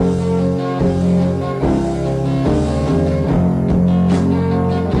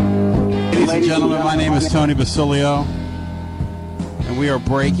gentlemen, my name is Tony Basilio, and we are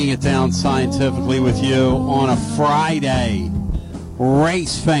breaking it down scientifically with you on a Friday.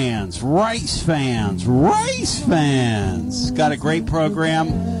 Race fans. Got a great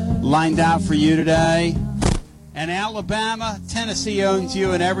program lined out for you today. And Alabama, Tennessee owns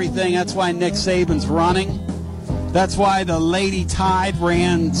you and everything. That's why Nick Saban's running. That's why the Lady Tide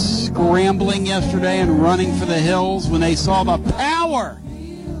ran scrambling yesterday and running for the hills when they saw the power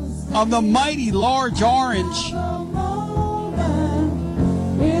of the mighty Large Orange.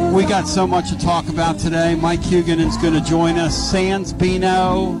 We got so much to talk about today. Mike Huguenin's going to join us. Sans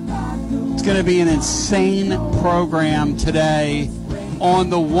Bino. It's going to be an insane program today on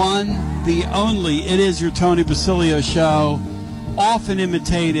the one, the only, it is your Tony Basilio show, often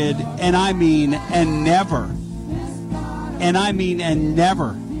imitated, and I mean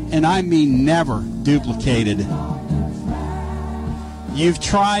never duplicated. You've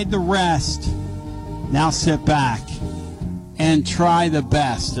tried the rest. Now sit back and try the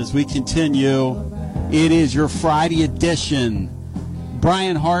best as we continue. It is your Friday edition.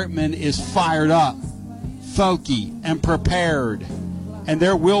 Brian Hartman is fired up, folky, and prepared. And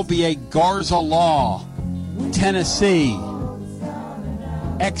there will be a Garza Law, Tennessee,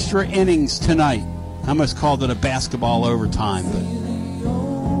 extra innings tonight. I almost called it a basketball overtime, but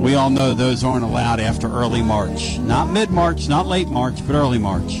we all know those aren't allowed after early March. Not mid-March, not late March, but early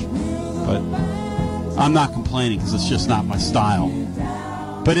March. But I'm not complaining because it's just not my style.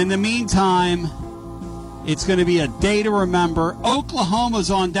 But in the meantime, it's going to be a day to remember.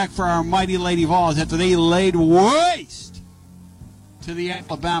 Oklahoma's on deck for our mighty Lady Vols after they laid waste to the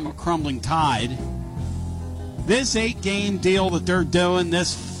Alabama crumbling Tide. This 8-game deal that they're doing,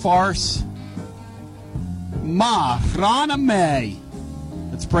 this farce, May.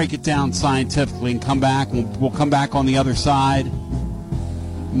 Let's break it down scientifically and come back. We'll come back on the other side.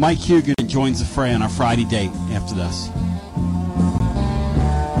 Mike Huguenin joins the fray on our Friday date after this.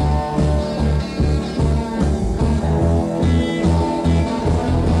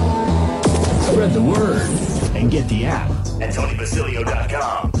 Spread the word and get the app at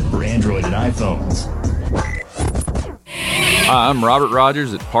TonyBasilio.com for Android and iPhones. Hi, I'm Robert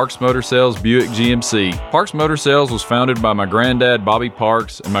Rogers at Parks Motor Sales Buick GMC. Parks Motor Sales was founded by my granddad, Bobby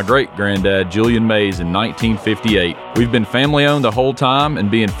Parks, and my great-granddad, Julian Mays, in 1958. We've been family-owned the whole time, and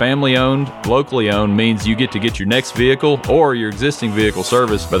being family-owned, locally-owned means you get to get your next vehicle or your existing vehicle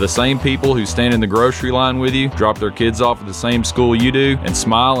serviced by the same people who stand in the grocery line with you, drop their kids off at the same school you do, and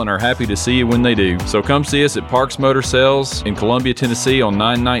smile and are happy to see you when they do. So come see us at Parks Motor Sales in Columbia, Tennessee on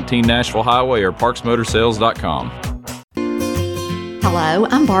 919 Nashville Highway or parksmotorsales.com. Hello,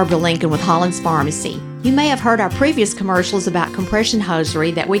 I'm Barbara Lincoln with Holland's Pharmacy. You may have heard our previous commercials about compression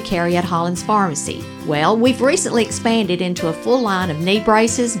hosiery that we carry at Holland's Pharmacy. Well, we've recently expanded into a full line of knee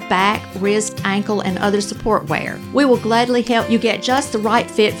braces, back, wrist, ankle, and other support wear. We will gladly help you get just the right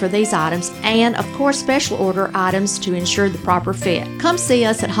fit for these items and, of course, special order items to ensure the proper fit. Come see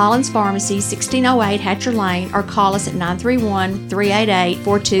us at Holland's Pharmacy, 1608 Hatcher Lane, or call us at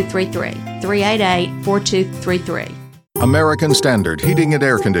 931-388-4233. 388-4233. American Standard Heating and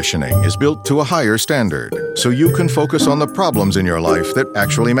Air Conditioning is built to a higher standard, so you can focus on the problems in your life that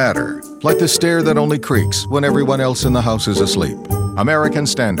actually matter, like the stair that only creaks when everyone else in the house is asleep. American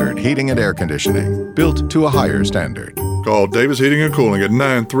Standard Heating and Air Conditioning, built to a higher standard. Call Davis Heating and Cooling at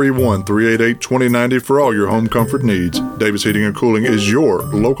 931-388-2090 for all your home comfort needs. Davis Heating and Cooling is your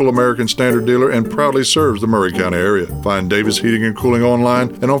local American Standard dealer and proudly serves the Murray County area. Find Davis Heating and Cooling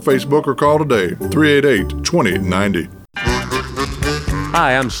online and on Facebook or call today, 388-2090.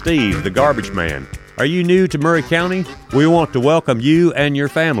 Hi, I'm Steve, the Garbage Man. Are you new to Murray County? We want to welcome you and your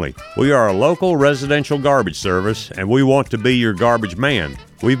family. We are a local residential garbage service, and we want to be your garbage man.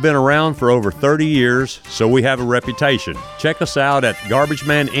 We've been around for over 30 years, so we have a reputation. Check us out at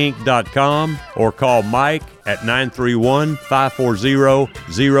garbagemaninc.com or call Mike at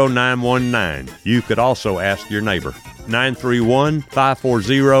 931-540-0919. You could also ask your neighbor.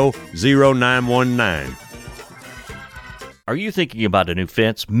 931-540-0919. Are you thinking about a new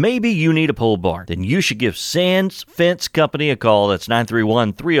fence? Maybe you need a pole barn. Then you should give Sands Fence Company a call. That's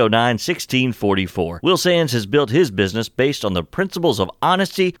 931-309-1644. Will Sands has built his business based on the principles of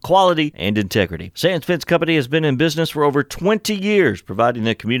honesty, quality, and integrity. Sands Fence Company has been in business for over 20 years, providing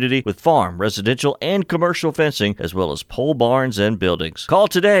the community with farm, residential, and commercial fencing, as well as pole barns and buildings. Call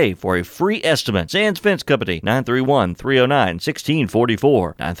today for a free estimate. Sands Fence Company,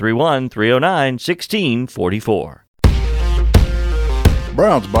 931-309-1644. 931-309-1644.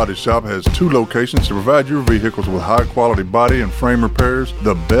 Brown's Body Shop has 2 locations to provide your vehicles with high-quality body and frame repairs,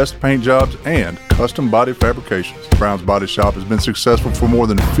 the best paint jobs, and custom body fabrications. Brown's Body Shop has been successful for more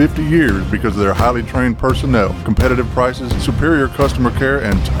than 50 years because of their highly trained personnel, competitive prices, superior customer care,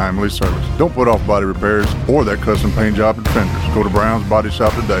 and timely service. Don't put off body repairs or that custom paint job at Fenders. Go to Brown's Body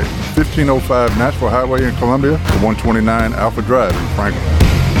Shop today. 1505 Nashville Highway in Columbia, to 129 Alpha Drive in Franklin.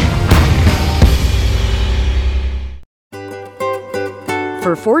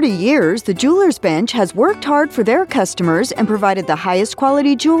 For 40 years, the Jeweler's Bench has worked hard for their customers and provided the highest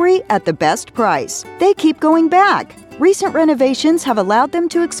quality jewelry at the best price. They keep going back. Recent renovations have allowed them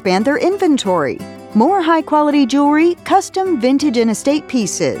to expand their inventory. More high-quality jewelry, custom vintage and estate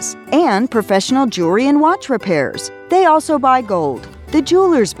pieces, and professional jewelry and watch repairs. They also buy gold. The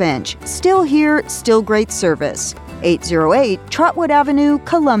Jeweler's Bench, still here, still great service. 808 Trotwood Avenue,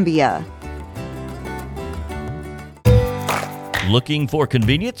 Columbia. Looking for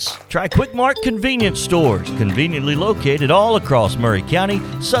convenience? Try Quick Mart Convenience Stores, conveniently located all across Murray County,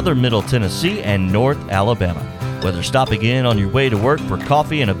 southern Middle Tennessee, and North Alabama. Whether stopping in on your way to work for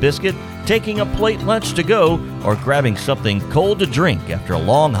coffee and a biscuit, taking a plate lunch to go, or grabbing something cold to drink after a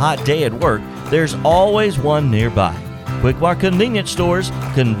long hot day at work, there's always one nearby. Quick Mart Convenience Stores,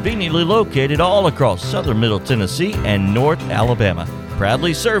 conveniently located all across southern Middle Tennessee and North Alabama.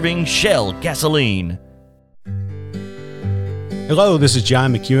 Proudly serving Shell gasoline. Hello, this is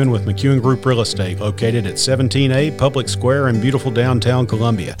John McEwen with McEwen Group Real Estate, located at 17A Public Square in beautiful downtown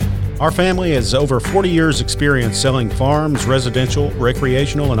Columbia. Our family has over 40 years experience selling farms, residential,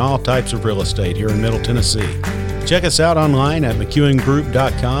 recreational, and all types of real estate here in Middle Tennessee. Check us out online at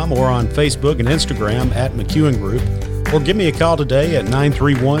McEwenGroup.com or on Facebook and Instagram at McEwen Group, or give me a call today at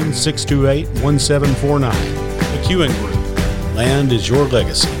 931-628-1749. McEwen Group. Land is your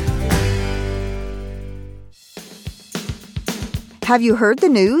legacy. Have you heard the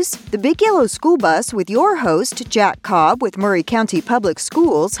news? The Big Yellow School Bus with your host, Jack Cobb with Murray County Public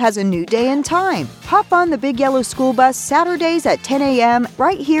Schools has a new day and time. Hop on the Big Yellow School Bus Saturdays at 10 a.m.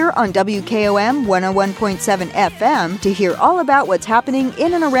 right here on WKOM 101.7 FM to hear all about what's happening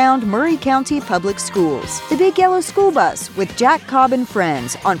in and around Murray County Public Schools. The Big Yellow School Bus with Jack Cobb and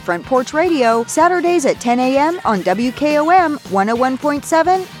Friends on Front Porch Radio, Saturdays at 10 a.m. on WKOM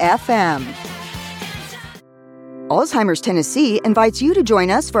 101.7 FM. Alzheimer's Tennessee invites you to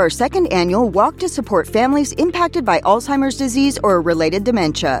join us for our second annual Walk to Support Families Impacted by Alzheimer's Disease or Related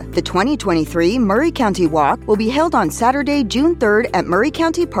Dementia. The 2023 Murray County Walk will be held on Saturday, June 3rd at Murray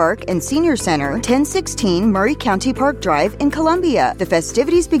County Park and Senior Center, 1016 Murray County Park Drive in Columbia. The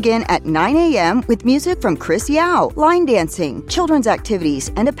festivities begin at 9 a.m. with music from Chris Yao, line dancing, children's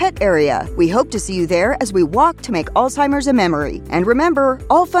activities, and a pet area. We hope to see you there as we walk to make Alzheimer's a memory. And remember,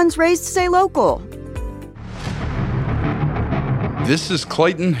 all funds raised stay local. This is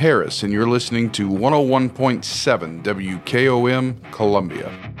Clayton Harris, and you're listening to 101.7 WKOM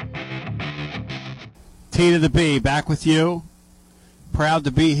Columbia. T to the B, back with you. Proud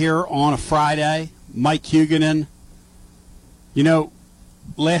to be here on a Friday. Mike Huguenin. You know,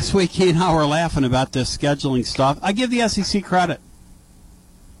 last week he and I were laughing about this scheduling stuff. I give the SEC credit.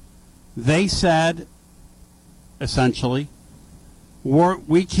 They said, essentially,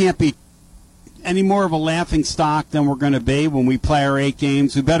 we can't be any more of a laughing stock than we're going to be when we play our 8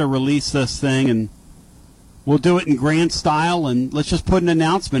 games. We better release this thing, and we'll do it in grand style, and let's just put an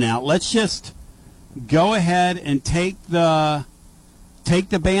announcement out. Let's just go ahead and take the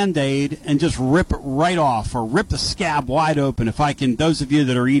Band-Aid and just rip it right off, or rip the scab wide open, if I can. Those of you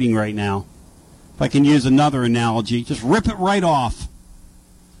that are eating right now, if I can use another analogy, just rip it right off.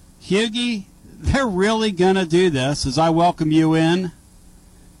 Hughie, they're really going to do this as I welcome you in,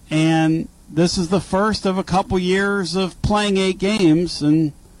 and this is the first of a couple years of playing 8 games,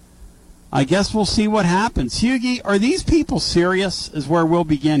 and I guess we'll see what happens. Hughie, are these people serious is where we'll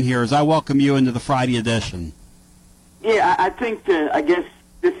begin here as I welcome you into the Friday edition. Yeah, I think I guess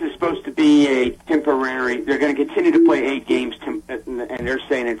this is supposed to be a temporary. They're going to continue to play 8 games, and they're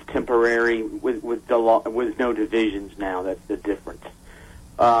saying it's temporary with no divisions now. That's the difference.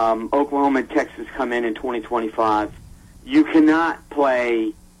 Oklahoma and Texas come in 2025. You cannot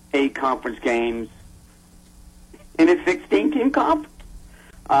play 8 conference games in a 16-team conference.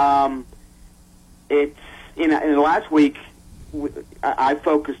 It's in the last week I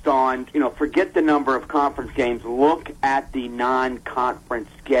focused on forget the number of conference games. Look at the non-conference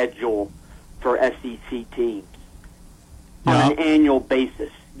schedule for SEC teams on an annual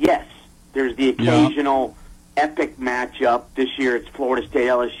basis. Yes, there's the occasional epic matchup. This year it's Florida State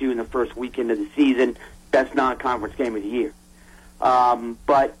LSU in the first weekend of the season. Best non-conference game of the year.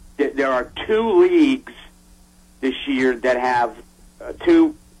 But there are 2 leagues this year that have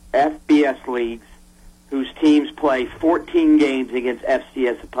two FBS leagues whose teams play 14 games against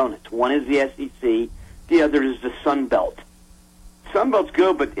FCS opponents. One is the SEC, the other is the Sun Belt. Sun Belt's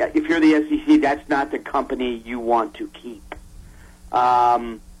good, but if you're the SEC, that's not the company you want to keep.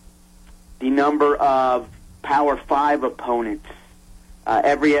 The number of Power 5 opponents,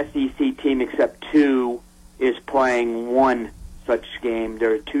 every SEC team except two is playing one such game.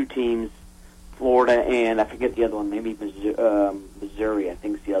 There are two teams, Florida and I forget the other one, maybe Missouri, I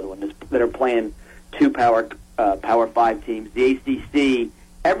think is the other one, that are playing two Power 5 teams. The ACC,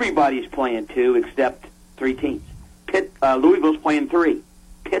 everybody's playing two except three teams. Louisville's playing three.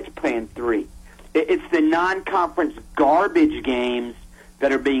 Pitt's playing three. It's the non-conference garbage games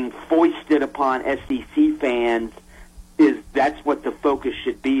that are being foisted upon SEC fans. That's what the focus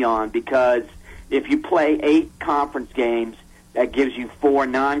should be on, because if you play 8 conference games, that gives you 4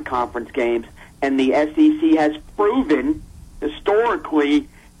 non-conference games, and the SEC has proven historically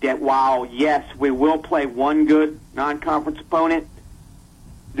that while, yes, we will play one good non-conference opponent,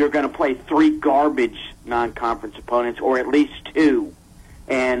 they're going to play 3 garbage non-conference opponents, or at least 2.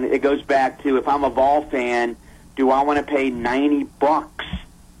 And it goes back to, if I'm a Vol fan, do I want to pay $90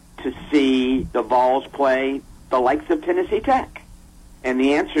 to see the Vols play the likes of Tennessee Tech? And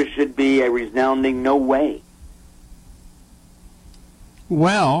the answer should be a resounding no way.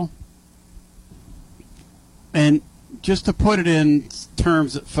 Well, and just to put it in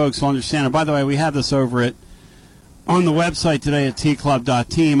terms that folks will understand, and by the way, we have this over on the website today at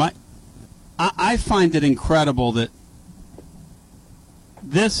tclub.team. I find it incredible that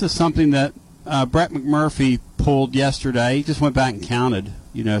this is something that Brett McMurphy pulled yesterday. He just went back and counted,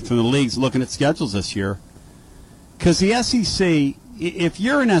 from the leagues looking at schedules this year. Because the SEC, if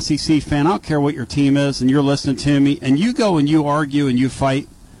you're an SEC fan, I don't care what your team is, and you're listening to me, and you go and you argue and you fight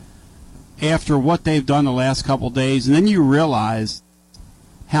after what they've done the last couple of days, and then you realize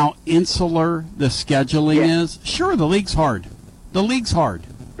how insular the scheduling is. Sure, the league's hard. The league's hard.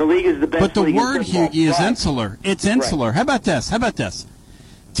 The league is the best. But the league word, Hughie, is right. insular. It's insular. Right. How about this?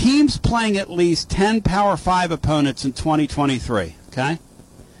 Teams playing at least 10 Power 5 opponents in 2023, okay?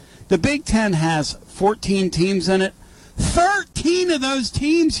 The Big Ten has 14 teams in it. 13 of those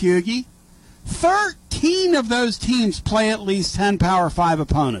teams, Hughie, 13 of those teams play at least 10 Power 5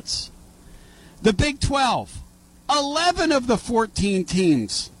 opponents. The Big 12, 11 of the 14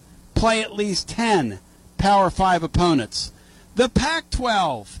 teams play at least 10 Power 5 opponents. The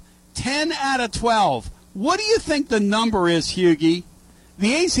Pac-12, 10 out of 12. What do you think the number is, Hughie?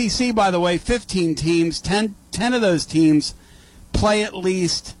 The ACC, by the way, 15 teams, 10 of those teams play at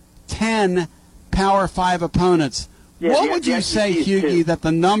least 10 Power 5 opponents. Yeah, what would you say, Hughie, that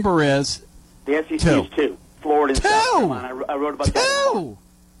the number is? The SEC two. is 2. Florida and South Carolina. I wrote about that. 2!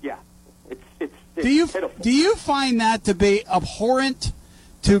 Yeah. It's do you find that to be abhorrent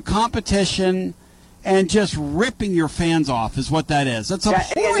to competition and just ripping your fans off is what that is? That's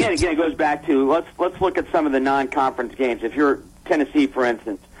abhorrent. Again, it goes back to, let's look at some of the non-conference games. If you're Tennessee, for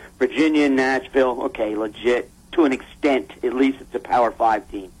instance, Virginia and Nashville, okay, legit. To an extent, at least it's a Power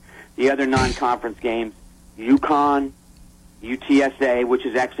 5 team. The other non-conference games, UConn, UTSA, which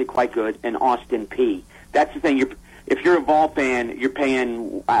is actually quite good, and Austin Peay. That's the thing. If you're a Vol fan, you're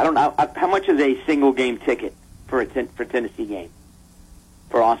paying, I don't know, how much is a single game ticket for Tennessee game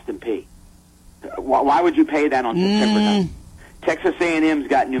for Austin Peay? Why would you pay that on September 9th? Texas A&M's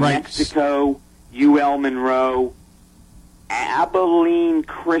got New Mexico, UL Monroe, Abilene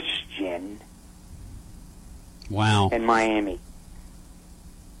Christian, and Miami.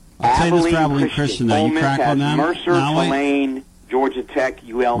 I'll tell you this for Abilene Christian, though. You crack on them? Mercer, Tulane, Georgia Tech,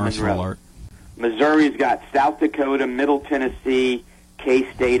 UL Monroe. Alert. Missouri's got South Dakota, Middle Tennessee,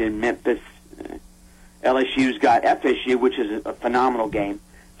 K-State, and Memphis. LSU's got FSU, which is a phenomenal game.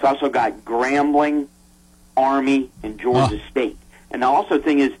 It's also got Grambling, Army, and Georgia State. And the also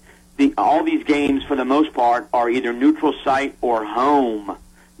thing is, all these games, for the most part, are either neutral site or home.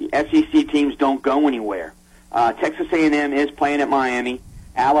 The SEC teams don't go anywhere. Texas A&M is playing at Miami.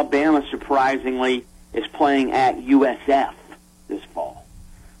 Alabama, surprisingly, is playing at USF this fall.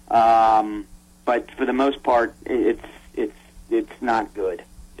 But for the most part, it's not good.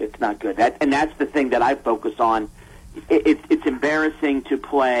 It's not good. That's the thing that I focus on. It's embarrassing to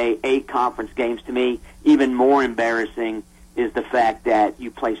play 8 conference games. To me, even more embarrassing is the fact that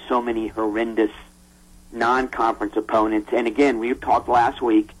you play so many horrendous non-conference opponents. And again, we talked last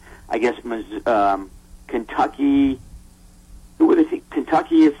week, I guess, Kentucky,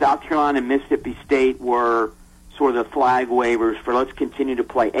 Kentucky, South Carolina, and Mississippi State were sort of the flag wavers for let's continue to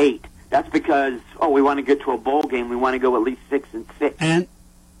play 8. That's because, we want to get to a bowl game. We want to go at least 6-6.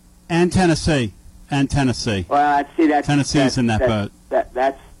 And Tennessee. and Tennessee. Well, Tennessee's in that boat.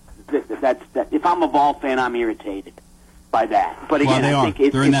 That's if I'm a Vol fan, I'm irritated by that. But again, they I are. think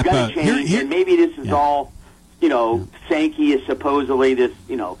it's They're in going that to boat. change. And maybe this is all, Sankey is supposedly this,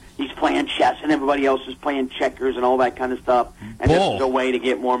 he's playing chess and everybody else is playing checkers and all that kind of stuff. And this is a way to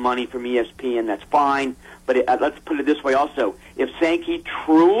get more money from ESPN. That's fine. But let's put it this way also. If Sankey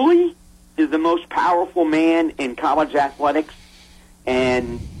truly is the most powerful man in college athletics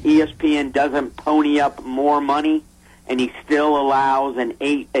and ESPN doesn't pony up more money and he still allows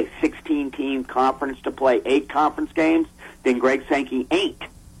a 16-team conference to play 8 conference games, then Greg Sankey ain't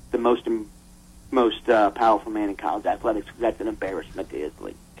the most powerful man in college athletics, because that's an embarrassment to his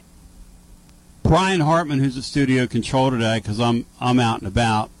league. Brian Hartman, who's at studio control today, because I'm out and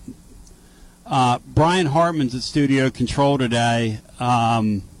about. Brian Hartman's at studio control today.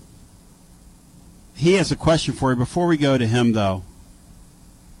 He has a question for you. Before we go to him, though,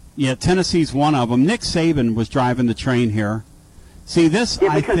 Tennessee's one of them. Nick Saban was driving the train here. See, this,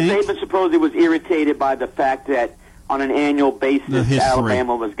 because Saban supposedly was irritated by the fact that on an annual basis,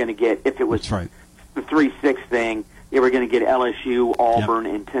 Alabama was going to get, if it was the 3-6 thing, they were going to get LSU, Auburn,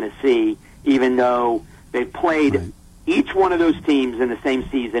 and Tennessee, even though they played each one of those teams in the same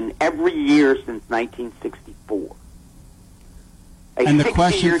season every year since 1964. And the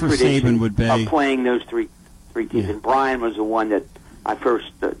question for Saban would be of playing those three teams. And Brian was the one that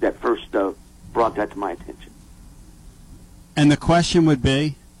first brought that to my attention. And the question would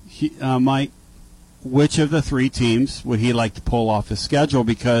be, Mike, which of the 3 teams would he like to pull off his schedule?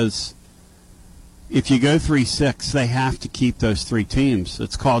 Because if you go 3-6, they have to keep those 3 teams.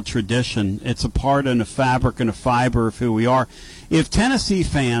 It's called tradition. It's a part and a fabric and a fiber of who we are. If Tennessee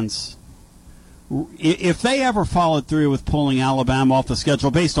fans, if they ever followed through with pulling Alabama off the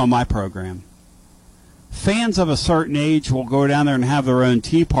schedule based on my program, fans of a certain age will go down there and have their own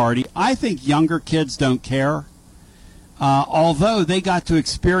tea party. I think younger kids don't care. Although they got to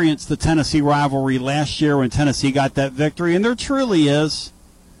experience the Tennessee rivalry last year when Tennessee got that victory, and there truly is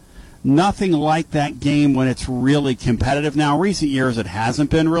nothing like that game when it's really competitive. Now, in recent years, it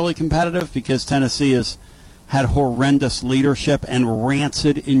hasn't been really competitive because Tennessee has had horrendous leadership and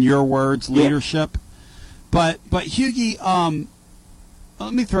rancid, in your words, leadership. But Hughie,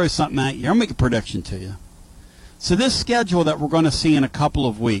 let me throw something at you. I'll make a prediction to you. So this schedule that we're going to see in a couple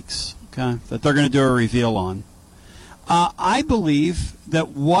of weeks, okay, that they're going to do a reveal on, I believe that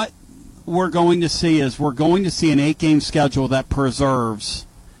what we're going to see is we're going to see an 8-game schedule that preserves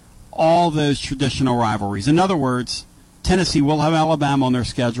all those traditional rivalries. In other words, Tennessee will have Alabama on their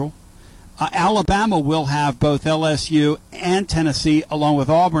schedule. Alabama will have both LSU and Tennessee along with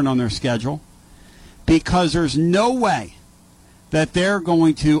Auburn on their schedule, because there's no way that they're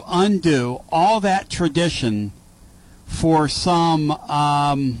going to undo all that tradition for some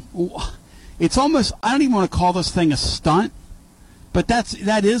it's almost, I don't even want to call this thing a stunt, but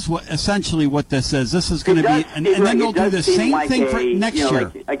that is what essentially what this is. This is going to be, and then they'll do the same thing for next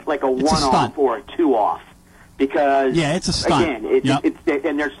year. Like a one-off or a two-off, because it's a stunt. Again,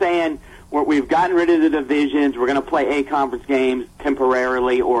 and they're saying we've gotten rid of the divisions. We're going to play 8 conference games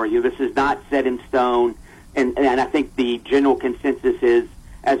temporarily, or this is not set in stone. And I think the general consensus is,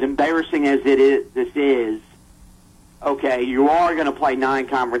 as embarrassing as this is. Okay, you are going to play 9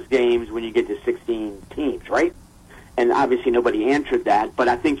 conference games when you get to 16 teams, right? And obviously nobody answered that, but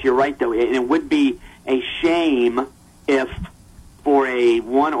I think you're right, though. And it would be a shame if for a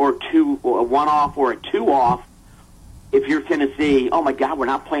one-off or a two-off, if you're Tennessee, oh, my God, we're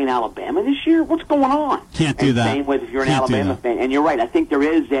not playing Alabama this year? What's going on? Can't do that. Same with if you're an Alabama fan. And you're right. I think there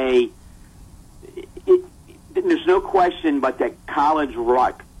is there's no question but that college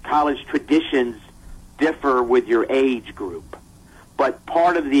traditions differ with your age group. But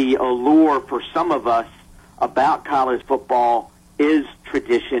part of the allure for some of us about college football is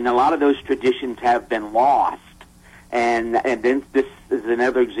tradition. A lot of those traditions have been lost. And then this is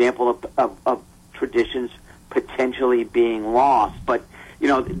another example of traditions potentially being lost. But,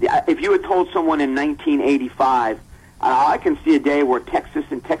 if you had told someone in 1985, I can see a day where Texas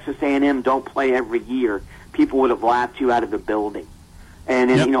and Texas A&M don't play every year, people would have laughed you out of the building.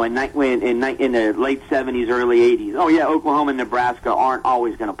 And in the late 70s, early 80s, Oklahoma and Nebraska aren't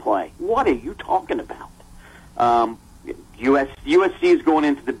always going to play. What are you talking about? USC is going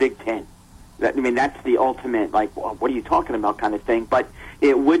into the Big Ten. That's the ultimate, what are you talking about kind of thing. But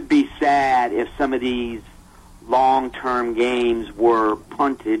it would be sad if some of these long-term games were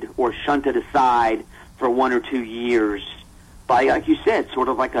punted or shunted aside for 1 or 2 years by, like you said, sort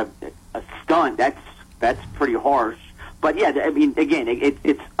of like a stunt. That's pretty harsh. But, again,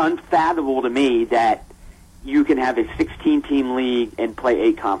 it's unfathomable to me that you can have a 16-team league and play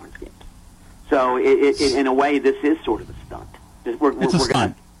 8 conference games. So in a way, this is sort of a stunt. We're going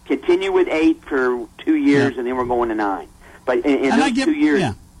to continue with 8 for 2 years, and then we're going to 9. But in those 2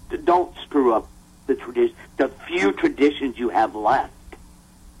 years, don't screw up the few traditions you have left.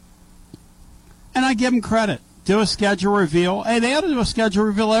 And I give them credit. Do a schedule reveal. Hey, they ought to do a schedule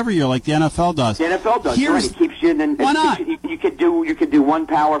reveal every year, like the NFL does. The NFL does. Right. It keeps you. Why not? You could do one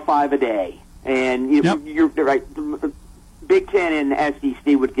Power 5 a day, and you're right. Big Ten and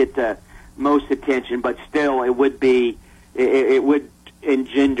SEC would get the most attention, but still, it would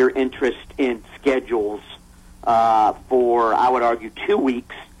engender interest in schedules for, I would argue, 2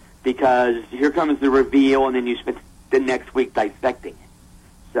 weeks, because here comes the reveal, and then you spend the next week dissecting it.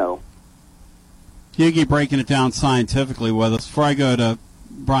 So. Huggy breaking it down scientifically with us. Before I go to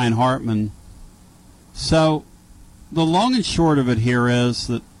Brian Hartman, so the long and short of it here is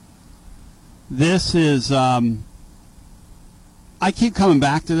that this is, I keep coming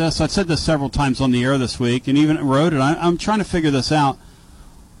back to this. I've said this several times on the air this week, and even wrote it. I'm trying to figure this out.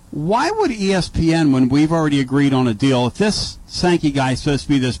 Why would ESPN, when we've already agreed on a deal, if this Sankey guy is supposed to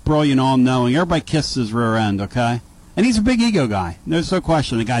be this brilliant, all-knowing, everybody kisses his rear end, okay? And he's a big ego guy. There's no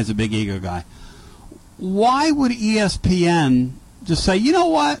question the guy's a big ego guy. Why would ESPN just say, you know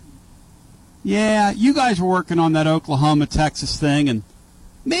what? Yeah, you guys were working on that Oklahoma-Texas thing, and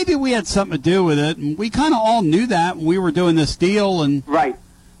maybe we had something to do with it, and we kind of all knew that when we were doing this deal. And right.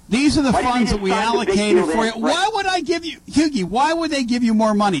 These are the funds that we allocated for you. Right. Why would I give you, Hughie, why would they give you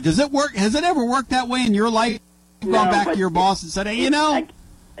more money? Does it work? Has it ever worked that way in your life? You've gone back to your boss and said, hey,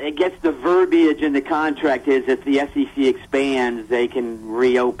 I guess the verbiage in the contract is if the SEC expands, they can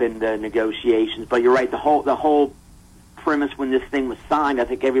reopen the negotiations. But you're right. The whole premise when this thing was signed, I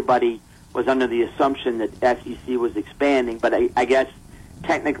think everybody was under the assumption that SEC was expanding. But I guess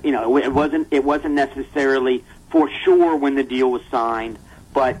technically, it wasn't necessarily for sure when the deal was signed.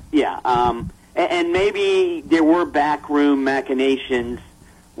 But yeah, and maybe there were backroom machinations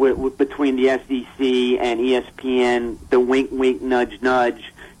between the SEC and ESPN. The wink, wink, nudge,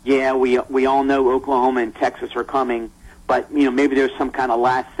 nudge. Yeah, we all know Oklahoma and Texas are coming, but maybe there's some kind of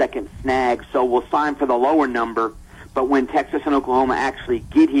last-second snag, so we'll sign for the lower number, but when Texas and Oklahoma actually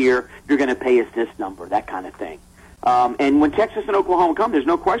get here, you're going to pay us this number, that kind of thing. And when Texas and Oklahoma come, there's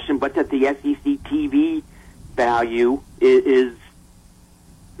no question but that the SEC TV value is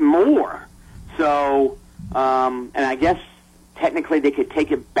more. So, and I guess technically they could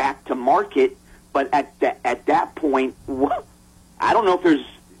take it back to market, but at that point, I don't know if there's,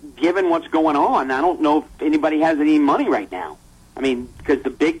 given what's going on, I don't know if anybody has any money right now. I mean, because the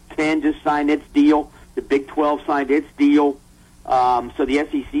Big Ten just signed its deal, the Big 12 signed its deal, so the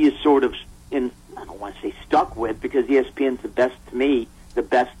SEC is sort of I don't want to say stuck with, because ESPN's the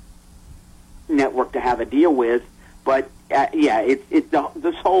best network to have a deal with. But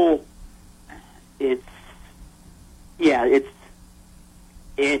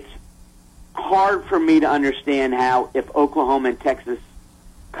it's hard for me to understand how, if Oklahoma and Texas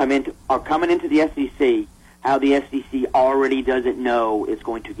are coming into the SEC, how the SEC already doesn't know it's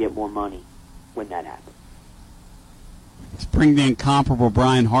going to get more money when that happens. Let's bring the incomparable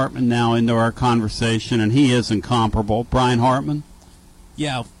Brian Hartman now into our conversation, and he is incomparable. Brian Hartman?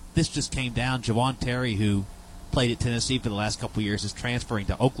 Yeah, this just came down. Javon Terry, who played at Tennessee for the last couple of years, is transferring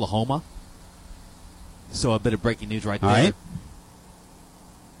to Oklahoma. So a bit of breaking news right there. Right.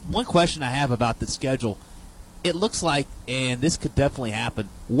 One question I have about the schedule, it looks like, and this could definitely happen,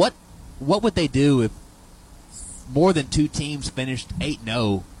 what would they do if more than 2 teams finished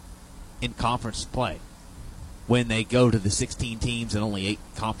 8-0 in conference play when they go to the 16 teams and only 8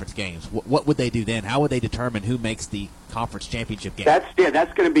 conference games? What would they do then? How would they determine who makes the conference championship game? That's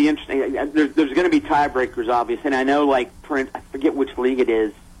going to be interesting. There's going to be tiebreakers, obviously, and I know, I forget which league it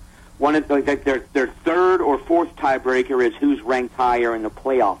is. One of their third or fourth tiebreaker is who's ranked higher in the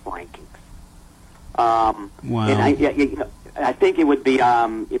playoff rankings. Wow. And I think it would be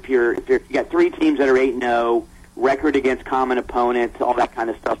if you got 3 teams that are 8-0, record against common opponents, all that kind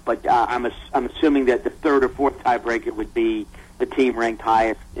of stuff. But I'm assuming that the third or fourth tiebreaker would be the team ranked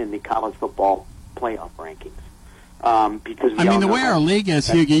highest in the college football playoff rankings. Because the way our league is,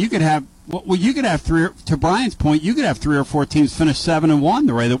 Hugo, you could have. Well, you could have 3. To Brian's point, you could have 3 or 4 teams finish 7-1.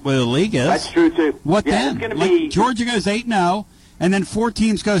 The way the league is. That's true too. What then? Georgia goes 8-0, and then 4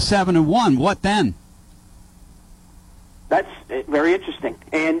 teams go 7-1. What then? That's very interesting.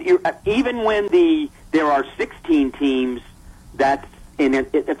 And even when there are 16 teams,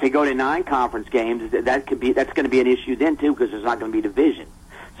 if they go to 9 conference games, that's going to be an issue then too, because there's not going to be division.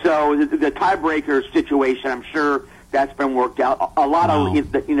 So the tiebreaker situation, I'm sure that's been worked out. A lot of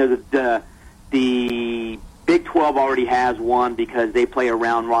the Big Big 12 already has one because they play a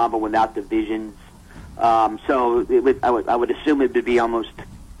round robin without divisions. So I would assume it would be almost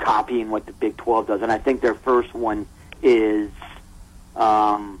copying what the Big 12 does. And I think their first one is,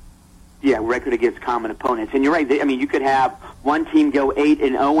 record against common opponents. And you're right. I mean, you could have one team go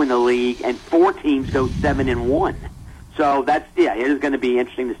 8-0 in the league and 4 teams go 7-1. So it is going to be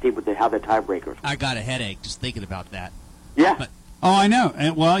interesting to see how the tiebreakers. I got a headache just thinking about that. Yeah. But, I know.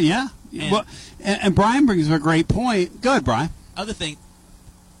 And Brian brings up a great point. Go ahead, Brian. Other thing,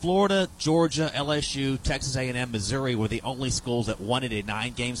 Florida, Georgia, LSU, Texas A&M, Missouri were the only schools that wanted a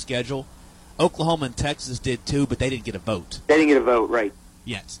 9-game schedule. Oklahoma and Texas did too, but they didn't get a vote. They didn't get a vote, right?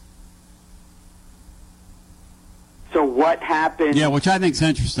 Yes. So what happened? Yeah, which I think is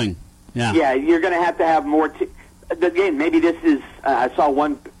interesting. Yeah. Yeah, you're going to have more. Again, maybe this is. I saw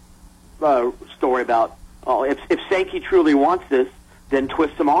one story about. Oh, if Sankey truly wants this, then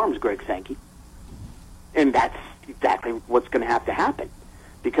twist some arms, Greg Sankey. And that's exactly what's going to have to happen,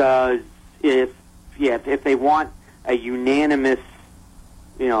 because if they want a unanimous,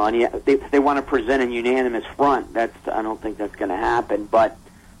 if they want to present a unanimous front, I don't think that's going to happen. But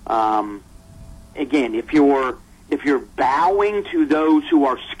again, if you're bowing to those who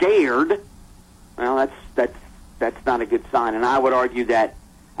are scared, well, that's not a good sign. And I would argue that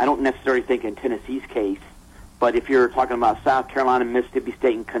I don't necessarily think in Tennessee's case, but if you're talking about South Carolina, Mississippi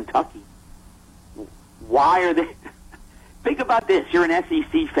State, and Kentucky, why are they? Think about this: you're an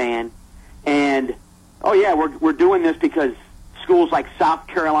SEC fan, and we're doing this because schools like South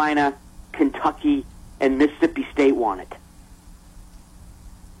Carolina, Kentucky, and Mississippi State want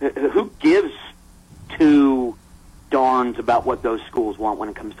it. Who gives two darns about what those schools want when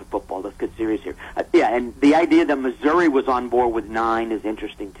it comes to football? Let's get serious here. And the idea that Missouri was on board with 9 is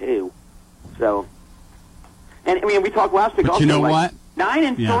interesting too. So, and I mean, we talked last week. But also, you know what? 9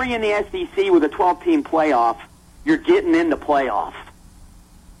 and 3 in the SEC with a 12-team playoff, you're getting in the playoff.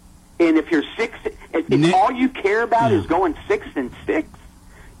 And if you're if all you care about is going 6-6,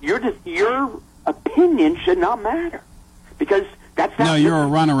 your opinion should not matter, because that's not. No, you're a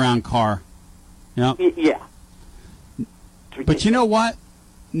runaround car. Yep. Yeah. But you know what?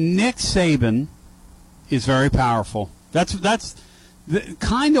 Nick Saban is very powerful. That's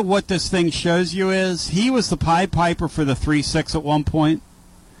kind of what this thing shows you is he was the Pied Piper for the 3-6 at one point.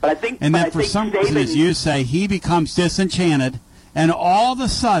 But I think, and then for some reason, as you say, he becomes disenchanted, and all of a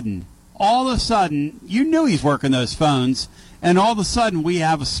sudden, you knew he's working those phones, and all of a sudden we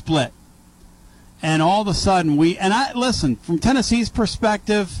have a split. And all of a sudden listen, from Tennessee's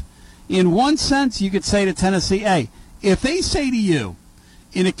perspective, in one sense, you could say to Tennessee, hey, if they say to you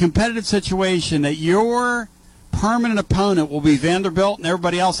in a competitive situation that your permanent opponent will be Vanderbilt and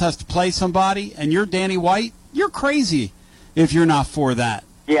everybody else has to play somebody and you're Danny White, you're crazy if you're not for that.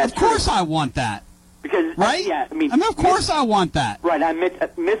 Yeah, of course I want that. Because, right? I mean, of course I want that. Right.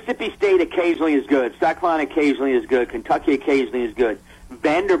 Mississippi State occasionally is good. South Carolina occasionally is good. Kentucky occasionally is good.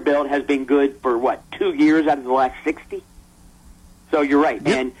 Vanderbilt has been good for, 2 years out of the last 60? So you're right.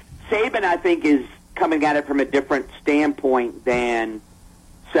 Yep. And Saban, I think, is coming at it from a different standpoint than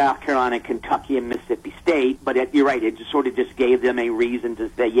South Carolina, Kentucky, and Mississippi State. But you're right; it just gave them a reason to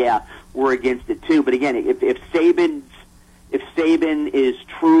say, "Yeah, we're against it too." But again, if Saban is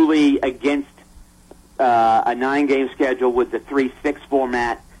truly against a 9-game schedule with the 3-6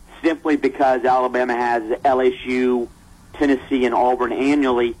 format, simply because Alabama has LSU, Tennessee, and Auburn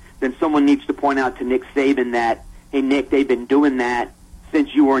annually, then someone needs to point out to Nick Saban that, hey, Nick, they've been doing that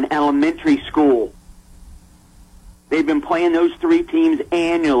since you were in elementary school. They've been playing those 3 teams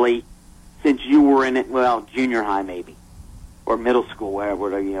annually since you were in junior high maybe, or middle school,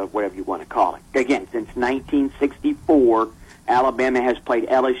 whatever you want to call it. Again, since 1964, Alabama has played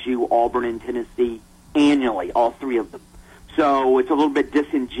LSU, Auburn, and Tennessee annually, all 3 of them. So it's a little bit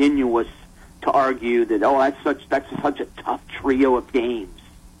disingenuous to argue that that's such a tough trio of games.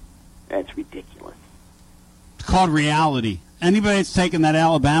 That's ridiculous. It's called reality. Anybody that's taken that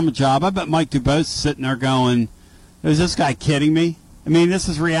Alabama job, I bet Mike Dubose is sitting there going, is this guy kidding me? I mean, this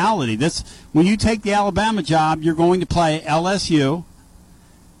is reality. When you take the Alabama job, you're going to play LSU,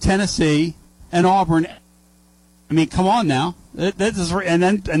 Tennessee, and Auburn. I mean, come on now. And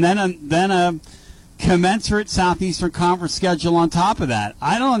then a commensurate Southeastern Conference schedule on top of that.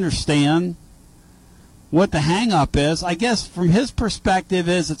 I don't understand what the hang-up is. I guess from his perspective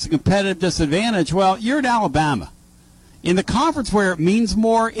is it's a competitive disadvantage. Well, you're at Alabama. In the conference where it means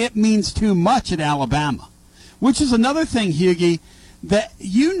more, it means too much at Alabama. Which is another thing, Hughie, that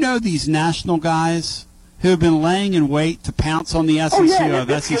these national guys who have been laying in wait to pounce on the SEC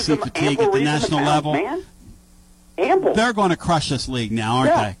of SEC fatigue at the national level. ample. They're going to crush this league now,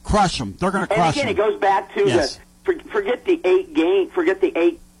 aren't they? Crush them. They're going to crush them. And again, it goes back to forget the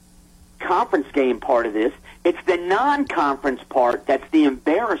 8 conference game part of this. It's the non-conference part that's the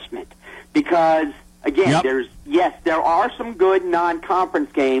embarrassment. Because, again, there are some good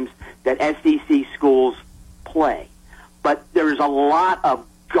non-conference games that SEC schools play. But there's a lot of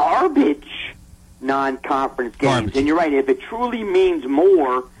garbage non-conference games. And you're right, if it truly means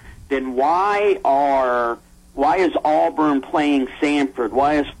more, then why is Auburn playing Sanford?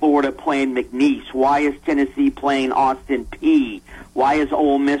 Why is Florida playing McNeese? Why is Tennessee playing Austin Peay? Why is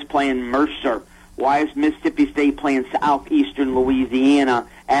Ole Miss playing Mercer? Why is Mississippi State playing Southeastern Louisiana,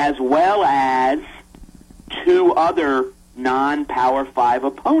 as well as 2 other non-Power 5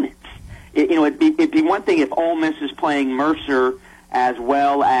 opponents? It'd be one thing if Ole Miss is playing Mercer as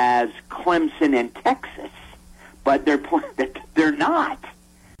well as Clemson and Texas, but they're not.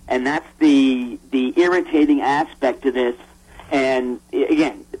 And that's the irritating aspect of this. And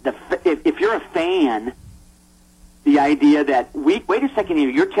again, if you're a fan, the idea that wait a second here,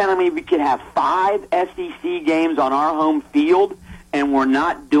 you're telling me we could have 5 SEC games on our home field and we're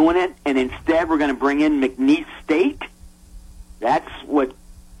not doing it, and instead we're going to bring in McNeese State? That's what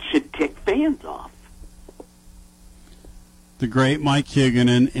should tick fans off. The great Mike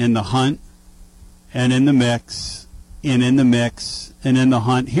Huguenin in the hunt and in the mix and in the mix and in the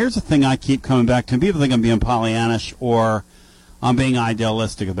hunt. Here's the thing I keep coming back to. People think I'm being Pollyannish or I'm being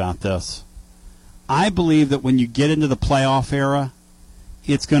idealistic about this. I believe that when you get into the playoff era,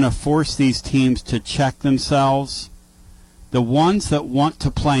 it's going to force these teams to check themselves. The ones that want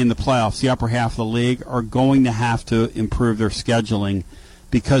to play in the playoffs, the upper half of the league, are going to have to improve their scheduling,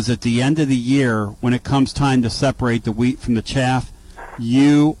 because at the end of the year, when it comes time to separate the wheat from the chaff,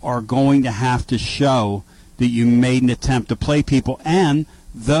 you are going to have to show that you made an attempt to play people. And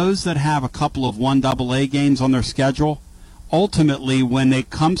those that have a couple of 1AA games on their schedule, ultimately, when it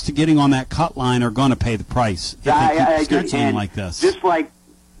comes to getting on that cut line, are going to pay the price if they keep scheduling like this. Just like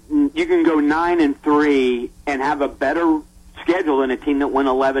you can go 9-3 and have a better schedule than a team that went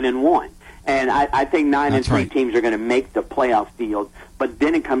 11-1. And I think 9-3 teams are going to make the playoff field. But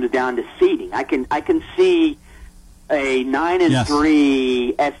then it comes down to seeding. I can see a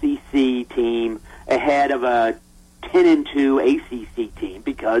 9-3 SEC team ahead of a 10-2 ACC team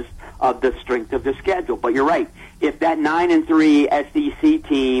because of the strength of the schedule. But you're right. If that 9-3 SEC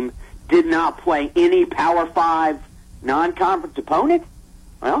team did not play any Power 5 non-conference opponent,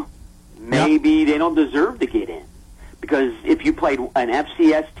 well, maybe they don't deserve to get in. Because if you played an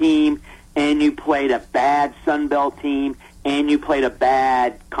FCS team and you played a bad Sun Belt team and you played a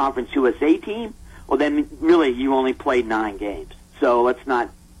bad Conference USA team, well, then really you only played 9 games. So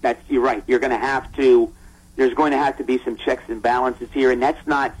you're right. You're going to have to, there's going to have to be some checks and balances here. And that's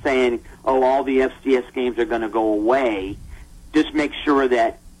not saying, all the FCS games are going to go away. Just make sure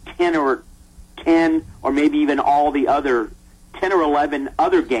that 10 or maybe even all the other 10 or 11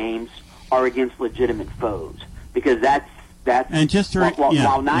 other games are against legitimate foes. Because that's and just while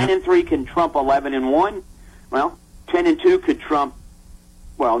 9-3 can trump 11-1, well, 10-2 could trump.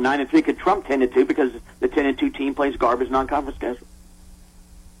 Well, 9-3 could trump 10-2 because the 10-2 team plays garbage non-conference schedule.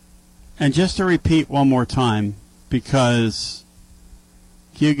 And just to repeat one more time, because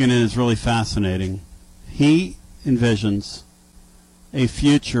Huguenin is really fascinating. He envisions a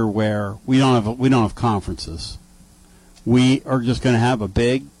future where we don't have conferences. We are just going to have a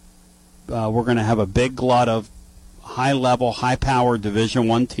big. We're going to have a big glut of high-level, high-powered Division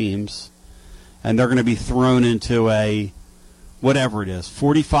I teams, and they're going to be thrown into a, whatever it is,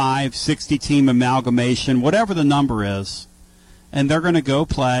 45, 60-team amalgamation, whatever the number is, and they're going to go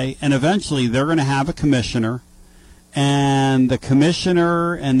play, and eventually they're going to have a commissioner, and the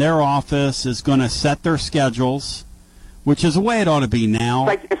commissioner and their office is going to set their schedules, which is the way it ought to be now.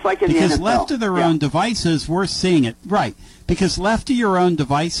 It's like in because the NFL. Left to their own devices, we're seeing it. Right. Because left to your own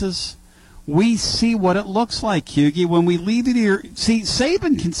devices, we see what it looks like, Hughie. When we leave it here, see,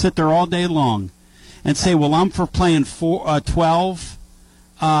 Saban can sit there all day long and say, well, I'm for playing 12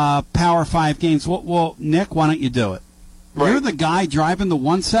 Power 5 games. Well, Nick, why don't you do it? Right. You're the guy driving the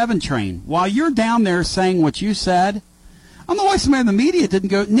 1-7 train. While you're down there saying what you said, I'm the voice man of the media didn't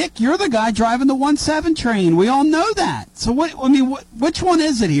go, Nick, you're the guy driving the 1-7 train. We all know that. So, which one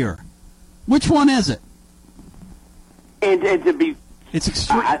is it here? Which one is it? And to be... It's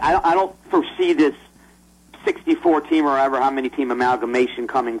extreme. I don't foresee this 64 team or however how many team amalgamation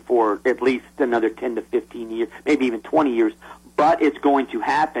coming for at least another 10 to 15 years, maybe even 20 years. But it's going to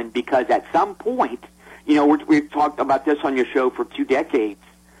happen because at some point, we've talked about this on your show for 2 decades.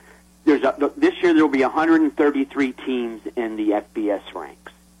 This year there will be 133 teams in the FBS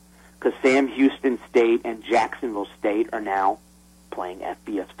ranks. because Sam Houston State and Jacksonville State are now playing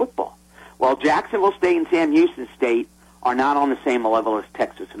FBS football. Well, Jacksonville State and Sam Houston State are not on the same level as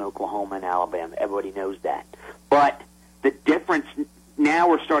Texas and Oklahoma and Alabama. Everybody knows that. But the difference, now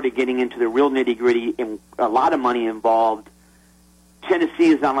we're starting getting into the real nitty-gritty, and a lot of money involved. Tennessee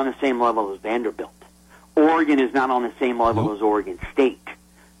is not on the same level as Vanderbilt. Oregon is not on the same level as Oregon State.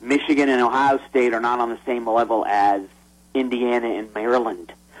 Michigan and Ohio State are not on the same level as Indiana and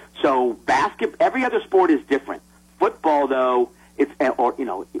Maryland. So every other sport is different. Football, though, if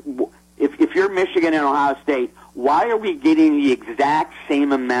you're Michigan and Ohio State, why are we getting the exact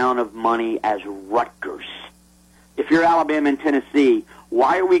same amount of money as Rutgers? If you're Alabama and Tennessee,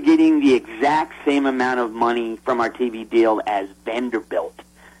 why are we getting the exact same amount of money from our TV deal as Vanderbilt?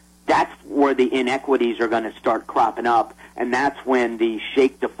 That's where the inequities are going to start cropping up, and that's when the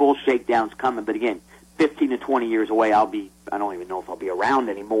full shakedown's coming. But again, 15 to 20 years away, I don't even know if I'll be around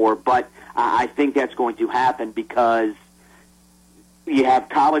anymore, but I think that's going to happen because you have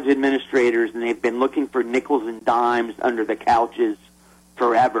college administrators, and they've been looking for nickels and dimes under the couches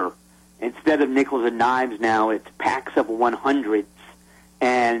forever. Instead of nickels and dimes now, it's packs of 100s.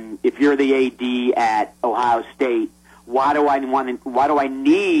 And if you're the AD at Ohio State, why do I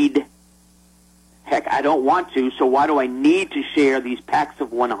need, heck, I don't want to, so why do I need to share these packs of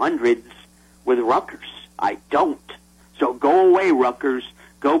 100s with Rutgers? I don't. So go away, Rutgers.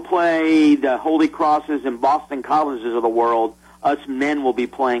 Go play the Holy Crosses and Boston Colleges of the world. Us men will be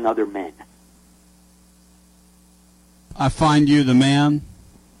playing other men. I find you the man.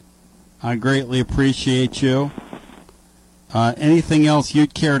 I greatly appreciate you. Anything else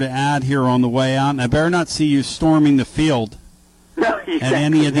you'd care to add here on the way out? And I better not see you storming the field at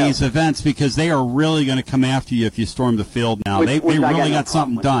any of these events, because they are really going to come after you if you storm the field now. They really got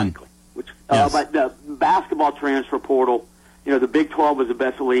something done. Yes. But the basketball transfer portal, the Big 12 was the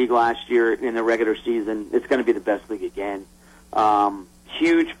best league last year in the regular season. It's going to be the best league again.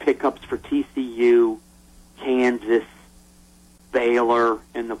 Huge pickups for TCU, Kansas, Baylor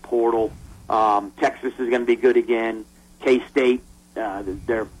in the portal. Texas is going to be good again. K-State,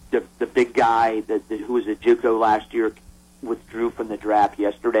 the big guy who was at JUCO last year withdrew from the draft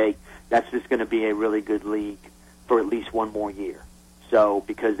yesterday. That's just going to be a really good league for at least one more year. So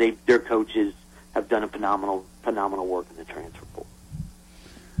because their coaches have done a phenomenal work in the transfer portal.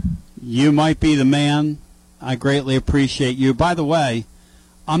 You might be the man. I greatly appreciate you. By the way,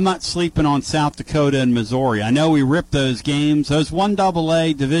 I'm not sleeping on South Dakota and Missouri. I know we rip those games. Those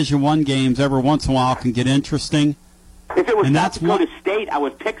 1AA Division I games every once in a while can get interesting. If it was South Dakota State, I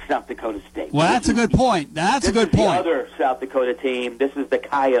would pick South Dakota State. Well, that's a good point. That's a good point. This is the other South Dakota team. This is the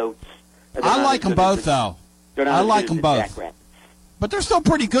Coyotes. I like them both, though. I like them both. But they're still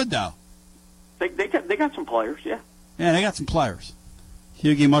pretty good, though. They got some players, yeah. Yeah, they got some players.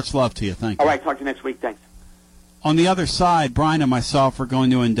 Hughie, much love to you. Thank you. All right, talk to you next week. Thanks. On the other side, Brian and myself are going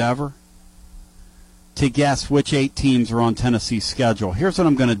to endeavor to guess which 8 teams are on Tennessee's schedule. Here's what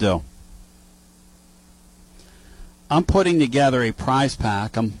I'm going to do. I'm putting together a prize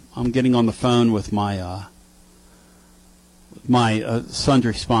pack. I'm getting on the phone with my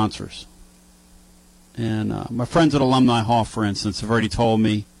sundry sponsors. And my friends at Alumni Hall, for instance, have already told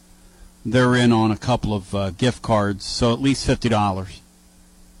me they're in on a couple of gift cards, so at least $50.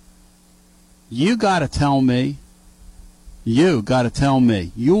 You got to tell me. You got to tell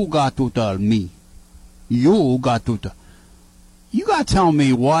me what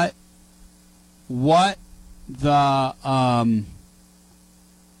the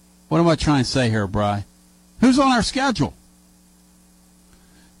what am I trying to say here, Bri? Who's on our schedule?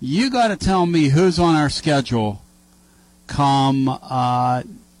 You got to tell me who's on our schedule come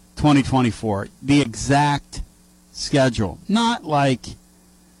 2024. The exact schedule, not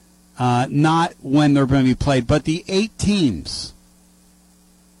when they're going to be played, but the 8 teams.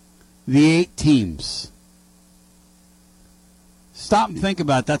 The 8 teams. Stop and think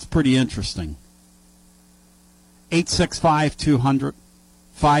about it. That's pretty interesting.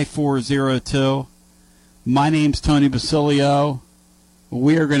 865-200-5402. My name's Tony Basilio.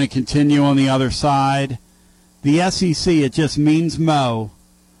 We are going to continue on the other side. The SEC, it just means mo.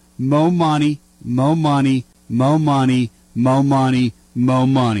 Mo money, mo money, mo money, mo money, mo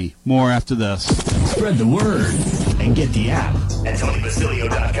money. More after this. Spread the word and get the app at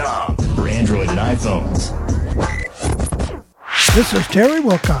TonyBasilio.com for Android and iPhones. This is Terry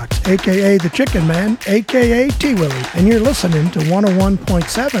Wilcox, a.k.a. The Chicken Man, a.k.a. T-Willie, and you're listening to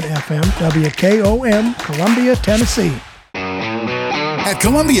 101.7 FM WKOM, Columbia, Tennessee. At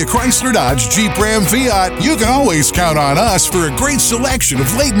Columbia Chrysler Dodge Jeep Ram Fiat, you can always count on us for a great selection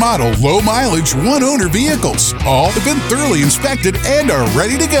of late model, low mileage, one owner vehicles. All have been thoroughly inspected and are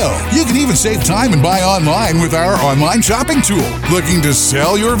ready to go. You can even save time and buy online with our online shopping tool. Looking to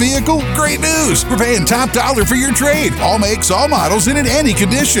sell your vehicle? Great news! We're paying top dollar for your trade. All makes, all models, and in any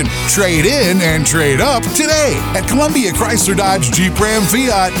condition. Trade in and trade up today. At Columbia Chrysler Dodge Jeep Ram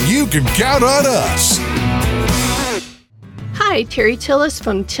Fiat, you can count on us. Hi, Terry Tillis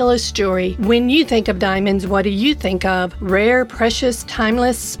from Tillis Jewelry. When you think of diamonds, what do you think of? Rare, precious,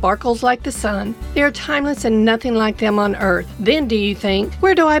 timeless, sparkles like the sun. They are timeless and nothing like them on earth. Then do you think,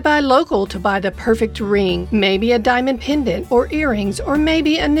 where do I buy local to buy the perfect ring? Maybe a diamond pendant or earrings or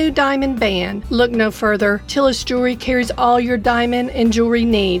maybe a new diamond band. Look no further. Tillis Jewelry carries all your diamond and jewelry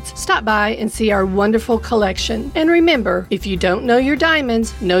needs. Stop by and see our wonderful collection. And remember, if you don't know your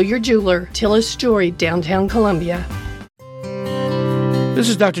diamonds, know your jeweler. Tillis Jewelry, downtown Columbia. This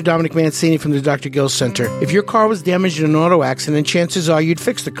is Dr. Dominic Mancini from the Dr. Gill Center. If your car was damaged in an auto accident, chances are you'd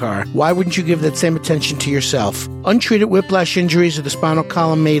fix the car. Why wouldn't you give that same attention to yourself? Untreated whiplash injuries of the spinal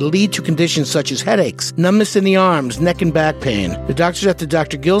column may lead to conditions such as headaches, numbness in the arms, neck and back pain. The doctors at the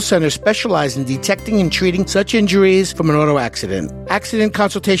Dr. Gill Center specialize in detecting and treating such injuries from an auto accident. Accident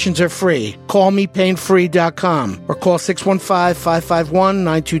consultations are free. Call mepainfree.com or call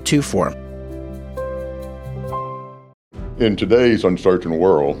 615-551-9224. In today's uncertain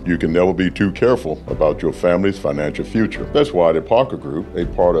world, you can never be too careful about your family's financial future. That's why the Parker Group, a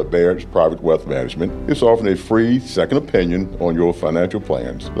part of Baird's Private Wealth Management, is offering a free second opinion on your financial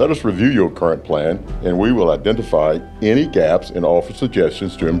plans. Let us review your current plan, and we will identify any gaps and offer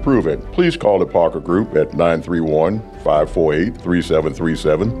suggestions to improve it. Please call the Parker Group at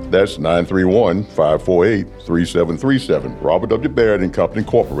 931-548-3737. That's 931-548-3737. Robert W. Baird & Company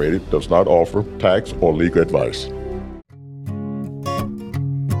Incorporated does not offer tax or legal advice.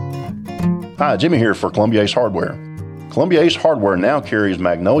 Hi, Jimmy here for Columbia Ace Hardware. Columbia Ace Hardware now carries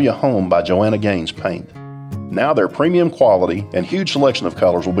Magnolia Home by Joanna Gaines paint. Now their premium quality and huge selection of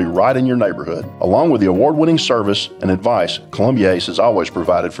colors will be right in your neighborhood. Along with the award-winning service and advice Columbia Ace has always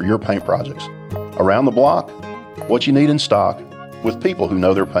provided for your paint projects. Around the block, what you need in stock, with people who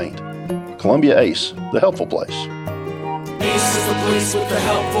know their paint. Columbia Ace, the helpful place. Ace is the place with the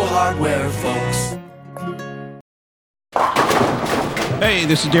helpful hardware, folks. Hey,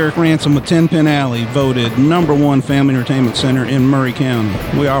 this is Derek Ransom with 10 Pin Alley, voted #1 family entertainment center in Murray County.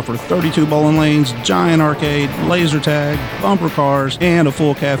 We offer 32 bowling lanes, giant arcade, laser tag, bumper cars, and a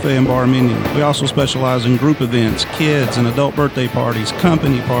full cafe and bar menu. We also specialize in group events, kids and adult birthday parties,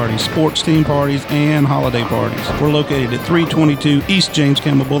 company parties, sports team parties, and holiday parties. We're located at 322 East James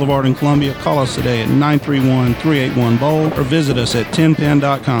Campbell Boulevard in Columbia. Call us today at 931-381-BOWL or visit us at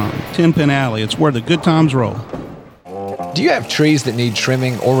 10pin.com. 10 Pin Alley, it's where the good times roll. Do you have trees that need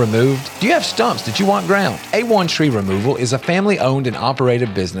trimming or removed? Do you have stumps that you want ground? A1 Tree Removal is a family-owned and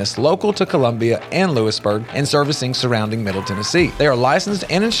operated business local to Columbia and Lewisburg and servicing surrounding Middle Tennessee. They are licensed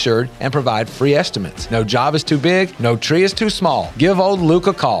and insured and provide free estimates. No job is too big, no tree is too small. Give old Luke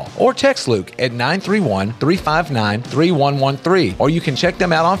a call or text Luke at 931-359-3113, or you can check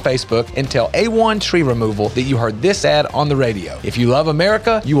them out on Facebook and tell A1 Tree Removal that you heard this ad on the radio. If you love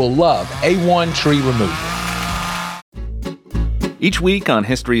America, you will love A1 Tree Removal. Each week on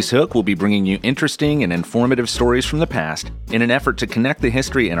History's Hook, we'll be bringing you interesting and informative stories from the past in an effort to connect the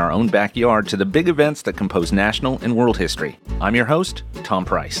history in our own backyard to the big events that compose national and world history. I'm your host, Tom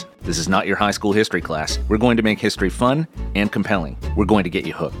Price. This is not your high school history class. We're going to make history fun and compelling. We're going to get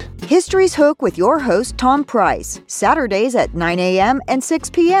you hooked. History's Hook with your host, Tom Price. Saturdays at 9 a.m. and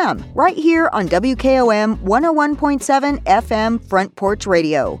 6 p.m. right here on WKOM 101.7 FM Front Porch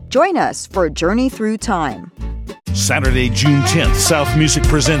Radio. Join us for a journey through time. Saturday, June 10th, South Music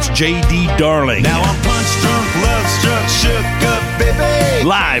presents J.D. Darling. Now I'm punch drunk, love struck, shook up, baby.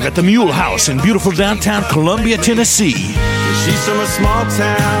 Live at the Mule House in beautiful downtown Columbia, Tennessee. She's from a small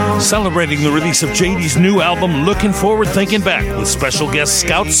town. Celebrating the release of J.D.'s new album, Looking Forward, Thinking Back, with special guest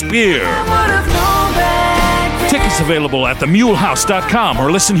Scout Spear. Tickets available at themulehouse.com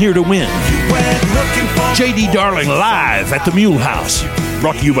or listen here to win. J.D. Darling live at the Mule House.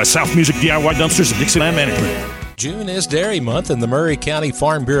 Brought to you by South Music DIY Dumpsters and Dixieland Management. June is Dairy Month, and the Murray County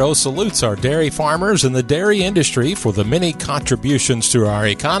Farm Bureau salutes our dairy farmers and the dairy industry for the many contributions to our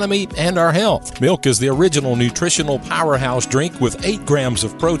economy and our health. Milk is the original nutritional powerhouse drink with 8 grams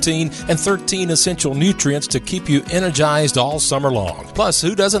of protein and 13 essential nutrients to keep you energized all summer long. Plus,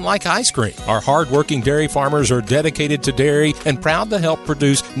 who doesn't like ice cream? Our hardworking dairy farmers are dedicated to dairy and proud to help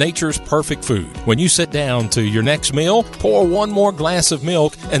produce nature's perfect food. When you sit down to your next meal, pour one more glass of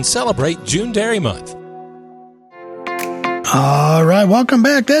milk and celebrate June Dairy Month. All right, welcome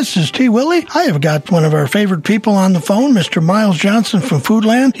back. This is T. Willie. I have got one of our favorite people on the phone, Mr. Miles Johnson from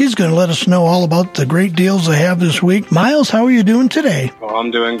Foodland. He's going to let us know all about the great deals they have this week. Miles, how are you doing today? Oh,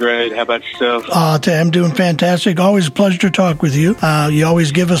 I'm doing great. How about yourself? I'm doing fantastic. Always a pleasure to talk with you. You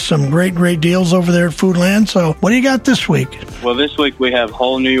always give us some great deals over there at Foodland. So what do you got this week? Well, this week we have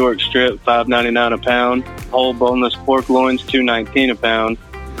whole New York strip, $5.99 a pound. Whole boneless pork loins, $2.19 a pound.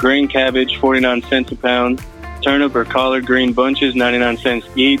 Green cabbage, 49 cents a pound. Turnip or collard green bunches, 99 cents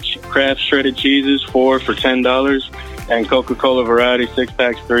each. Kraft shredded cheeses, 4 for $10. And Coca-Cola variety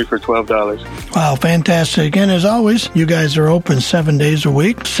 6-packs, 3 for $12. Wow, fantastic. And as always, you guys are open 7 days a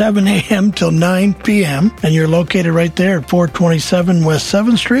week, 7 a.m. till 9 p.m. And you're located right there at 427 West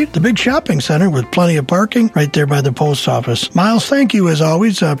 7th Street, the big shopping center with plenty of parking right there by the post office. Miles, thank you as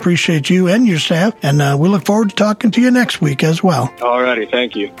always. I appreciate you and your staff. And we look forward to talking to you next week as well. All righty,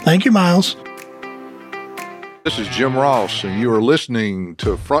 thank you. Thank you, Miles. This is Jim Ross, and you are listening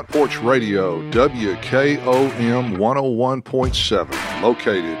to Front Porch Radio, WKOM 101.7,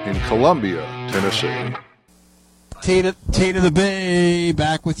 located in Columbia, Tennessee. T to the B,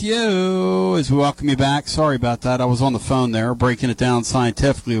 back with you as we welcome you back. Sorry about that. I was on the phone there, breaking it down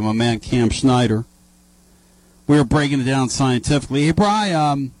scientifically with my man Cam Schneider. We were breaking it down scientifically. Hey,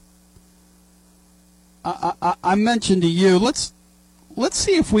 Brian, I mentioned to you, let's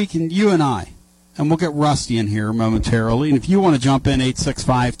see if we can, you and I, and we'll get Rusty in here momentarily. And if you want to jump in,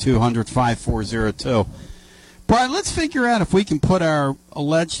 865-200-5402. Brian, let's figure out if we can put our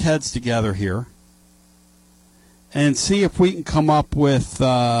alleged heads together here and see if we can come up with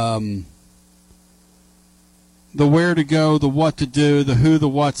the where to go, the what to do, the who, the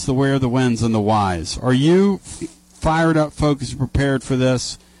what's, the where, the whens, and the whys. Are you fired up, focused, and prepared for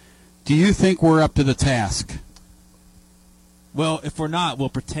this? Do you think we're up to the task? Well, if we're not, we'll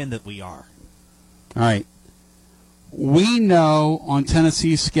pretend that we are. All right. We know on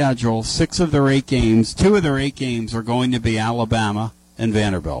Tennessee's schedule, 6 of their 8 games, 2 of their 8 games are going to be Alabama and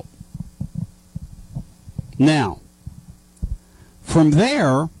Vanderbilt. Now, from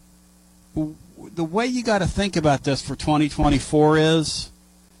there, the way you got to think about this for 2024 is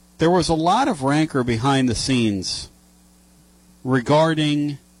there was a lot of rancor behind the scenes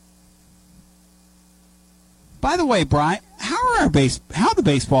regarding. By the way, Brian, how the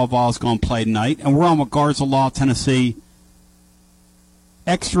baseball balls going to play tonight? And we're on with Garza Law, Tennessee.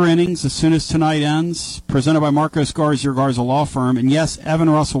 Extra innings as soon as tonight ends, presented by Marcos Garza, your Garza Law Firm. And yes, Evan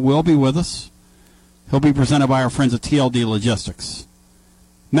Russell will be with us. He'll be presented by our friends at TLD Logistics.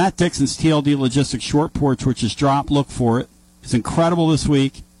 Matt Dixon's TLD Logistics Short Porch, which is dropped, look for it. It's incredible this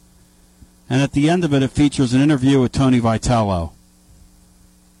week. And at the end of it, it features an interview with Tony Vitello.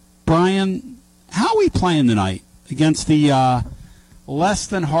 Brian, how are we playing tonight against the less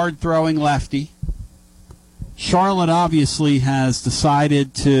than hard-throwing lefty? Charlotte obviously has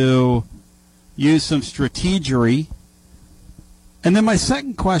decided to use some strategery. And then my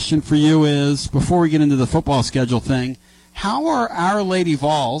second question for you is, before we get into the football schedule thing, how are our Lady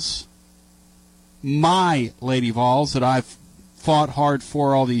Vols, my Lady Vols that I've fought hard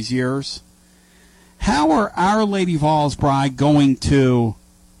for all these years, how are our Lady Vols, Brian, going to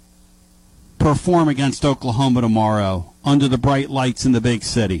perform against Oklahoma tomorrow under the bright lights in the big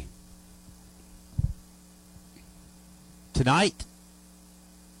city? Tonight,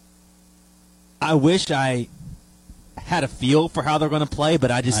 I wish I had a feel for how they're going to play, but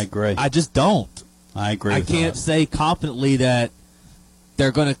I agree. I just don't. I agree. I can't say confidently that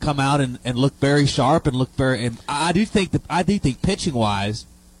they're going to come out and look very sharp and look very. And I do think pitching wise,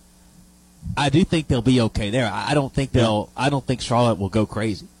 I do think they'll be okay there. I don't think Charlotte will go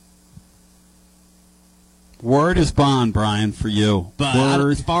crazy. Word is bond, Brian, for you. But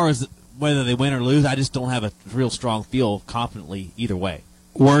as far as whether they win or lose, I just don't have a real strong feel confidently either way.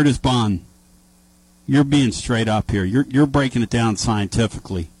 Word is bond. You're being straight up here. You're breaking it down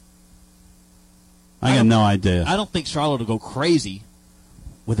scientifically. I got no idea. I don't think Charlotte will go crazy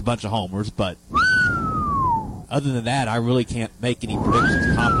with a bunch of homers, but other than that, I really can't make any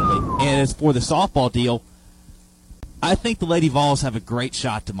predictions confidently. And as for the softball deal, I think the Lady Vols have a great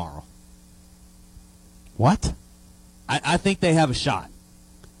shot tomorrow. What? I think they have a shot.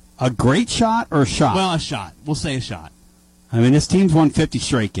 A great shot or a shot? Well, a shot. We'll say a shot. I mean, this team's won 50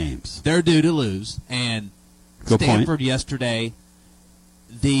 straight games. They're due to lose. And Good Stanford point. yesterday,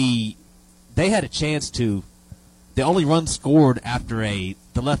 they had a chance to. The only run scored after the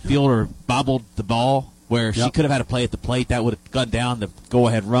left fielder bobbled the ball where she could have had a play at the plate. That would have gone down the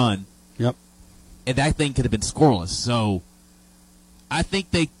go-ahead run. Yep. And that thing could have been scoreless. So I think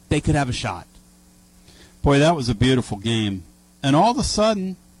they could have a shot. Boy, that was a beautiful game. And all of a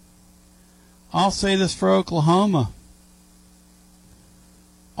sudden, I'll say this for Oklahoma,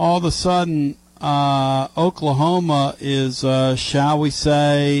 all of a sudden Oklahoma is, shall we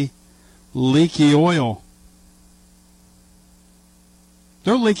say, leaky oil.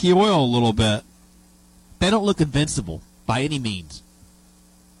 They're leaky oil a little bit. They don't look invincible by any means.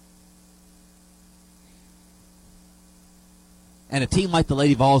 And a team like the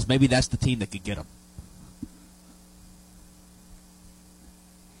Lady Vols, maybe that's the team that could get them.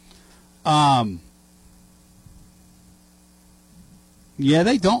 Yeah,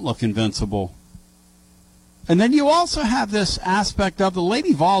 they don't look invincible. And then you also have this aspect of the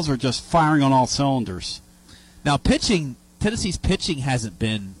Lady Vols are just firing on all cylinders. Now, Tennessee's pitching hasn't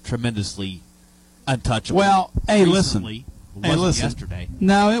been tremendously untouchable. Well, hey, recently. listen. It wasn't yesterday.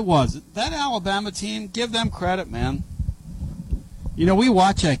 No, it wasn't. That Alabama team, give them credit, man. You know, we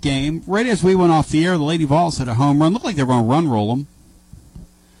watched that game. Right as we went off the air, the Lady Vols hit a home run. Looked like they were going to run roll them.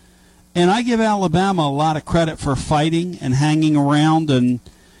 And I give Alabama a lot of credit for fighting and hanging around. And,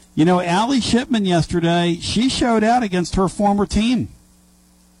 you know, Allie Shipman yesterday, she showed out against her former team.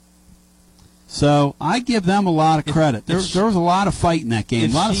 So I give them a lot of credit. There was a lot of fight in that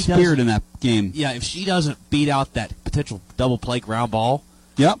game, a lot of spirit in that game. Yeah, if she doesn't beat out that potential double play ground ball,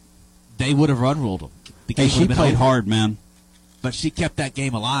 yep, they would have run ruled them. Hey, she played hard, man. But she kept that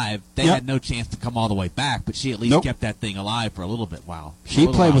game alive. They had no chance to come all the way back, but she at least kept that thing alive for a little bit while. She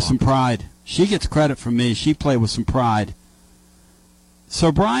played with some pride. She gets credit from me. She played with some pride.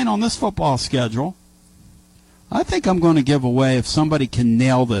 So, Brian, on this football schedule, I think I'm going to give away if somebody can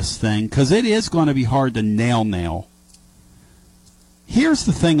nail this thing, because it is going to be hard to nail. Here's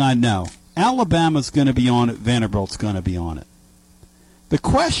the thing I know. Alabama's going to be on it. Vanderbilt's going to be on it. The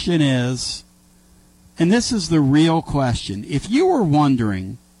question is, and this is the real question, if you were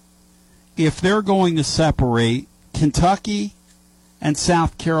wondering if they're going to separate Kentucky and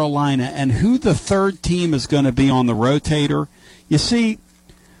South Carolina and who the third team is going to be on the rotator, you see,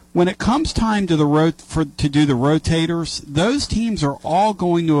 when it comes time to to do the rotators, those teams are all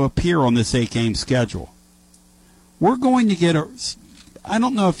going to appear on this 8-game schedule. We're going to get I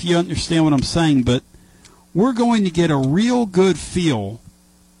don't know if you understand what I'm saying, but we're going to get a real good feel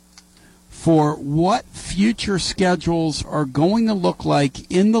for what future schedules are going to look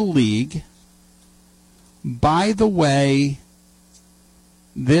like in the league by the way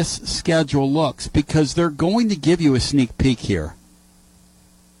this schedule looks, because they're going to give you a sneak peek here.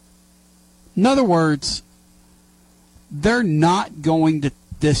 In other words, they're not going to,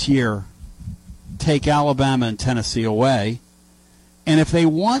 this year, take Alabama and Tennessee away. And if they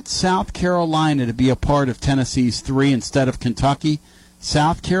want South Carolina to be a part of Tennessee's 3 instead of Kentucky,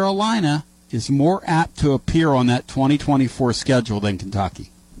 South Carolina is more apt to appear on that 2024 schedule than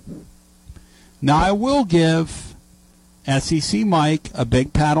Kentucky. Now, I will give SEC Mike a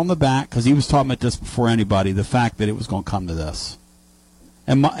big pat on the back, because he was talking about this before anybody, the fact that it was going to come to this.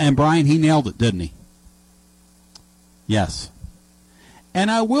 And Brian, he nailed it, didn't he? Yes.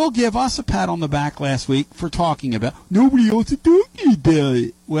 And I will give us a pat on the back last week for talking about, nobody else is talking about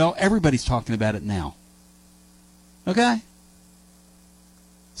it. Well, everybody's talking about it now. Okay?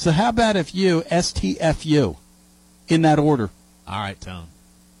 So how about if you, STFU, in that order? All right, Tone.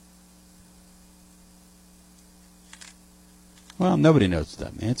 Well, nobody knows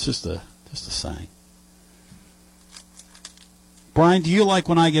that, man. It's just a saying. Brian, do you like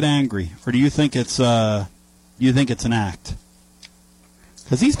when I get angry, or do you think it's an act?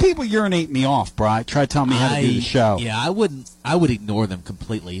 Because these people urinate me off, Brian. Try to tell me how to do the show. Yeah, I would ignore them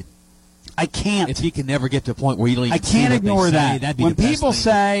completely. I can't. If you can never get to a point where you don't even I can't ignore that. That'd be when the best people thing.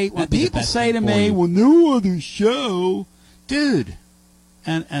 say to me, "Well, no other show," dude,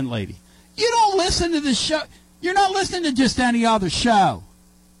 and lady, you don't listen to the show. You're not listening to just any other show.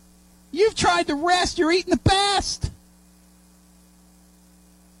 You've tried the rest. You're eating the best.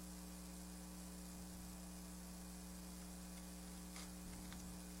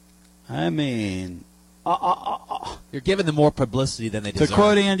 I mean, you're giving them more publicity than they deserve. To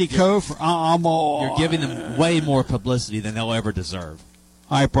quote Andy Kof, you're giving them way more publicity than they'll ever deserve.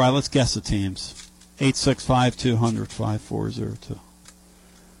 All right, Brian, let's guess the teams. 865-200-5402.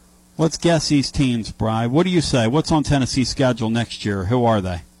 Let's guess these teams, Brian. What do you say? What's on Tennessee's schedule next year? Who are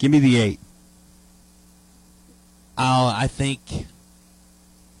they? Give me the 8. I think...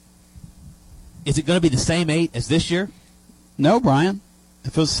 Is it going to be the same 8 as this year? No, Brian.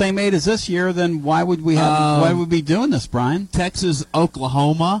 If it was the same 8 as this year, then why would we be doing this, Brian? Texas,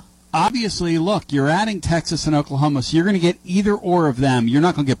 Oklahoma. Obviously, look, you're adding Texas and Oklahoma, so you're going to get either or of them. You're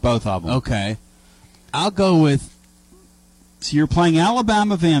not going to get both of them. Okay. I'll go with... So you're playing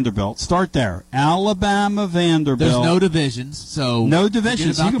Alabama, Vanderbilt. Start there. Alabama, Vanderbilt. There's no divisions, so... No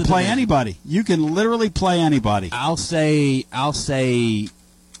divisions. You can play anybody. You can literally play anybody. I'll say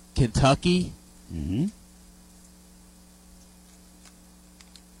Kentucky. Mm-hmm.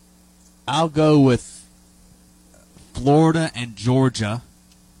 I'll go with Florida and Georgia.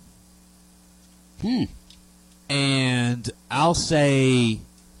 And I'll say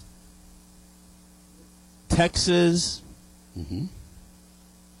Texas.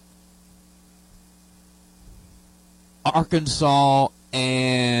 Arkansas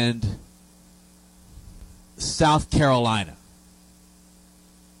and South Carolina.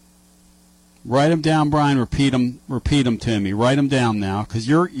 Write them down, Brian. Repeat them to me. Write them down now, because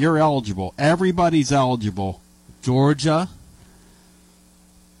you're eligible. Everybody's eligible. Georgia.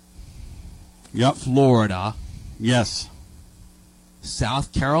 Yep. Florida. Yes.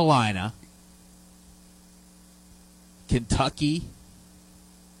 South Carolina. Kentucky.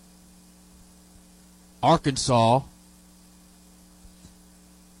 Arkansas.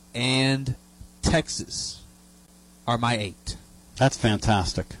 And Texas are my 8. That's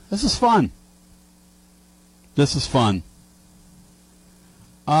fantastic. This is fun.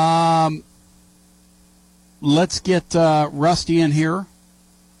 Let's get Rusty in here,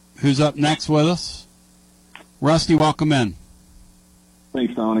 who's up next with us. Rusty, welcome in.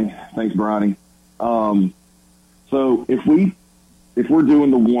 Thanks, Tony. Thanks, Bronny. So if we're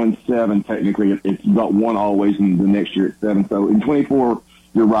doing the 1-7, technically it's got 1 always, and the next year it's 7. So in 24,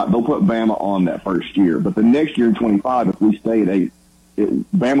 you're right. They'll put Bama on that first year, but the next year in 25, if we stay at 8,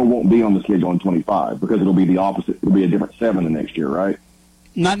 Bama won't be on the schedule in 25 because it'll be the opposite. It'll be a different 7 the next year, right?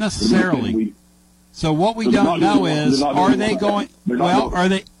 Not necessarily. So what we don't know is, are they going? Well, are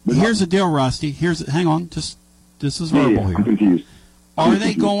they? Here's the deal, Rusty. Hang on. This is verbal here. I'm confused. Are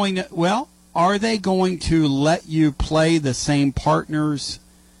they going to? Well, are they going to let you play the same partners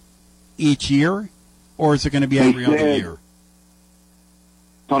each year, or is it going to be every other year?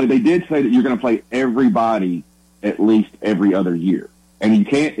 Tony, they did say that you're going to play everybody at least every other year, and you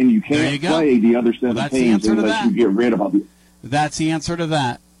can't play the other 7 teams unless you get rid of all the. That's the answer to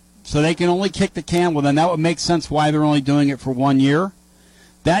that. So they can only kick the can. Well, then that would make sense why they're only doing it for 1 year.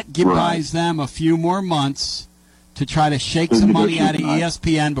 That buys them a few more months to try to shake some money out of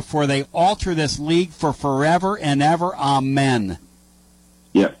ESPN before they alter this league for forever and ever. Amen.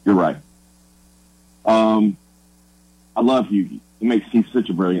 Yep, you're right. I love Hughie. It makes him such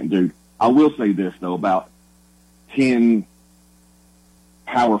a brilliant dude. I will say this, though, about 10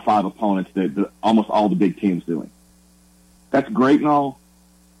 Power 5 opponents that almost all the big teams doing. That's great and all,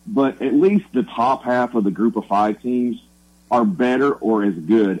 but at least the top half of the group of 5 teams are better or as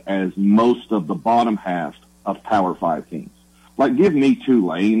good as most of the bottom half of Power 5 teams. Like, give me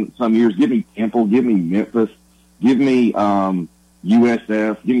Tulane some years, give me Temple, give me Memphis, give me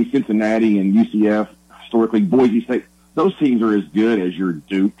USF, give me Cincinnati and UCF, historically Boise State. Those teams are as good as your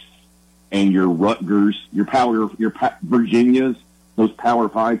Dukes and your Rutgers, your Virginias, those Power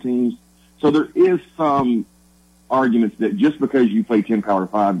 5 teams. So there is some arguments that just because you play 10 Power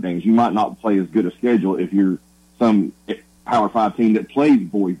 5 games, you might not play as good a schedule if you're some Power 5 team that plays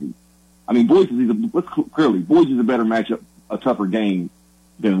Boise. I mean, Boise's a better matchup, a tougher game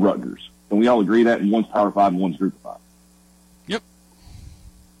than Rutgers. Can we all agree that? And one's Power 5 and one's Group of 5. Yep.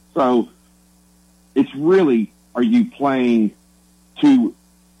 So it's really, are you playing 2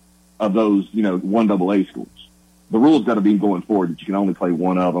 of those, 1 AA schools? The rule's got to be going forward that you can only play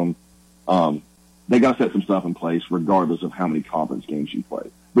 1 of them. They got to set some stuff in place regardless of how many conference games you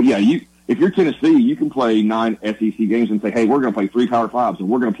play. But yeah, if you're Tennessee, you can play 9 SEC games and say, hey, we're going to play 3 Power 5s, and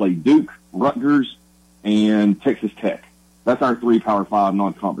we're going to play Duke, Rutgers, and Texas Tech. That's our 3 Power 5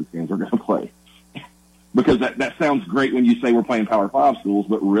 non-conference games we're going to play. Because that sounds great when you say we're playing Power 5 schools,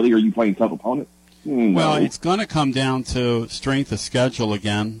 but really, are you playing tough opponents? No. Well, it's going to come down to strength of schedule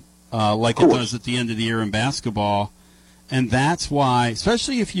again, like it does at the end of the year in basketball. And that's why,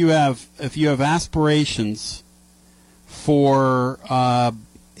 especially if you have aspirations for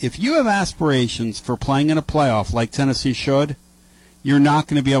playing in a playoff like Tennessee should, you're not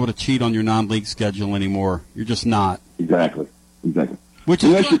going to be able to cheat on your non-league schedule anymore. You're just not. Exactly. Which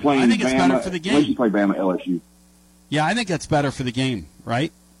is good. I think it's better for the game. Unless you play Bama, LSU. Yeah, I think that's better for the game,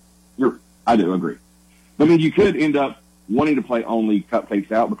 right? I do agree. I mean, you could end up wanting to play only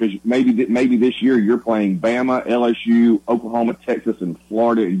cupcakes out because maybe this year you're playing Bama, LSU, Oklahoma, Texas, and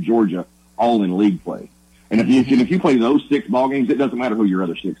Florida and Georgia all in league play. And if you play those 6 ball games, it doesn't matter who your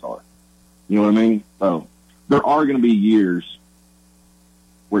other 6 are. You know what I mean? So there are going to be years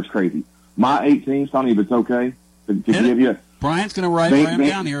where it's crazy. My 8 teams, Tony, if it's okay, to give you. Brian's going to write them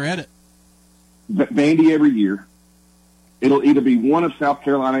down here. Hit it. Vandy every year. It'll either be one of South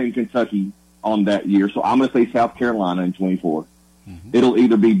Carolina and Kentucky on that year. So I'm going to say South Carolina in 24. It'll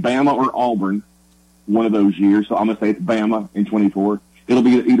either be Bama or Auburn one of those years. So I'm going to say it's Bama in 24. It'll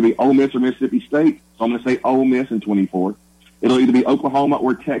be either be Ole Miss or Mississippi State, so I'm going to say Ole Miss in 24. It'll either be Oklahoma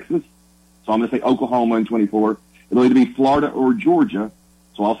or Texas, so I'm going to say Oklahoma in 24. It'll either be Florida or Georgia,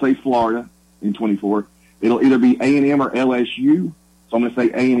 so I'll say Florida in 24. It'll either be A&M or LSU, so I'm going to say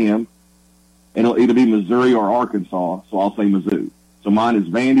A&M. It'll either be Missouri or Arkansas, so I'll say Mizzou. So mine is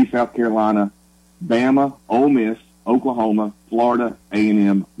Vandy, South Carolina, Bama, Ole Miss, Oklahoma, Florida,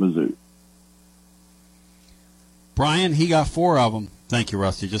 A&M, Mizzou. Brian, he got 4 of them. Thank you,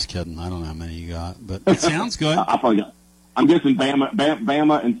 Rusty. Just kidding. I don't know how many you got, but it sounds good. I'm guessing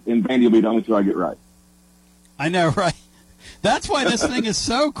Bama and Vandy will be the only 2 I get right. I know, right? That's why this thing is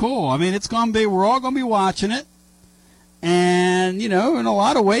so cool. I mean, we're all going to be watching it. And, in a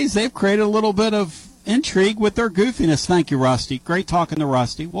lot of ways, they've created a little bit of intrigue with their goofiness. Thank you, Rusty. Great talking to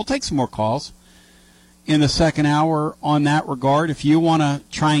Rusty. We'll take some more calls in the second hour on that regard. If you want to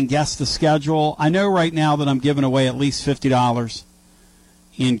try and guess the schedule, I know right now that I'm giving away at least $50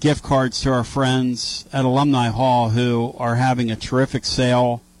 in gift cards to our friends at Alumni Hall who are having a terrific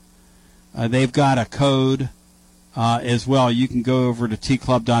sale. They've got a code as well. You can go over to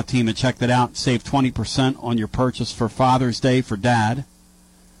tclub.team and check that out and save 20% on your purchase for Father's Day for Dad.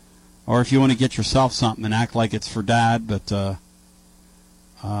 Or if you want to get yourself something and act like it's for Dad, but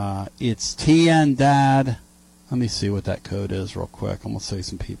it's TN Dad. Let me see what that code is real quick. I'm going to save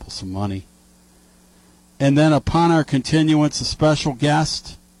some people some money. And then upon our continuance, a special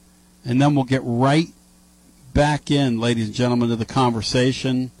guest. And then we'll get right back in, ladies and gentlemen, to the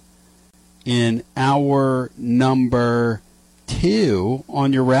conversation in hour number 2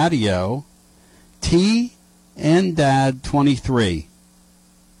 on your radio. TN Dad 23.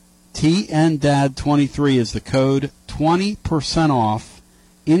 TN Dad 23 is the code. 20% off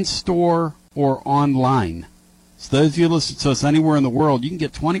in-store or online. So those of you listening to us anywhere in the world, you can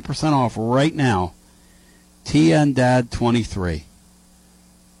get 20% off right now. TN Dad 23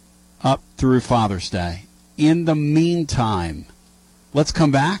 up through Father's Day. In the meantime, let's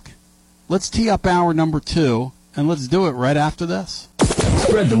come back. Let's tee up hour number 2, and let's do it right after this.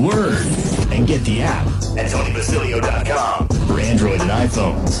 Spread the word and get the app at TonyBasilio.com for Android and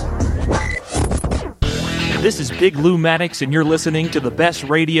iPhones. This is Big Lou Maddox, and you're listening to the best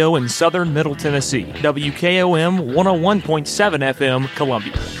radio in southern Middle Tennessee. WKOM 101.7 FM,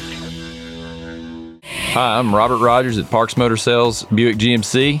 Columbia. Hi, I'm Robert Rogers at Parks Motor Sales Buick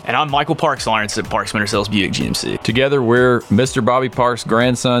GMC. And I'm Michael Parks Lawrence at Parks Motor Sales Buick GMC. Together, we're Mr. Bobby Parks'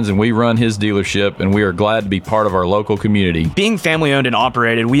 grandsons, and we run his dealership, and we are glad to be part of our local community. Being family-owned and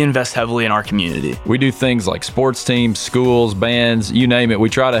operated, we invest heavily in our community. We do things like sports teams, schools, bands, you name it. We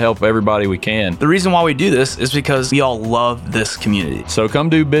try to help everybody we can. The reason why we do this is because we all love this community. So come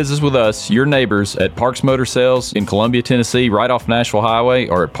do business with us, your neighbors, at Parks Motor Sales in Columbia, Tennessee, right off Nashville Highway,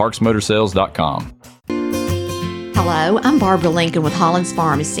 or at parksmotorsales.com. Hello, I'm Barbara Lincoln with Hollins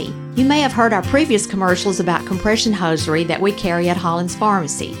Pharmacy. You may have heard our previous commercials about compression hosiery that we carry at Hollins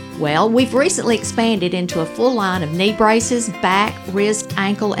Pharmacy. Well, we've recently expanded into a full line of knee braces, back, wrist,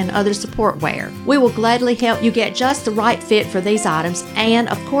 ankle, and other support wear. We will gladly help you get just the right fit for these items and,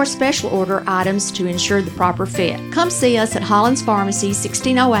 of course, special order items to ensure the proper fit. Come see us at Hollins Pharmacy,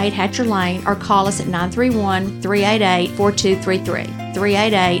 1608 Hatcher Lane, or call us at 931-388-4233.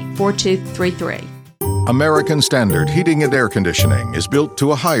 388-4233. American Standard Heating and Air Conditioning is built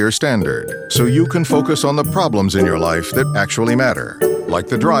to a higher standard, so you can focus on the problems in your life that actually matter, like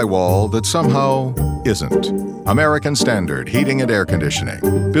the drywall that somehow isn't. American Standard Heating and Air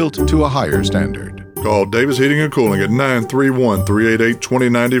Conditioning, built to a higher standard. Call Davis Heating and Cooling at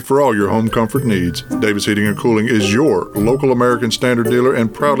 931-388-2090 for all your home comfort needs. Davis Heating and Cooling is your local American Standard dealer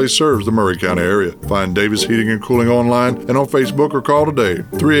and proudly serves the Maury County area. Find Davis Heating and Cooling online and on Facebook or call today,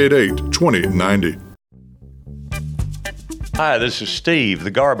 388-2090. Hi, this is Steve,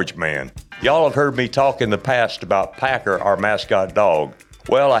 the garbage man. Y'all have heard me talk in the past about Packer, our mascot dog.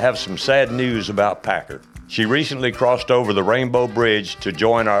 Well, I have some sad news about Packer. She recently crossed over the Rainbow Bridge to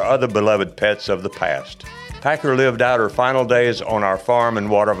join our other beloved pets of the past. Packer lived out her final days on our farm in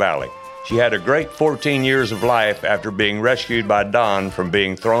Water Valley. She had a great 14 years of life after being rescued by Don from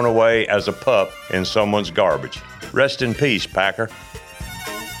being thrown away as a pup in someone's garbage. Rest in peace, Packer.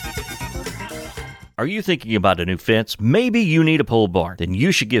 Are you thinking about a new fence? Maybe you need a pole barn. Then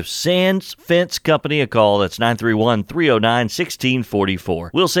you should give Sands Fence Company a call. That's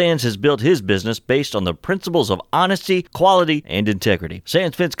 931-309-1644. Will Sands has built his business based on the principles of honesty, quality, and integrity.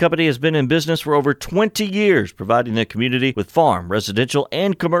 Sands Fence Company has been in business for over 20 years, providing the community with farm, residential,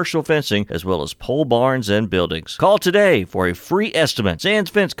 and commercial fencing, as well as pole barns and buildings. Call today for a free estimate.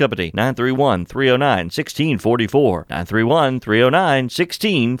 Sands Fence Company, 931-309-1644.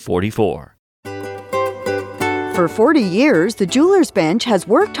 931-309-1644. For 40 years, the Jeweler's Bench has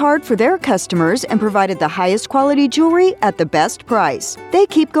worked hard for their customers and provided the highest quality jewelry at the best price. They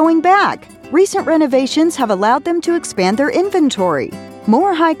keep going back. Recent renovations have allowed them to expand their inventory.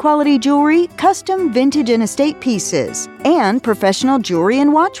 More high-quality jewelry, custom vintage and estate pieces, and professional jewelry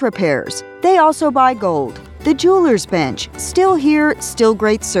and watch repairs. They also buy gold. The Jeweler's Bench, still here, still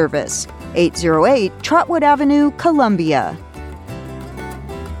great service. 808 Trotwood Avenue, Columbia.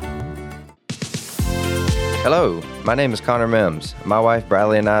 Hello, my name is Connor Mims. My wife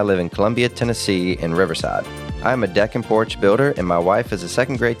Bradley and I live in Columbia, Tennessee in Riverside. I am a deck and porch builder and my wife is a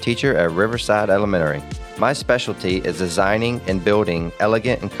second grade teacher at Riverside Elementary. My specialty is designing and building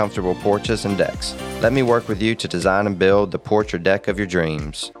elegant and comfortable porches and decks. Let me work with you to design and build the porch or deck of your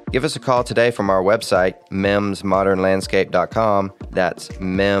dreams. Give us a call today from our website, mimsmodernlandscape.com. That's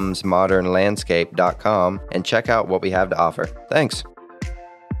mimsmodernlandscape.com, and check out what we have to offer. Thanks.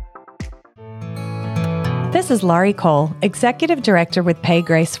 This is Laurie Cole, Executive Director with Pay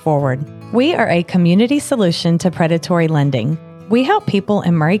Grace Forward. We are a community solution to predatory lending. We help people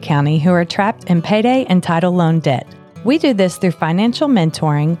in Murray County who are trapped in payday and title loan debt. We do this through financial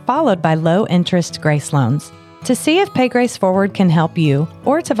mentoring followed by low-interest grace loans. To see if Pay Grace Forward can help you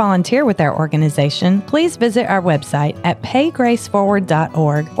or to volunteer with our organization, please visit our website at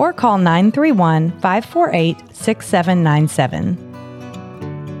paygraceforward.org or call 931-548-6797.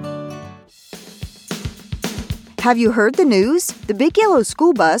 Have you heard the news? The Big Yellow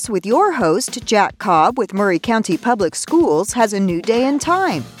School Bus with your host, Jack Cobb with Murray County Public Schools has a new day and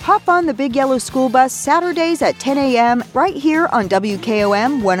time. Hop on the Big Yellow School Bus Saturdays at 10 a.m. right here on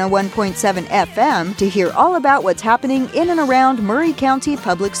WKOM 101.7 FM to hear all about what's happening in and around Murray County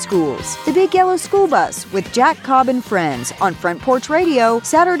Public Schools. The Big Yellow School Bus with Jack Cobb and Friends on Front Porch Radio,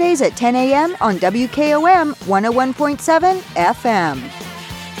 Saturdays at 10 a.m. on WKOM 101.7 FM.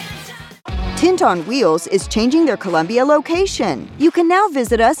 Tint on Wheels is changing their Columbia location. You can now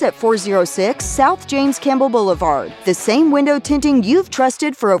visit us at 406 South James Campbell Boulevard. The same window tinting you've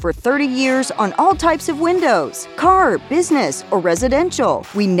trusted for over 30 years on all types of windows, car, business, or residential.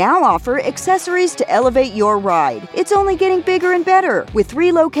 We now offer accessories to elevate your ride. It's only getting bigger and better. With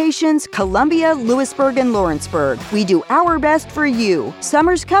 3 locations, Columbia, Lewisburg, and Lawrenceburg. We do our best for you.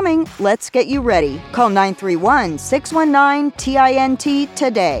 Summer's coming. Let's get you ready. Call 931-619-TINT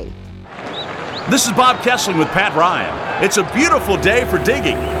today. This is Bob Kessling with Pat Ryan. It's a beautiful day for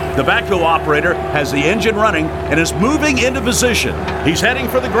digging. The backhoe operator has the engine running and is moving into position. He's heading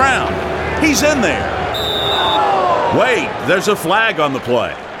for the ground. He's in there. Wait, there's a flag on the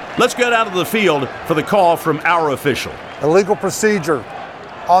play. Let's get out of the field for the call from our official. Illegal procedure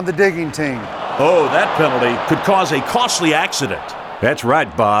on the digging team. Oh, that penalty could cause a costly accident. That's right,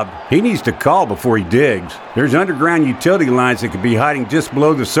 Bob. He needs to call before he digs. There's underground utility lines that could be hiding just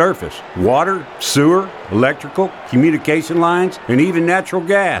below the surface. Water, sewer, electrical, communication lines, and even natural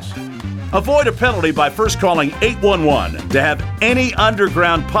gas. Avoid a penalty by first calling 811 to have any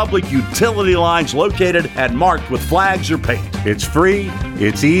underground public utility lines located and marked with flags or paint. It's free,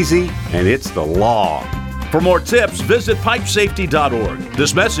 it's easy, and it's the law. For more tips, visit pipesafety.org.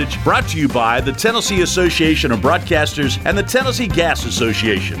 This message brought to you by the Tennessee Association of Broadcasters and the Tennessee Gas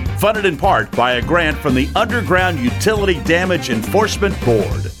Association, funded in part by a grant from the Underground Utility Damage Enforcement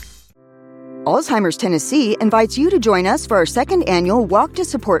Board. Alzheimer's Tennessee invites you to join us for our second annual Walk to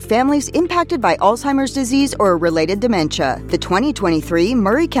Support Families Impacted by Alzheimer's Disease or Related Dementia. The 2023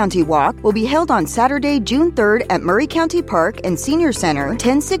 Murray County Walk will be held on Saturday, June 3rd at Murray County Park and Senior Center,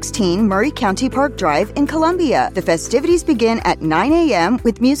 1016 Murray County Park Drive in Columbia. The festivities begin at 9 a.m.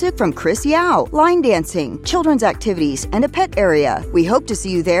 with music from Chris Yao, line dancing, children's activities, and a pet area. We hope to see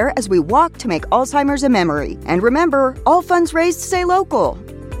you there as we walk to make Alzheimer's a memory. And remember, all funds raised stay local.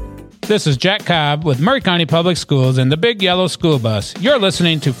 This is Jack Cobb with Murray County Public Schools and the Big Yellow School Bus. You're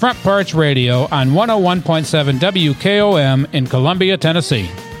listening to Front Porch Radio on 101.7 WKOM in Columbia, Tennessee.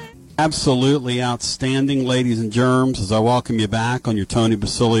 Absolutely outstanding, ladies and germs, as I welcome you back on your Tony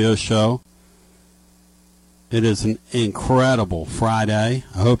Basilio show. It is an incredible Friday.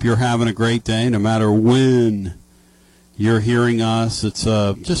 I hope you're having a great day no matter when you're hearing us. It's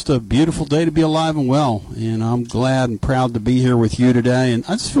just a beautiful day to be alive and well, and I'm glad and proud to be here with you today, and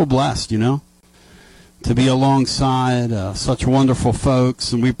I just feel blessed, to be alongside such wonderful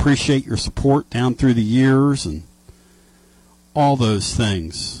folks, and we appreciate your support down through the years and all those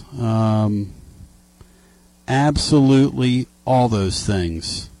things. Absolutely all those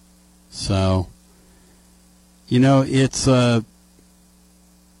things. So, it's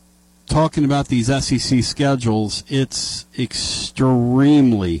talking about these SEC schedules, it's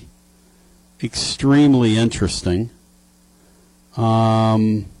extremely, extremely interesting.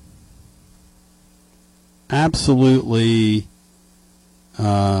 absolutely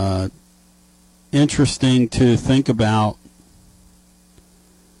interesting to think about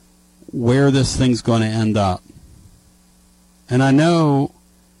where this thing's going to end up. And I know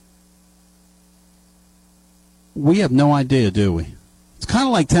we have no idea, do we? It's kind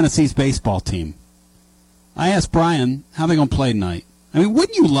of like Tennessee's baseball team. I asked Brian, how are they going to play tonight? I mean,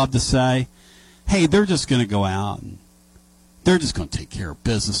 wouldn't you love to say, hey, they're just going to go out and they're just going to take care of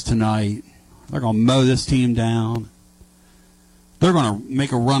business tonight. They're going to mow this team down. They're going to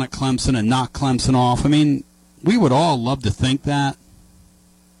make a run at Clemson and knock Clemson off. I mean, we would all love to think that.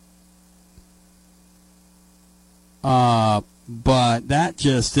 But that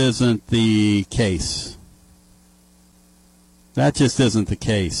just isn't the case. That just isn't the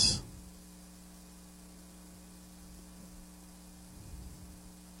case.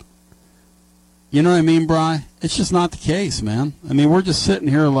 You know what I mean, Bri? It's just not the case, man. I mean, we're just sitting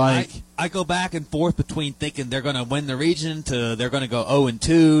here like... I go back and forth between thinking they're going to win the region to they're going to go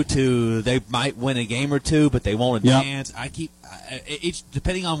 0-2 to they might win a game or two, but they won't advance. Yep. Each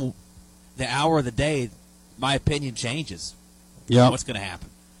depending on the hour of the day, my opinion changes. Yeah, what's going to happen?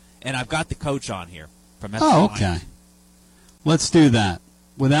 And I've got the coach on here from SC. Oh, okay. Let's do that.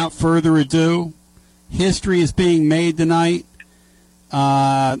 Without further ado, history is being made tonight.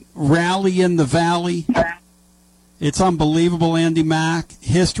 Rally in the Valley. It's unbelievable, Andy Mack.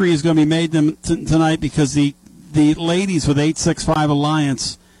 History is going to be made tonight because the ladies with 865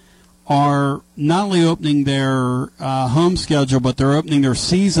 Alliance are not only opening their home schedule, but they're opening their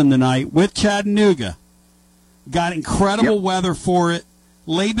season tonight with Chattanooga. Got incredible weather for it.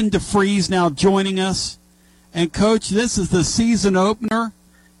 Laban DeFries now joining us. And, Coach, this is the season opener.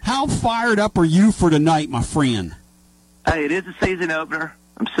 How fired up are you for tonight, my friend? Hey, it is a season opener.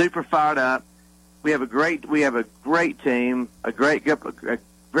 I'm super fired up. We have a great team, a great group, a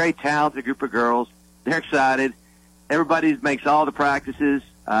very talented group of girls. They're excited. Everybody makes all the practices.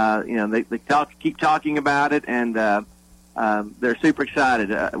 They keep talking about it, and they're super excited.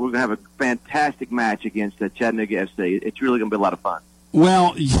 We're going to have a fantastic match against Chattanooga FC. It's really going to be a lot of fun.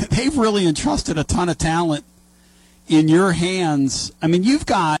 Well, they've really entrusted a ton of talent in your hands. I mean, you've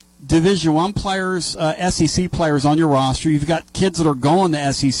got Division I players, SEC players on your roster. You've got kids that are going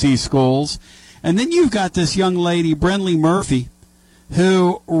to SEC schools. And then you've got this young lady, Brenley Murphy,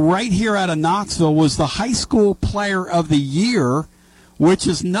 who right here out of Knoxville was the high school player of the year, which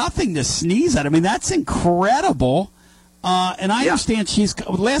is nothing to sneeze at. I mean, that's incredible. And I understand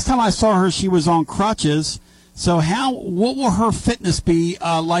last time I saw her, she was on crutches. So what will her fitness be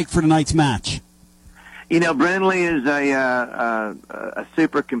like for tonight's match? You know, Brenley is a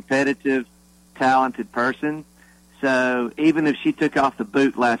super competitive, talented person. So even if she took off the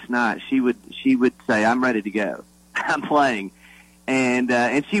boot last night, she would say, "I'm ready to go. I'm playing,"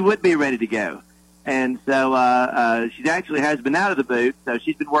 and she would be ready to go. And so she actually has been out of the boot, so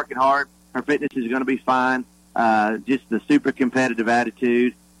she's been working hard. Her fitness is going to be fine. Just the super competitive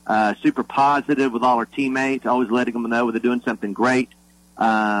attitude, super positive with all her teammates, always letting them know when they're doing something great.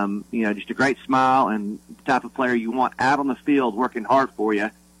 Just a great smile and the type of player you want out on the field, working hard for you.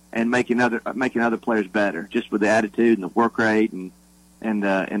 And making other players better, just with the attitude and the work rate and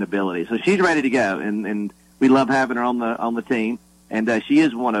ability. So she's ready to go, and we love having her on the team. And she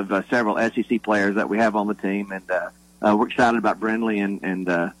is one of several SEC players that we have on the team, and we're excited about Brenley and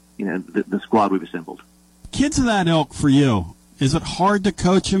the squad we've assembled. Kids of that ilk for you, is it hard to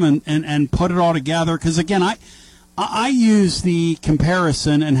coach them and put it all together? Because again, I use the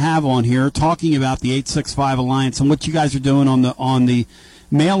comparison and have on here talking about the 865 Alliance and what you guys are doing on the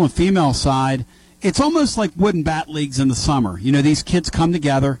male and female side. It's almost like wooden bat leagues in the summer. You know, these kids come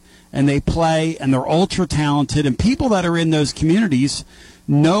together and they play and they're ultra talented, and people that are in those communities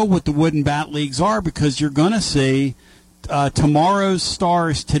know what the wooden bat leagues are because you're going to see tomorrow's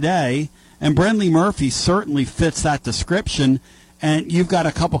stars today, and Brenley Murphy certainly fits that description. And you've got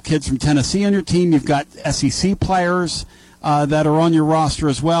a couple kids from Tennessee on your team. You've got SEC players that are on your roster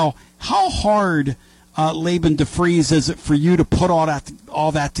as well. How hard Laban DeFries is it for you to put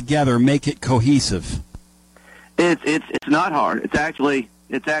all that together and make it cohesive? It's not hard. It's actually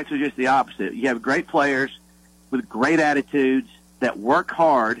just the opposite. You have great players with great attitudes that work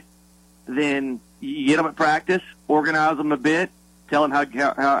hard. Then you get them at practice, organize them a bit, tell them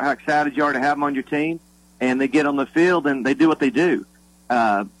how excited you are to have them on your team, and they get on the field and they do what they do.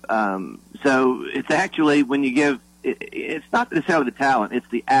 So it's actually when you give it's not necessarily the talent, it's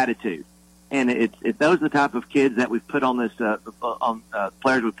the attitude. And those are the type of kids that we've put on this,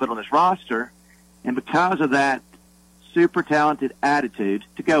 players we've put on this roster. And because of that super talented attitude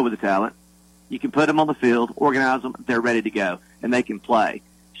to go with the talent, you can put them on the field, organize them, they're ready to go, and they can play.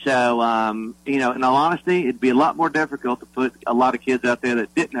 So, in all honesty, it'd be a lot more difficult to put a lot of kids out there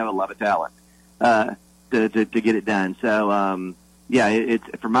that didn't have a lot of talent to get it done. So, it's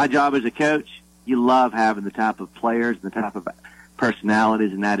for my job as a coach, you love having the type of players and the type of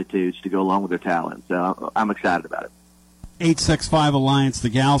personalities and attitudes to go along with their talent. So I'm excited about it. 865 Alliance, the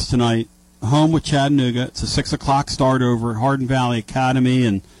gals tonight, home with Chattanooga. It's a 6 o'clock start over at Hardin Valley Academy.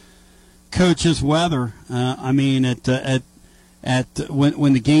 And coach's weather, when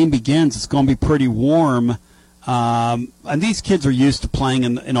the game begins, it's going to be pretty warm. And these kids are used to playing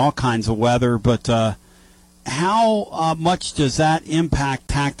in all kinds of weather, but how much does that impact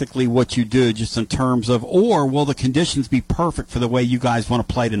tactically what you do, just in terms of, or will the conditions be perfect for the way you guys want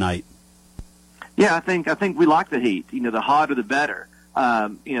to play tonight? Yeah, I think we like the heat. The hotter the better.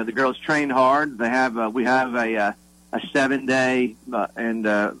 The girls train hard. We have a 7-day and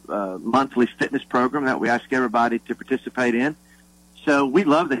monthly fitness program that we ask everybody to participate in. So we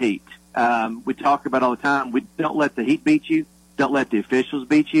love the heat. We talk about all the time. We don't let the heat beat you. Don't let the officials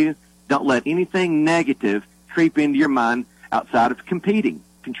beat you. Don't let anything negative creep into your mind outside of competing.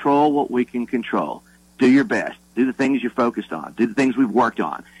 Control what we can control. Do your best. Do the things you're focused on. Do the things we've worked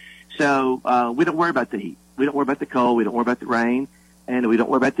on. So we don't worry about the heat. We don't worry about the cold. We don't worry about the rain. And we don't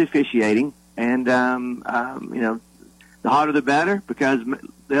worry about the officiating. And, the hotter the better, because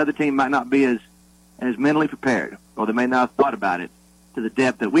the other team might not be as mentally prepared, or they may not have thought about it to the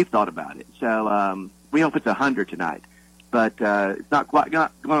depth that we've thought about it. So we hope it's 100 tonight. But it's not going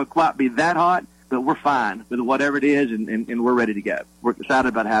to quite be that hot, but we're fine with whatever it is, and we're ready to go. We're excited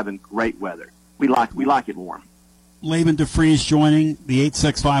about having great weather. We like it warm. Laban DeFries joining the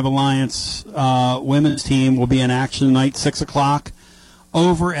 865 Alliance women's team will be in action tonight, 6 o'clock,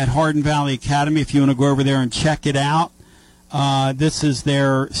 over at Hardin Valley Academy. If you want to go over there and check it out, this is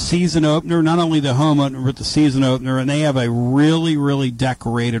their season opener, not only the home opener, but the season opener, and they have a really, really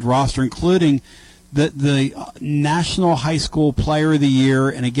decorated roster, including the National High School Player of the Year,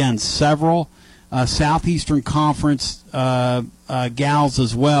 and again, several Southeastern Conference gals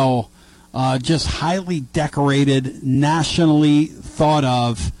as well. Just highly decorated, nationally thought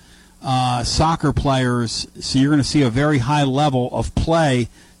of soccer players. So you're going to see a very high level of play.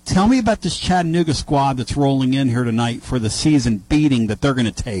 Tell me about this Chattanooga squad that's rolling in here tonight for the season beating that they're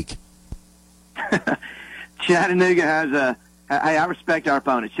going to take. Chattanooga has I respect our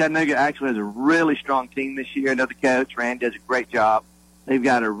opponents. Chattanooga actually has a really strong team this year. Another coach, Randy, does a great job. They've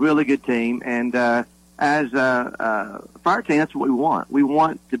got a really good team, and for our team, that's what we want. We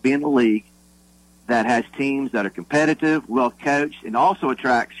want to be in a league that has teams that are competitive, well coached, and also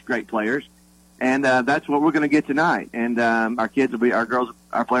attracts great players. And that's what we're going to get tonight. And our players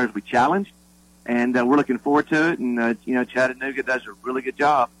will be challenged, and we're looking forward to it. And Chattanooga does a really good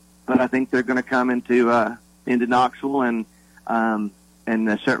job, but I think they're going to come into Knoxville and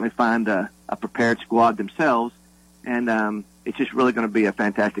certainly find a prepared squad themselves. And it's just really going to be a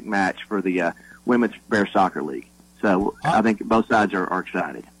fantastic match for the Women's Bear Soccer League. So I think both sides are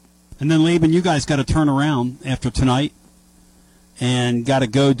excited. And then, Laban, you guys got to turn around after tonight and got to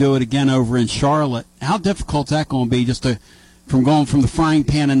go do it again over in Charlotte. How difficult is that going to be, from going from the frying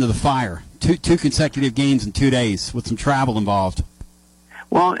pan into the fire? Two consecutive games in 2 days with some travel involved.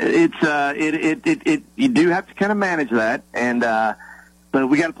 Well, it's you do have to kind of manage that, and but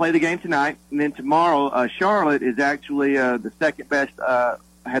we got to play the game tonight, and then tomorrow, Charlotte is actually the second best.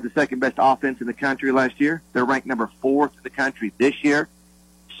 Had the second best offense in the country last year. They're ranked number 4th in the country this year,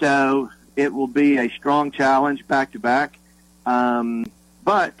 so it will be a strong challenge back to back.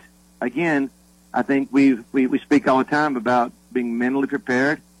 But again, I think we speak all the time about being mentally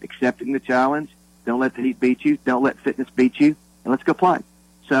prepared, accepting the challenge. Don't let the heat beat you. Don't let fitness beat you, and let's go play.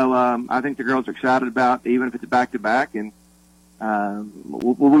 So I think the girls are excited about, even if it's a back-to-back, and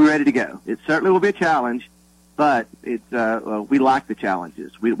we'll be ready to go. It certainly will be a challenge, but it's we like the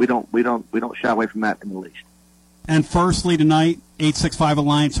challenges. We don't shy away from that in the least. And firstly tonight, 865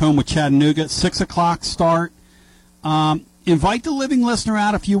 Alliance home with Chattanooga, 6 o'clock start. Invite the living listener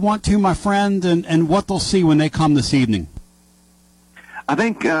out if you want to, my friend, and what they'll see when they come this evening. I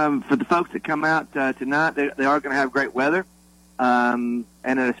think for the folks that come out tonight, they are going to have great weather. And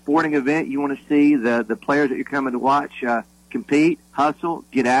at a sporting event, you want to see the players that you're coming to watch compete, hustle,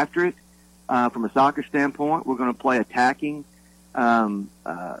 get after it. From a soccer standpoint, we're going to play attacking,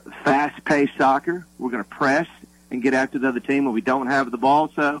 fast-paced soccer. We're going to press and get after the other team when we don't have the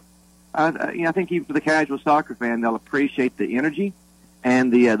ball. So I think even for the casual soccer fan, they'll appreciate the energy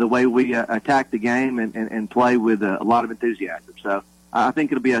and the way we attack the game and play with a lot of enthusiasm. So I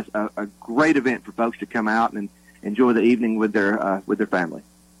think it'll be a great event for folks to come out and enjoy the evening with their family.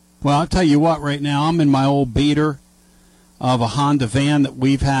 Well, I'll tell you what, right now I'm in my old beater. of a Honda van that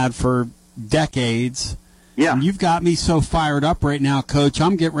we've had for decades. Yeah. And you've got me so fired up right now, Coach.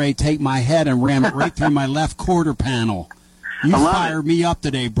 I'm getting ready to take my head and ram it right through my left quarter panel. You fired me up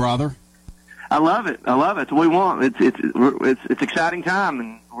today, brother. I love it. I love it. It's what we want. It's exciting time,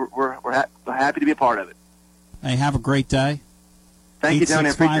 and we're happy to be a part of it. Hey, have a great day. Thank you, Tony.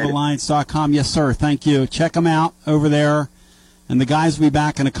 I appreciate it. 865alliance.com. Yes, sir. Thank you. Check them out over there. And the guys will be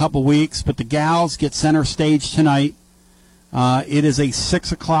back in a couple weeks, but the gals get center stage tonight. It is a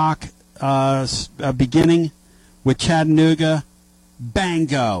 6 o'clock beginning with Chattanooga.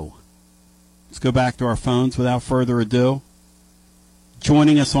 Bango. Let's go back to our phones without further ado.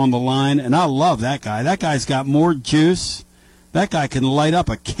 Joining us on the line, and I love that guy. That guy's got more juice. That guy can light up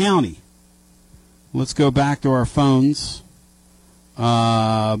a county. Let's go back to our phones. He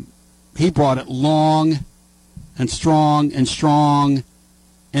brought it long and strong and strong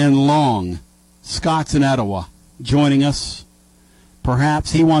and long. Scott's in Etowah joining us.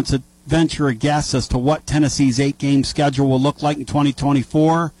 Perhaps he wants to venture a guess as to what Tennessee's 8-game schedule will look like in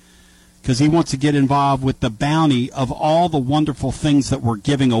 2024, because he wants to get involved with the bounty of all the wonderful things that we're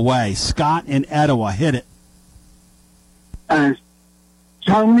giving away. Scott in Etowah, hit it.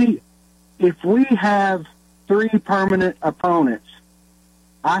 Tony, if we have 3 permanent opponents,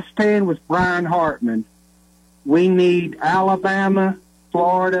 I stand with Brian Hartman. We need Alabama,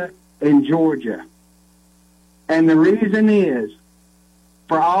 Florida, and Georgia. And the reason is,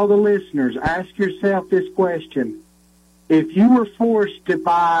 for all the listeners, ask yourself this question. If you were forced to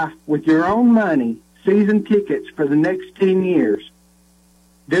buy, with your own money, season tickets for the next 10 years,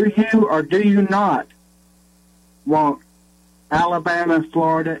 do you or do you not want Alabama,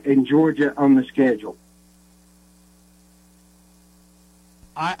 Florida, and Georgia on the schedule?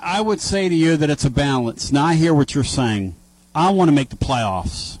 I would say to you that it's a balance. Now, I hear what you're saying. I want to make the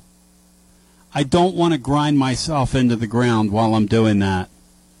playoffs. I don't want to grind myself into the ground while I'm doing that.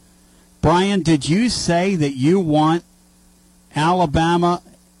 Brian, did you say that you want Alabama,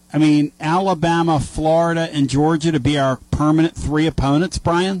 Florida, and Georgia to be our permanent 3 opponents,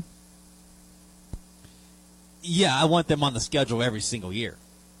 Brian? Yeah, I want them on the schedule every single year.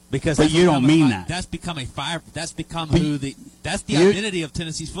 Because but you don't mean that. That's become a fire. That's become that's the identity of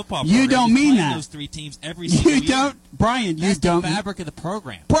Tennessee's football program. You don't mean that. Those 3 teams every single year. You don't, Brian. You don't. That's the fabric of the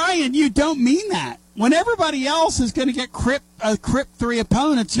program. Brian, you don't mean that. When everybody else is going to get crypt 3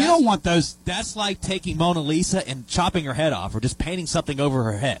 opponents, you don't want those. That's like taking Mona Lisa and chopping her head off, or just painting something over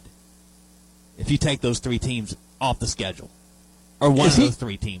her head. If you take those 3 teams off the schedule, or one of those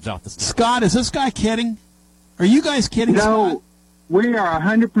 3 teams off the schedule. Scott, is this guy kidding? Are you guys kidding? No. Scott? We are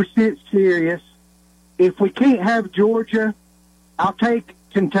 100% serious. If we can't have Georgia, I'll take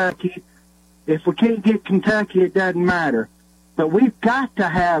Kentucky. If we can't get Kentucky, it doesn't matter. But we've got to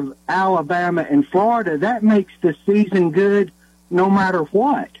have Alabama and Florida. That makes the season good no matter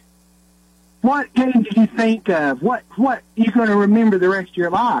what. What game do you think of? What you're going to remember the rest of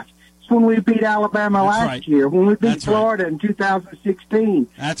your life? It's when we beat Alabama last year, when we beat Florida in 2016.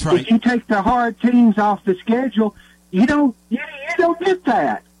 That's right. If you take the hard teams off the schedule, you don't get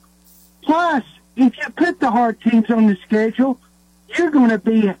that. Plus, if you put the hard teams on the schedule, you're going to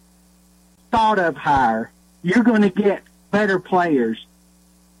be thought of higher. You're going to get better players.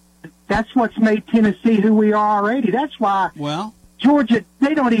 That's what's made Tennessee who we are already. That's why Georgia,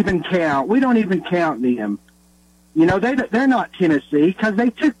 they don't even count. We don't even count them. You know, they're not Tennessee because they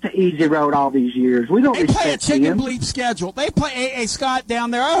took the easy road all these years. We don't respect them. They play a chicken bleep schedule. They play A.A. Scott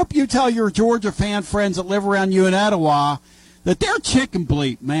down there. I hope you tell your Georgia fan friends that live around you in Etowah that they're chicken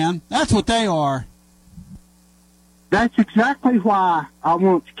bleep, man. That's what they are. That's exactly why I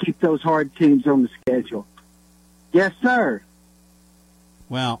want to keep those hard teams on the schedule. Yes, sir.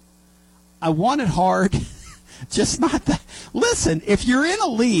 Well, I want it hard, just not that. Listen, if you're in a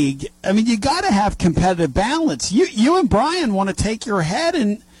league, I mean, you got to have competitive balance. You and Brian want to take your head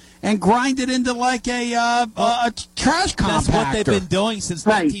and grind it into like a trash compactor. That's what they've been doing since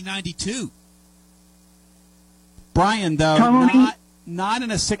 1992. Brian, though, not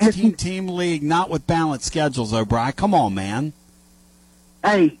in a 16-team league, not with balanced schedules, though, Brian. Come on, man.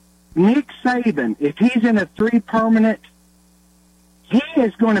 Hey, Nick Saban, if he's in a 3 permanent, he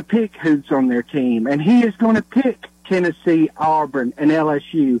is going to pick who's on their team, and he is going to pick Tennessee, Auburn, and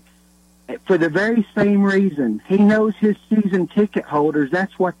LSU for the very same reason. He knows his season ticket holders,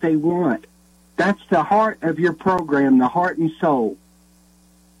 that's what they want. That's the heart of your program, the heart and soul.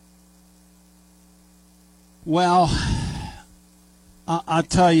 Well, I'll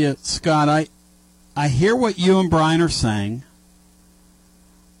tell you, Scott, I hear what you and Brian are saying.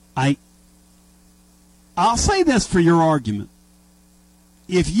 I'll say this for your argument.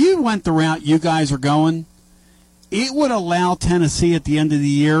 If you went the route you guys are going, it would allow Tennessee at the end of the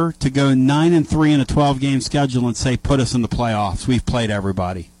year to go 9-3 in a 12-game schedule and say, put us in the playoffs. We've played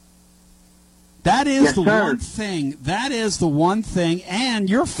everybody. That is the one thing. That is the one thing, and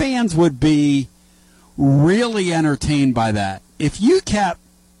your fans would be really entertained by that. If you kept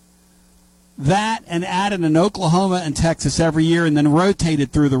that and added an Oklahoma and Texas every year and then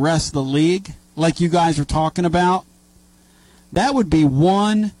rotated through the rest of the league, like you guys are talking about, that would be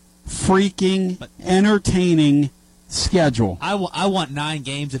one freaking entertaining schedule. I want 9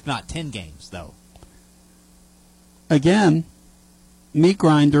 games, if not 10 games, though. Again, meat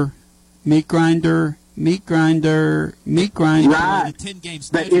grinder. Right. The 10-game schedule,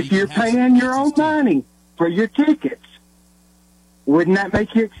 but if you're paying your own money for your tickets, wouldn't that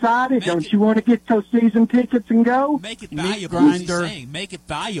make you excited? Don't you want to get those season tickets and go? Make it valuable. What's he saying? Make it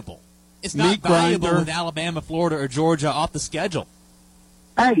valuable. It's not valuable with Alabama, Florida, or Georgia off the schedule.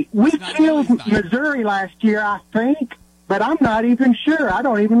 Hey, we killed Missouri last year, I think, but I'm not even sure. I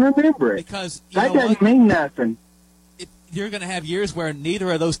don't even remember it. Because that doesn't mean nothing. You're going to have years where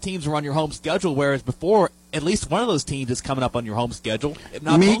neither of those teams are on your home schedule, whereas before, at least one of those teams is coming up on your home schedule. If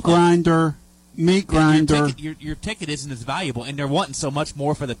not meat grinder. Your ticket isn't as valuable, and they're wanting so much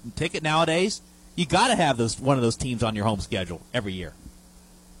more for the ticket nowadays. You got to have one of those teams on your home schedule every year.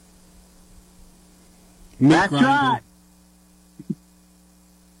 That's right.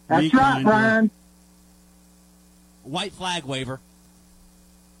 That's right, Brian. White flag waiver.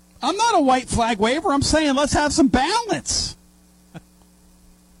 I'm not a white flag waiver. I'm saying let's have some balance.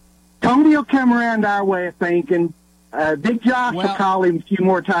 Tony will come around our way of thinking. Big Josh will call him a few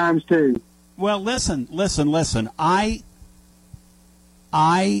more times, too. Well, listen. I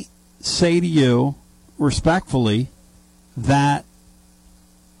say to you respectfully that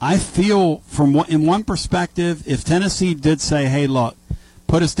I feel in one perspective, if Tennessee did say, hey, look,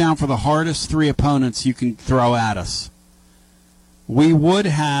 put us down for the hardest 3 opponents you can throw at us, we would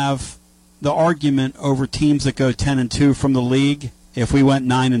have the argument over teams that go 10-2 from the league if we went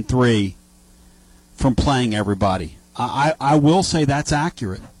 9-3 from playing everybody. I will say that's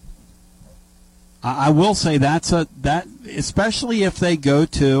accurate. I will say that especially if they go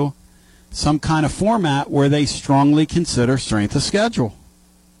to some kind of format where they strongly consider strength of schedule.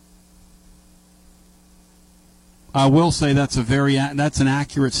 I will say that's an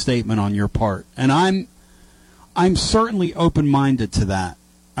accurate statement on your part, and I'm certainly open-minded to that.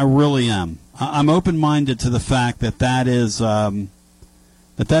 I really am. I'm open-minded to the fact that is a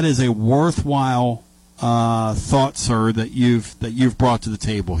worthwhile thought, sir, that you've brought to the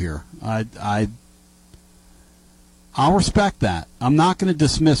table here. I'll respect that. I'm not going to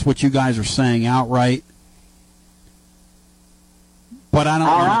dismiss what you guys are saying outright, but I don't.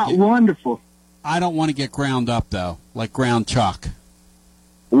 All right, wonderful. I don't want to get ground up though, like ground chuck.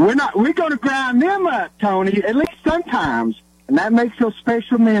 We're going to ground them up, Tony, at least sometimes, and that makes those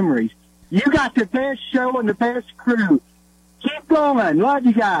special memories. You got the best show and the best crew. Keep going. Love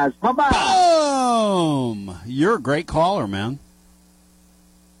you guys. Bye-bye. Boom! You're a great caller, man.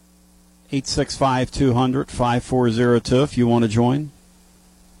 865-200-5402 if you want to join.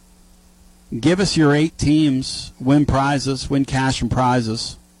 Give us your 8 teams, win prizes, win cash and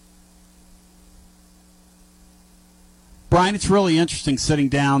prizes. Brian, it's really interesting sitting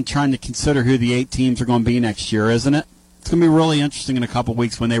down trying to consider who the 8 teams are going to be next year, isn't it? It's going to be really interesting in a couple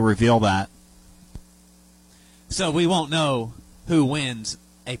weeks when they reveal that. So we won't know who wins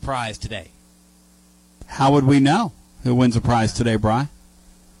a prize today. How would we know who wins a prize today, Brian?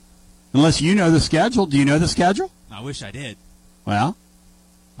 Unless you know the schedule. Do you know the schedule? I wish I did. Well,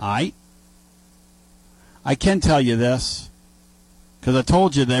 I can tell you this. Because I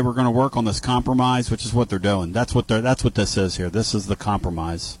told you they were going to work on this compromise, which is what they're doing. That's what this is here. This is the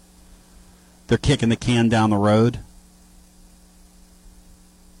compromise. They're kicking the can down the road.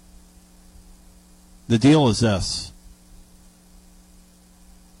 The deal is this.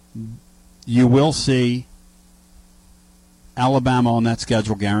 You will see Alabama on that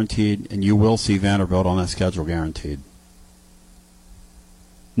schedule guaranteed, and you will see Vanderbilt on that schedule guaranteed.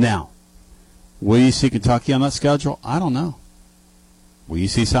 Now, will you see Kentucky on that schedule? I don't know. Will you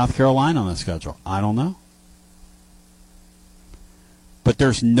see South Carolina on the schedule? I don't know. But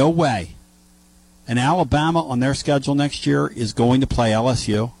there's no way an Alabama on their schedule next year is going to play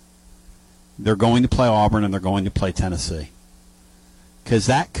LSU. They're going to play Auburn, and they're going to play Tennessee. Because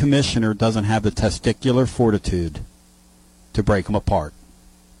that commissioner doesn't have the testicular fortitude to break them apart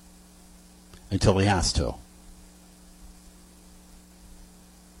until he has to.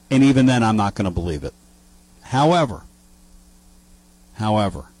 And even then, I'm not going to believe it. However,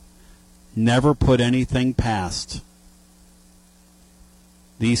 never put anything past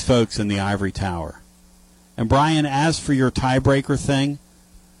these folks in the ivory tower. And Brian, as for your tiebreaker thing,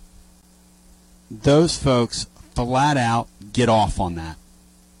 those folks flat out get off on that.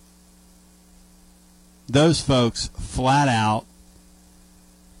 Those folks flat out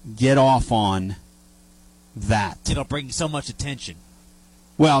get off on that. It'll bring so much attention.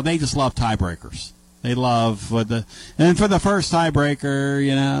 Well, they just love tiebreakers. They love and for the first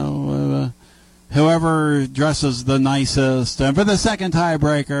tiebreaker, whoever dresses the nicest, and for the second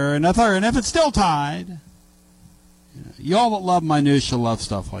tiebreaker, and the third, and if it's still tied, y'all that love minutia love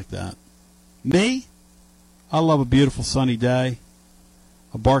stuff like that. Me, I love a beautiful sunny day,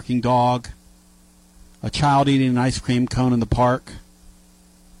 a barking dog, a child eating an ice cream cone in the park,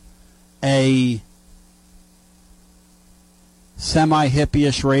 a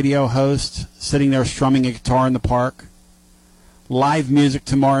semi-hippie-ish radio host sitting there strumming a guitar in the park, live music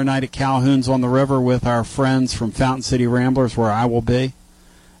tomorrow night at Calhoun's on the River with our friends from Fountain City Ramblers, where I will be,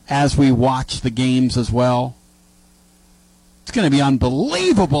 as we watch the games as well. It's going to be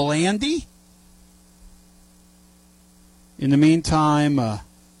unbelievable, Andy. In the meantime,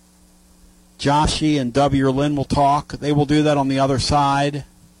 Joshy and W. or Lynn will talk. They will do that on the other side.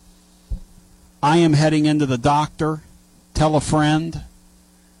 I am heading into the doctor. Tell a friend.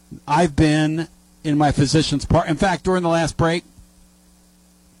 I've been in my physician's part. In fact, during the last break,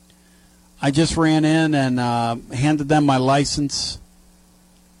 I just ran in and handed them my license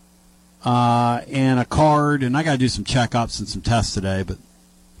and a card, and I got to do some checkups and some tests today, but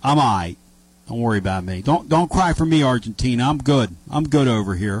I'm all right. Don't worry about me. Don't cry for me, Argentina. I'm good. I'm good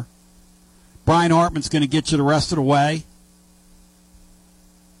over here. Brian Hartman's going to get you the rest of the way.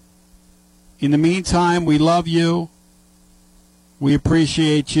 In the meantime, we love you. We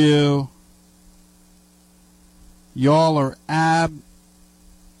appreciate you. Y'all are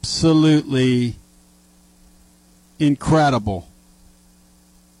absolutely incredible.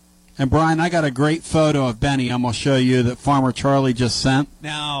 And, Brian, I got a great photo of Benny I'm going to show you that Farmer Charlie just sent.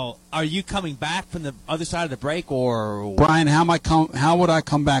 Now, are you coming back from the other side of the break, or? Brian, how would I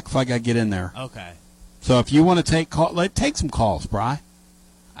come back if I got to get in there? Okay. So if you want to take some calls, Brian.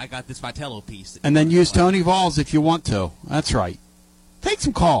 I got this Vitello piece. And then use Tony Valls if you want to. That's right. Take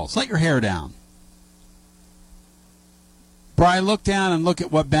some calls. Let your hair down. Brian, look down and look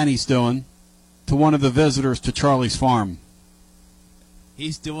at what Benny's doing to one of the visitors to Charlie's farm.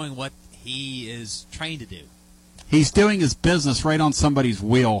 He's doing what he is trained to do. He's doing his business right on somebody's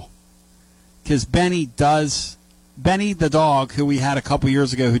wheel. Because Benny the dog, who we had a couple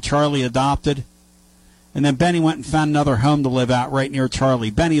years ago, who Charlie adopted, and then Benny went and found another home to live out right near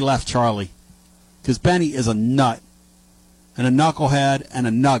Charlie. Benny left Charlie. Because Benny is a nut, and a knucklehead, and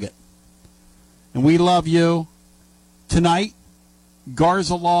a nugget. And we love you. Tonight,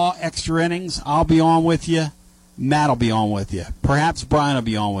 Garza Law, extra innings. I'll be on with you. Matt will be on with you. Perhaps Brian will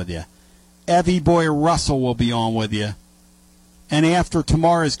be on with you. Evie Boy Russell will be on with you. And after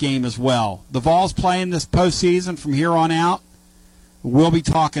tomorrow's game as well. The Vols playing this postseason from here on out. We'll be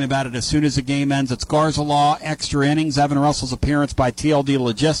talking about it as soon as the game ends. It's Garza Law, extra innings. Evan Russell's appearance by TLD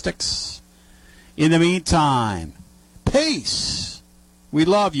Logistics. In the meantime, peace. We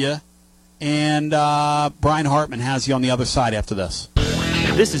love you. And Brian Hartman has you on the other side after this.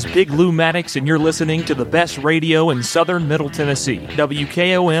 This is Big Lou Maddox, and you're listening to the best radio in southern Middle Tennessee.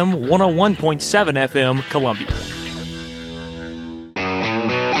 WKOM 101.7 FM, Columbia.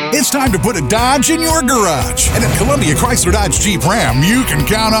 It's time to put a Dodge in your garage. And at Columbia Chrysler Dodge Jeep Ram, you can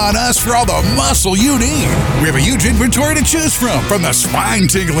count on us for all the muscle you need. We have a huge inventory to choose from the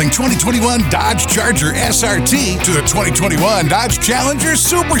spine-tingling 2021 Dodge Charger SRT to the 2021 Dodge Challenger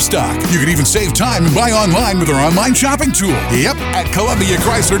Superstock. You can even save time and buy online with our online shopping tool. Yep, at Columbia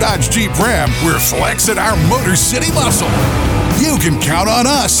Chrysler Dodge Jeep Ram, we're flexing our Motor City muscle. You can count on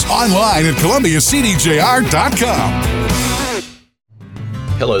us online at ColumbiaCDJR.com.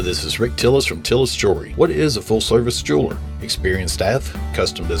 Hello, this is Rick Tillis from Tillis Jewelry. What is a full-service jeweler? Experienced staff,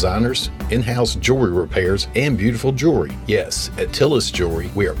 custom designers, in-house jewelry repairs, and beautiful jewelry. Yes, at Tillis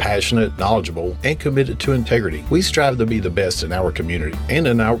Jewelry, we are passionate, knowledgeable, and committed to integrity. We strive to be the best in our community and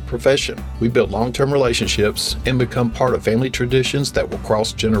in our profession. We build long-term relationships and become part of family traditions that will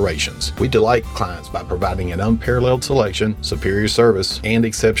cross generations. We delight clients by providing an unparalleled selection, superior service, and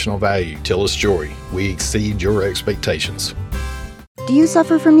exceptional value. Tillis Jewelry, we exceed your expectations. Do you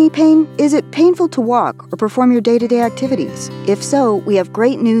suffer from knee pain? Is it painful to walk or perform your day-to-day activities? If so, we have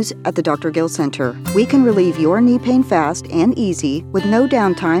great news at the Dr. Gill Center. We can relieve your knee pain fast and easy with no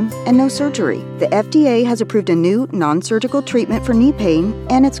downtime and no surgery. The FDA has approved a new non-surgical treatment for knee pain,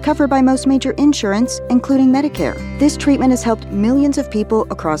 and it's covered by most major insurance, including Medicare. This treatment has helped millions of people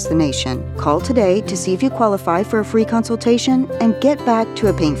across the nation. Call today to see if you qualify for a free consultation and get back to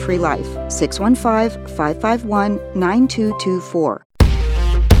a pain-free life. 615-551-9224.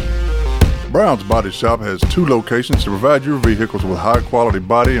 Brown's Body Shop has 2 locations to provide your vehicles with high-quality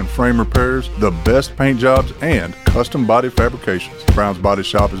body and frame repairs, the best paint jobs, and custom body fabrications. Brown's Body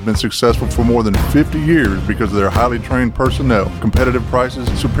Shop has been successful for more than 50 years because of their highly trained personnel, competitive prices,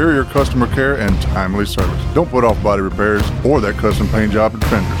 superior customer care, and timely service. Don't put off body repairs or that custom paint job at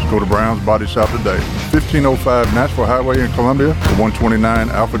Fenders. Go to Brown's Body Shop today, 1505 Nashville Highway in Columbia, or 129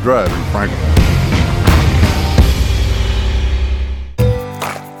 Alpha Drive in Franklin.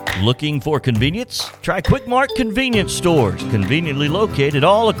 Looking for convenience? Try Quick Mart Convenience Stores, conveniently located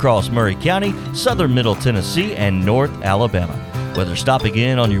all across Murray County, southern Middle Tennessee, and North Alabama. Whether stopping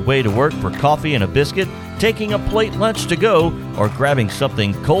in on your way to work for coffee and a biscuit, taking a plate lunch to go, or grabbing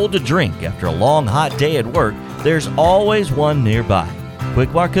something cold to drink after a long hot day at work, there's always one nearby.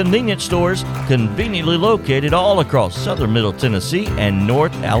 Quick Mart Convenience Stores, conveniently located all across southern Middle Tennessee and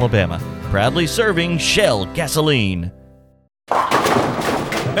North Alabama. Proudly serving Shell gasoline.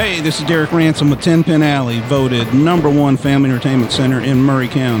 Hey, this is Derek Ransom with 10 Pin Alley, voted #1 family entertainment center in Murray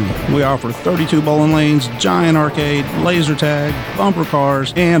County. We offer 32 bowling lanes, giant arcade, laser tag, bumper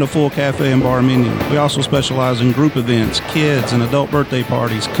cars, and a full cafe and bar menu. We also specialize in group events, kids and adult birthday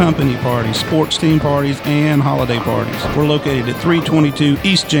parties, company parties, sports team parties, and holiday parties. We're located at 322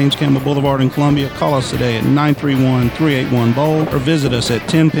 East James Campbell Boulevard in Columbia. Call us today at 931-381-BOWL or visit us at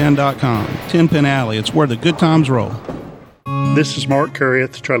 10pin.com. 10 Pin Alley, it's where the good times roll. This is Mark Curry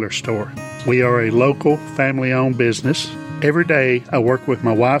at the Trailer Store. We are a local, family-owned business. Every day, I work with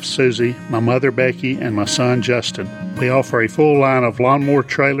my wife, Susie, my mother, Becky, and my son, Justin. We offer a full line of lawnmower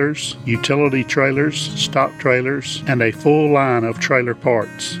trailers, utility trailers, stock trailers, and a full line of trailer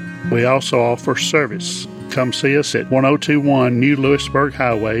parts. We also offer service. Come see us at 1021 New Lewisburg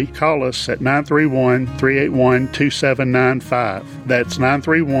Highway. Call us at 931-381-2795. That's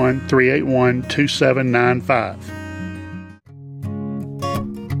 931-381-2795.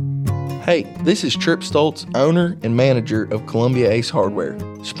 Hey, this is Trip Stoltz, owner and manager of Columbia Ace Hardware.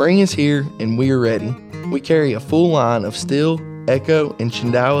 Spring is here and we are ready. We carry a full line of Stihl, Echo, and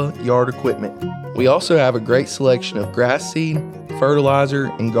Chindawa yard equipment. We also have a great selection of grass seed,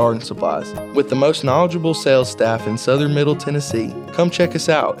 fertilizer, and garden supplies. With the most knowledgeable sales staff in southern Middle Tennessee, come check us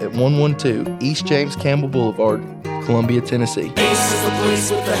out at 112 East James Campbell Boulevard, Columbia, Tennessee. Ace is the place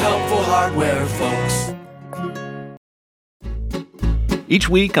with the helpful hardware, folks. Each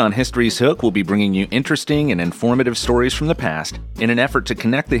week on History's Hook, we'll be bringing you interesting and informative stories from the past in an effort to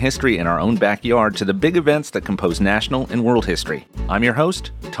connect the history in our own backyard to the big events that compose national and world history. I'm your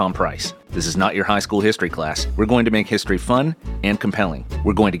host, Tom Price. This is not your high school history class. We're going to make history fun and compelling.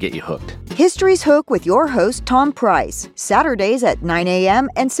 We're going to get you hooked. History's Hook with your host, Tom Price. Saturdays at 9 a.m.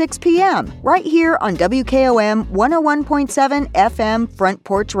 and 6 p.m. right here on WKOM 101.7 FM Front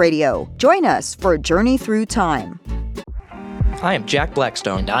Porch Radio. Join us for a journey through time. I am Jack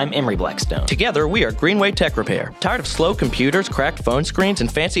Blackstone. And I'm Emery Blackstone. Together, we are Greenway Tech Repair. Tired of slow computers, cracked phone screens,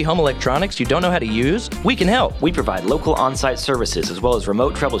 and fancy home electronics you don't know how to use? We can help. We provide local on-site services as well as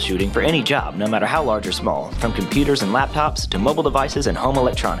remote troubleshooting for any job, no matter how large or small, from computers and laptops to mobile devices and home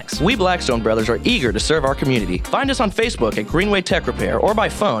electronics. We Blackstone brothers are eager to serve our community. Find us on Facebook at Greenway Tech Repair or by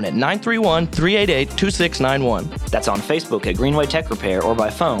phone at 931-388-2691. That's on Facebook at Greenway Tech Repair or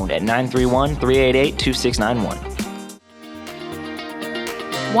by phone at 931-388-2691.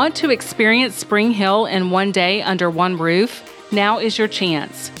 Want to experience Spring Hill in one day under one roof? Now is your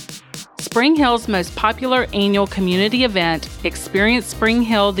chance. Spring Hill's most popular annual community event, Experience Spring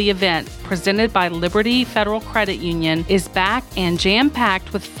Hill the Event, presented by Liberty Federal Credit Union, is back and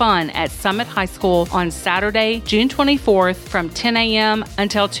jam-packed with fun at Summit High School on Saturday, June 24th from 10 a.m.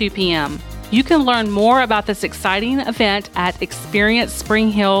 until 2 p.m. You can learn more about this exciting event at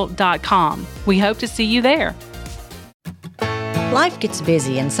experiencespringhill.com. We hope to see you there. Life gets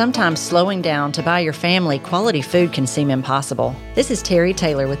busy, and sometimes slowing down to buy your family quality food can seem impossible. This is Terry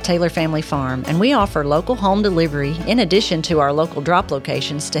Taylor with Taylor Family Farm, and we offer local home delivery in addition to our local drop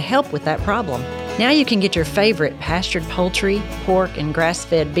locations to help with that problem. Now you can get your favorite pastured poultry, pork, and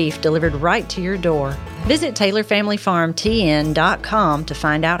grass-fed beef delivered right to your door. Visit TaylorFamilyFarmTN.com to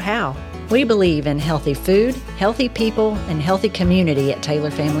find out how. We believe in healthy food, healthy people, and healthy community at Taylor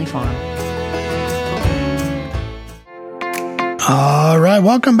Family Farm. All right,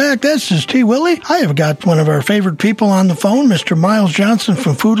 welcome back. This is T. Willie. I have got one of our favorite people on the phone, Mr. Miles Johnson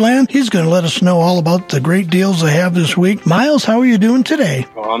from Foodland. He's going to let us know all about the great deals they have this week. Miles, how are you doing today?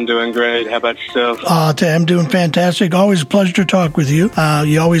 Oh, I'm doing great. How about yourself? I'm doing fantastic. Always a pleasure to talk with you.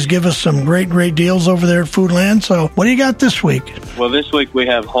 You always give us some great deals over there at Foodland. So what do you got this week? Well, this week we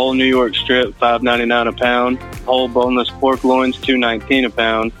have whole New York strip, $5.99 a pound. Whole boneless pork loins, $2.19 a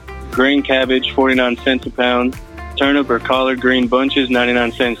pound. Green cabbage, 49 cents a pound. Turnip or collard green bunches,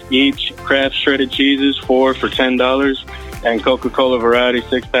 99 cents each. Kraft shredded cheeses, 4 for $10. And Coca-Cola variety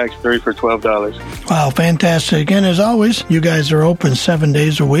 6-packs, 3 for $12. Wow, fantastic. And as always, you guys are open 7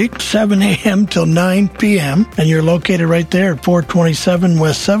 days a week, 7 a.m. till 9 p.m. And you're located right there at 427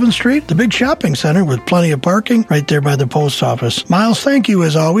 West 7th Street, the big shopping center with plenty of parking right there by the post office. Miles, thank you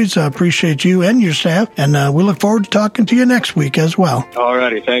as always. I appreciate you and your staff. And we look forward to talking to you next week as well. All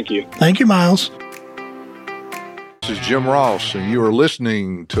righty. Thank you. Thank you, Miles. This is Jim Ross, and you are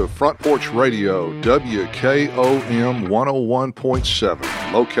listening to Front Porch Radio, WKOM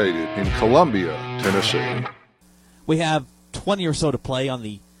 101.7, located in Columbia, Tennessee. We have 20 or so to play on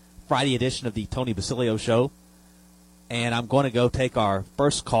the Friday edition of the Tony Basilio Show, and I'm going to go take our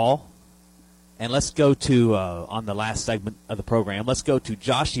first call, and let's go to, on the last segment of the program, let's go to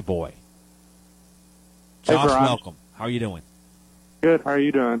Joshy Boy. Josh, Brian. welcome. How are you doing? Good. How are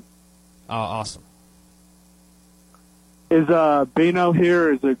you doing? Awesome. Is Bino here,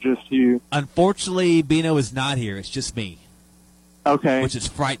 or is it just you? Unfortunately, Bino is not here. It's just me. Okay. Which is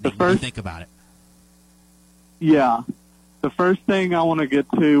frightening when you think about it. Yeah. The first thing I want to get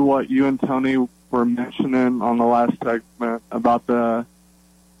to what you and Tony were mentioning on the last segment about the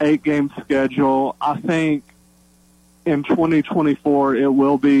 8-game schedule. I think in 2024 it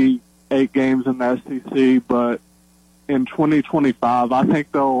will be 8 games in the SEC, but in 2025 I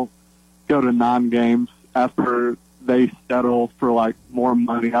think they'll go to 9 games after they settle for like more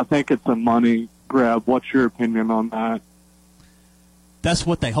money. I think it's a money grab. What's your opinion on that? That's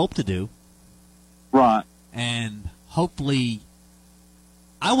what they hope to do. Right. And hopefully,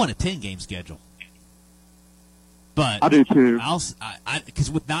 I want a 10-game schedule. But I do too. Because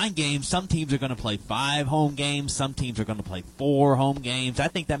with 9 games, some teams are going to play 5 home games. Some teams are going to play 4 home games. I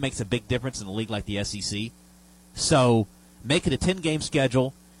think that makes a big difference in a league like the SEC. So make it a 10-game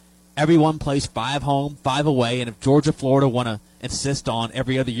schedule. Everyone plays 5 home, 5 away, and if Georgia, Florida want to insist on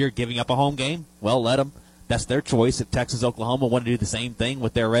every other year giving up a home game, well, let them. That's their choice. If Texas, Oklahoma want to do the same thing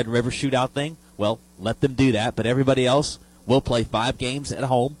with their Red River shootout thing, well, let them do that. But everybody else will play 5 games at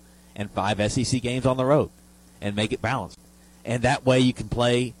home and 5 SEC games on the road and make it balanced. And that way you can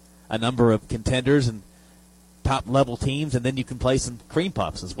play a number of contenders and top-level teams, and then you can play some cream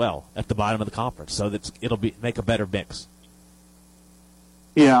puffs as well at the bottom of the conference. So that it'll make a better mix.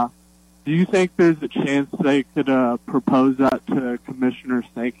 Yeah. Do you think there's a chance they could propose that to Commissioner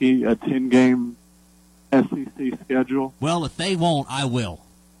Sankey, a 10-game SEC schedule? Well, if they won't, I will.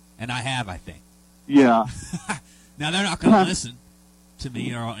 And I have, I think. Yeah. Now, they're not going to listen to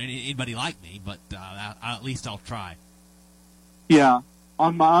me or anybody like me, but at least I'll try. Yeah.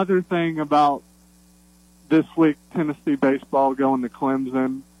 On my other thing about this week, Tennessee baseball going to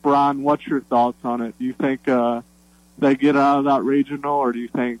Clemson, Brian, what's your thoughts on it? Do you think they get out of that regional, or do you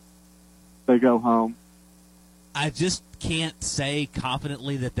think they go home? I just can't say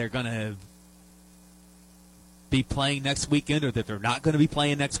confidently that they're going to be playing next weekend or that they're not going to be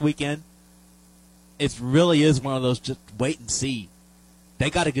playing next weekend. It really is one of those just wait and see.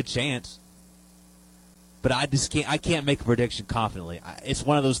 They got a good chance, but I can't make a prediction confidently. It's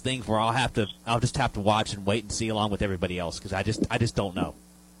one of those things where I'll just have to watch and wait and see along with everybody else because I just don't know.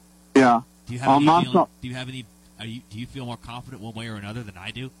 Yeah. Do you have any? Do you feel more confident one way or another than I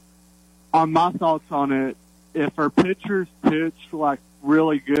do? On my thoughts on it, if our pitchers pitch like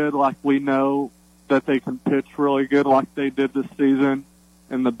really good, like we know that they can pitch really good like they did this season,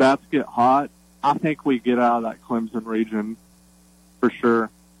 and the bats get hot, I think we get out of that Clemson region for sure.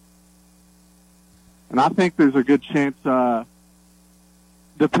 And I think there's a good chance,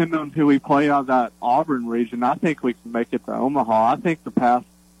 depending on who we play out of that Auburn region, I think we can make it to Omaha. I think the path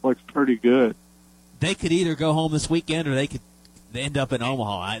looks pretty good. They could either go home this weekend or they could end up in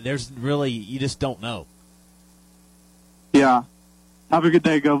Omaha. You just don't know. Yeah. Have a good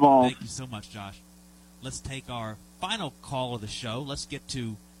day. Go Vols. Thank you so much, Josh. Let's take our final call of the show. Let's get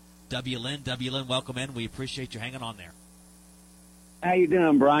to WLN. WLN, welcome in. We appreciate you hanging on there. How you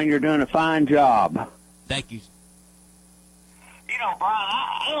doing, Brian? You're doing a fine job. Thank you. You know, Brian,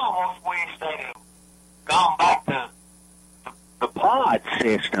 I almost wish they'd have gone back to The pod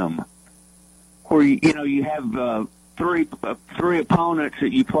system, where you have three opponents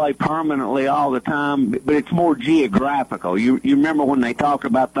that you play permanently all the time, but it's more geographical. You remember when they talked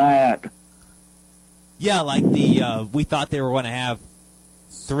about that? Yeah, like we thought they were going to have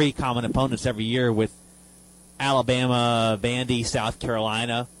 3 common opponents every year with Alabama, Vandy, South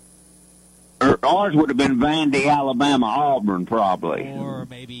Carolina. Or ours would have been Vandy, Alabama, Auburn, probably. Or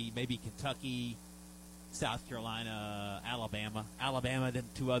maybe Kentucky, South Carolina, Alabama. Alabama, then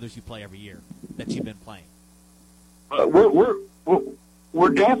 2 others you play every year that you've been playing. We're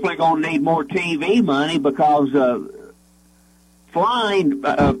definitely going to need more TV money because flying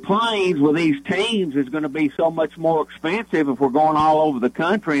planes with these teams is going to be so much more expensive if we're going all over the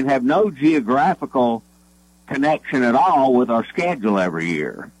country and have no geographical connection at all with our schedule every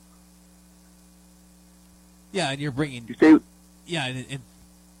year. Yeah, and you're bringing. Yeah, in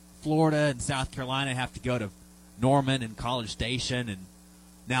Florida and South Carolina have to go to Norman and College Station and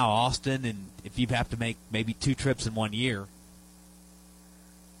now Austin, and if you have to make maybe 2 trips in 1 year.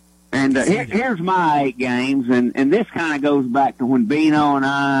 And here's my 8 games, and this kind of goes back to when Bino and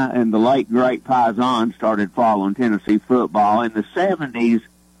I and the late great Paisan started following Tennessee football. In the 70s,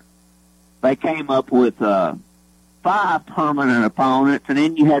 they came up with 5 permanent opponents, and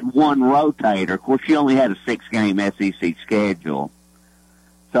then you had 1 rotator. Of course, you only had a 6-game SEC schedule.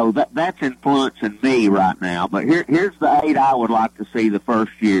 So that's influencing me right now. But here's the 8 I would like to see the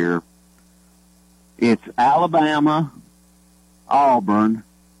first year. It's Alabama, Auburn,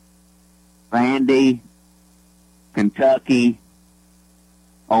 Vandy, Kentucky,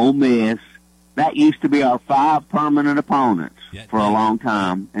 Ole Miss. That used to be our 5 permanent opponents for a long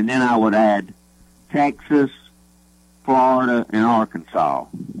time. And then I would add Texas, Florida, and Arkansas.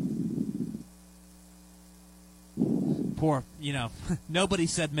 Poor, nobody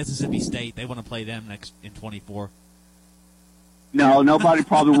said Mississippi State. They want to play them next in 24. No, nobody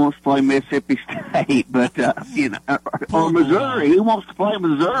probably wants to play Mississippi State, but, or Missouri. Who wants to play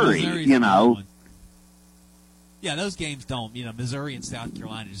Missouri, Yeah, those games don't, Missouri and South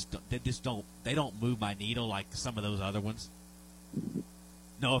Carolina they don't move my needle like some of those other ones.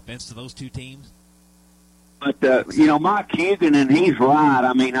 No offense to those 2 teams. But, Mike Huguenin, he's right.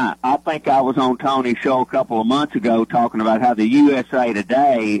 I mean, I think I was on Tony's show a couple of months ago talking about how the USA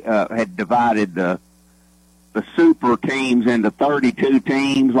Today had divided the super teams into 32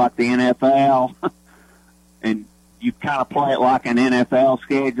 teams like the NFL. And you kind of play it like an NFL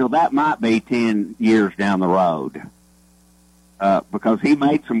schedule. That might be 10 years down the road. Because he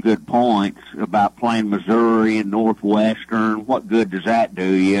made some good points about playing Missouri and Northwestern. What good does that do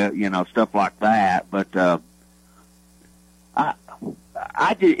you? Stuff like that. But,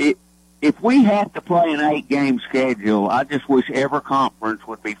 if we had to play an 8-game schedule, I just wish every conference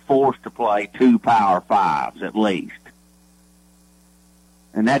would be forced to play 2 Power 5s at least.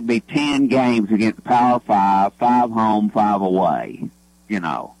 And that'd be 10 games against Power 5, 5 home, 5 away,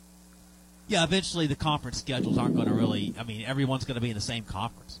 Yeah, eventually the conference schedules aren't going to really, everyone's going to be in the same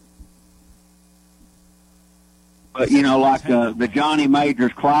conference. But, like the Johnny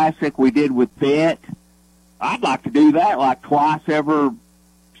Majors Classic we did with Pitt, I'd like to do that like twice every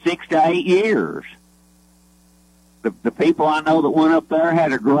 6 to 8 years. The people I know that went up there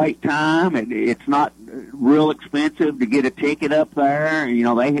had a great time. It's not real expensive to get a ticket up there.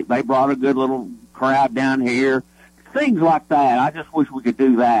 They brought a good little crowd down here. Things like that. I just wish we could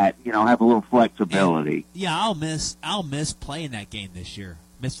do that. Have a little flexibility. And, yeah, I'll miss playing that game this year.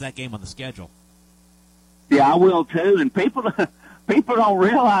 Miss that game on the schedule. Yeah, I will too. And people don't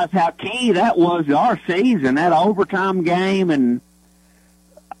realize how key that was to our season, that overtime game. And,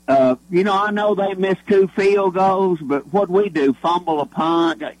 I know they missed 2 field goals, but what we do, fumble a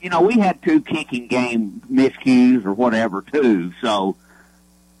punt. We had 2 kicking game miscues or whatever, too. So,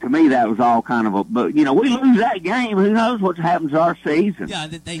 to me, that was all kind of but, we lose that game. Who knows what happens to our season? Yeah,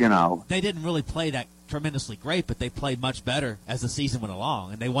 they didn't really play that tremendously great, but they played much better as the season went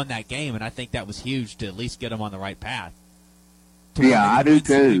along. And they won that game, and I think that was huge to at least get them on the right path. Yeah, I do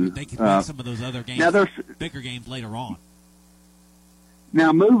too. They could win some of those other games, bigger games later on.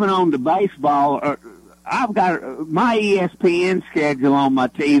 Now, moving on to baseball, I've got my ESPN schedule on my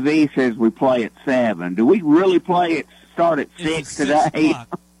TV says we play at 7. Do we really start at 6 today?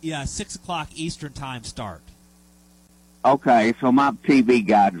 Yeah, 6 o'clock Eastern time start. Okay, so my TV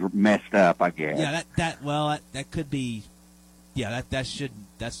guide's messed up, I guess. Yeah, that could be. Yeah,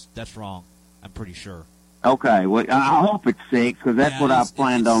 that's wrong. I'm pretty sure. Okay, well, I hope it's 6 because that's what I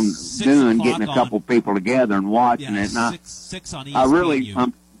planned on doing, getting a couple people together and watching it. And 6 on ESPN.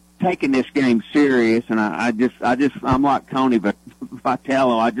 I'm taking this game serious, and I'm like Tony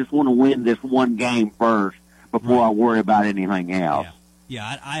Vitello. I just want to win this one game first before I worry about anything else.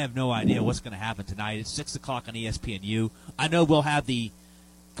 Yeah, I have no idea what's going to happen tonight. It's 6 o'clock on ESPNU. I know we'll have the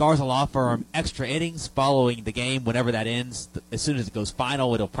Garza Law Firm extra innings following the game whenever that ends. As soon as it goes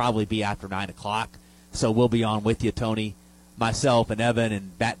final, it'll probably be after 9 o'clock. So we'll be on with you, Tony. Myself and Evan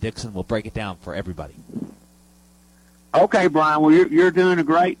and Matt Dixon will break it down for everybody. Okay, Brian. Well, you're doing a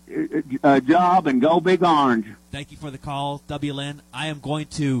great job, and go Big Orange. Thank you for the call, WLN. I am going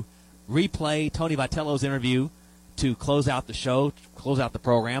to replay Tony Vitello's interview to close out the show, to close out the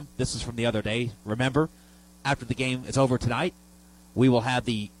program. This is from the other day. Remember, after the game is over tonight, we will have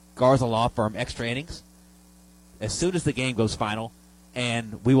the Garza Law Firm extra innings as soon as the game goes final,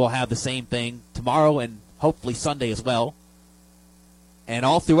 and we will have the same thing tomorrow and hopefully Sunday as well. And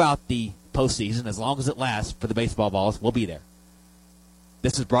all throughout the postseason, as long as it lasts for the baseball balls, we'll be there.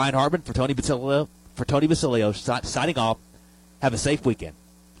 This is Brian Harbin for Tony Basilio, signing off. Have a safe weekend.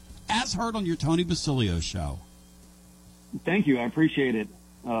 As heard on your Tony Basilio show. Thank you. I appreciate it.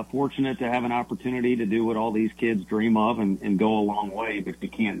 Fortunate to have an opportunity to do what all these kids dream of and go a long way, but you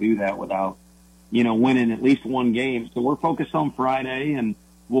can't do that without, winning at least one game. So we're focused on Friday, and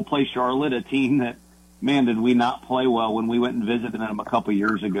we'll play Charlotte, a team that, man, did we not play well when we went and visited them a couple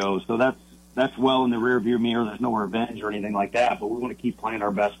years ago. So that's well in the rearview mirror. There's no revenge or anything like that, but we want to keep playing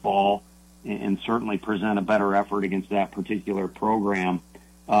our best ball and certainly present a better effort against that particular program.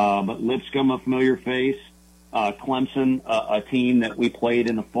 But Lipscomb, a familiar face. Clemson, a team that we played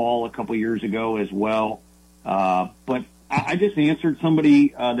in the fall a couple years ago as well. But I just answered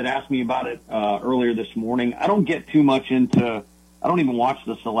somebody that asked me about it earlier this morning. I don't get too much into – I don't even watch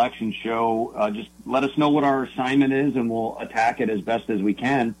the selection show. Just let us know what our assignment is, and we'll attack it as best as we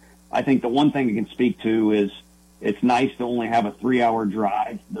can. I think the one thing I can speak to is it's nice to only have a 3-hour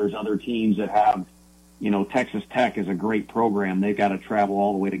drive. There's other teams that have – Texas Tech is a great program. They've got to travel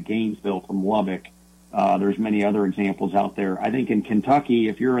all the way to Gainesville from Lubbock. There's many other examples out there. I think in Kentucky,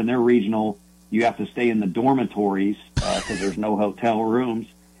 if you're in their regional, you have to stay in the dormitories because there's no hotel rooms.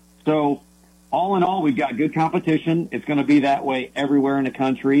 So all in all, we've got good competition. It's going to be that way everywhere in the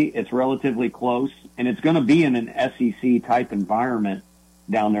country. It's relatively close, and it's going to be in an SEC-type environment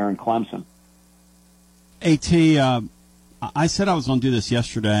down there in Clemson. AT, I said I was going to do this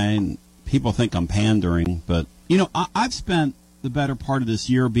yesterday, and people think I'm pandering, but, I've spent the better part of this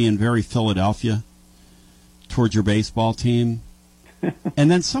year being very Philadelphia towards your baseball team.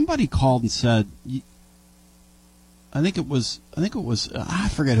 And then somebody called and said, I think it was, I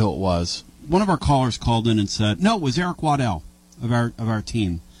forget who it was. One of our callers called in and said, no, it was Eric Waddell of our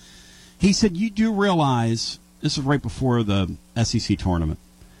team. He said, you do realize, this was right before the SEC tournament,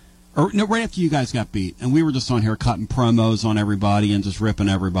 or no, right after you guys got beat, and we were just on here cutting promos on everybody and just ripping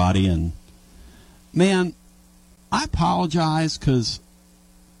everybody. And man, I apologize because,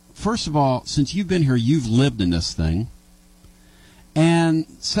 first of all, since you've been here, you've lived in this thing. And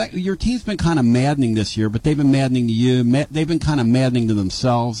your team's been kind of maddening this year, but they've been maddening to you. They've been kind of maddening to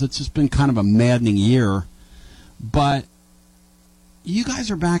themselves. It's just been kind of a maddening year. But you guys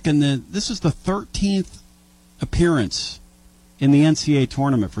are back this is the 13th appearance in the NCAA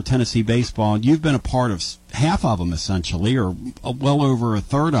tournament for Tennessee baseball. And you've been a part of half of them, essentially, or well over a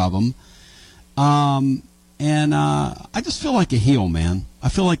third of them. And I just feel like a heel, man. I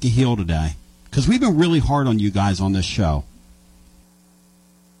feel like a heel today because we've been really hard on you guys on this show.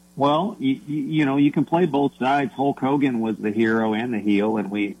 Well, you can play both sides. Hulk Hogan was the hero and the heel,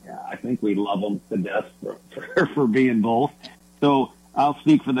 and I think we love him to death for being both. So I'll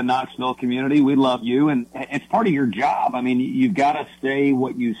speak for the Knoxville community. We love you, and it's part of your job. I mean, you've got to say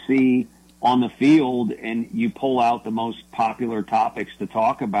what you see on the field, and you pull out the most popular topics to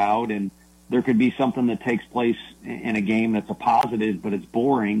talk about, and there could be something that takes place in a game that's a positive, but it's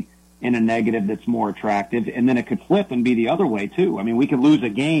boring, and a negative that's more attractive. And then it could flip and be the other way, too. I mean, we could lose a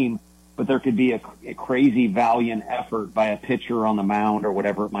game, but there could be a crazy, valiant effort by a pitcher on the mound or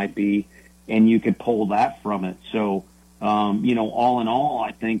whatever it might be, and you could pull that from it. So, all in all,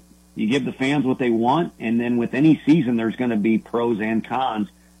 I think you give the fans what they want, and then with any season, there's going to be pros and cons.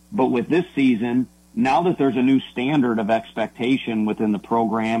 But with this season, now that there's a new standard of expectation within the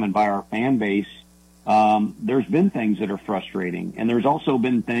program and by our fan base, there's been things that are frustrating. And there's also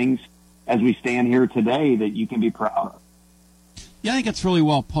been things, as we stand here today, that you can be proud of. Yeah, I think it's really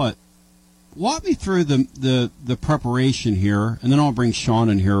well put. Walk me through the preparation here, and then I'll bring Sean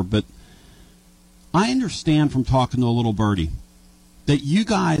in here. But I understand from talking to a little birdie that you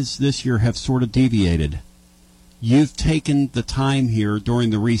guys this year have sort of deviated. You've taken the time here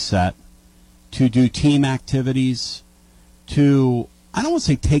during the reset to do team activities, to, I don't want to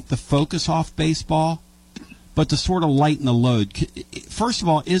say take the focus off baseball, but to sort of lighten the load. First of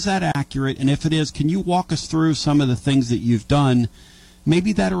all, is that accurate? And if it is, can you walk us through some of the things that you've done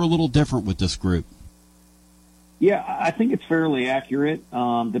maybe that are a little different with this group. Yeah, I think it's fairly accurate.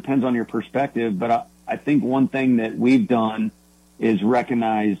 Depends on your perspective, but I think one thing that we've done is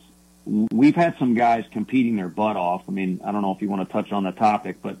recognize we've had some guys competing their butt off. I mean, I don't know if you want to touch on the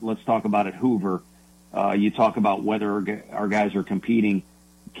topic, but let's talk about it. Hoover, you talk about whether our guys are competing.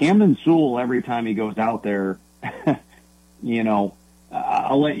 Camden Sewell, every time he goes out there,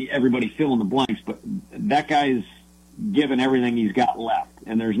 I'll let everybody fill in the blanks, but that guy's given everything he's got left,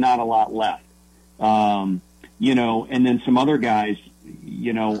 and there's not a lot left. And then some other guys,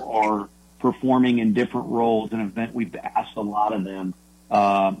 are performing in different roles and event. We've asked a lot of them.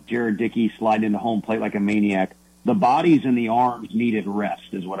 Jared Dickey slide into home plate like a maniac. The bodies and the arms needed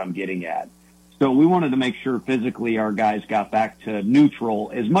rest is what I'm getting at. So we wanted to make sure physically our guys got back to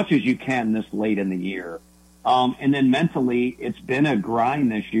neutral as much as you can this late in the year. And then mentally, it's been a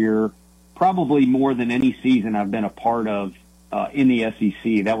grind this year, probably more than any season I've been a part of in the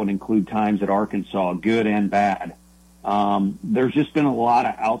SEC. That would include times at Arkansas, good and bad. There's just been a lot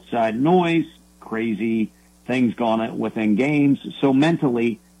of outside noise, crazy things going on within games. So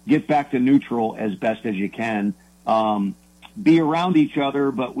mentally, get back to neutral as best as you can. Be around each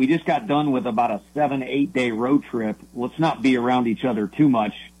other, but we just got done with about a 7-8 day road trip. Let's not be around each other too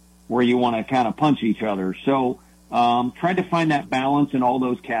much where you want to kind of punch each other. So try to find that balance in all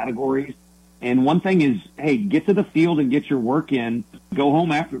those categories. And one thing is, hey, get to the field and get your work in. Go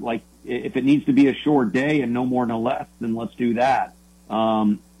home after, like, if it needs to be a short day and no more, no less, then let's do that.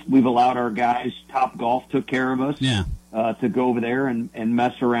 We've allowed our guys, Top Golf took care of us, to go over there and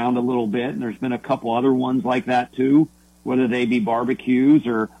mess around a little bit. And there's been a couple other ones like that too, whether they be barbecues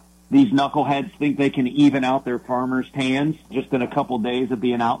or these knuckleheads think they can even out their farmers' tans just in a couple days of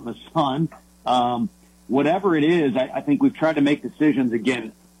being out in the sun. Whatever it is, I think we've tried to make decisions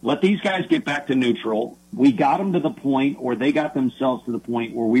again. Let these guys get back to neutral. We got them to the point, or they got themselves to the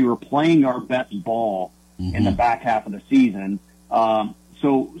point where we were playing our best ball in the back half of the season.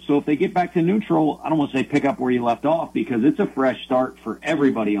 So if they get back to neutral, I don't want to say pick up where you left off because it's a fresh start for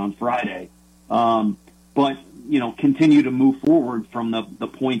everybody on Friday. But, continue to move forward from the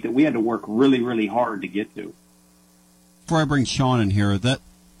point that we had to work really, really hard to get to. Before I bring Sean in here, that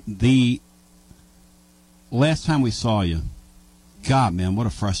the last time we saw you, God, man, what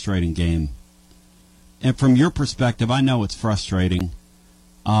a frustrating game. And from your perspective, I know it's frustrating,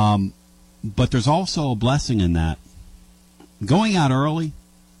 but there's also a blessing in that. Going out early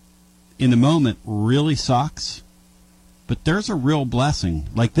in the moment really sucks, but there's a real blessing.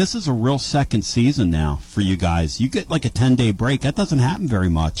 Like, this is a real second season now for you guys. You get like a 10-day break. That doesn't happen very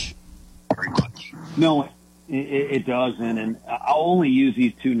much. No, it doesn't. And I'll only use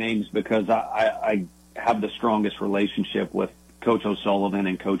these two names because I have the strongest relationship with Coach O'Sullivan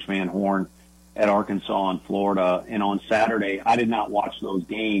and Coach Van Horn at Arkansas and Florida. And on Saturday, I did not watch those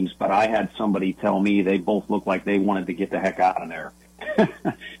games, but I had somebody tell me they both looked like they wanted to get the heck out of there.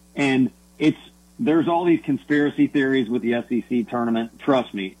 And there's all these conspiracy theories with the SEC tournament.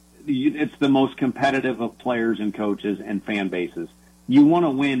 Trust me, it's the most competitive of players and coaches and fan bases. You want to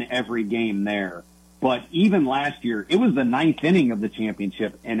win every game there. But even last year, it was the 9th inning of the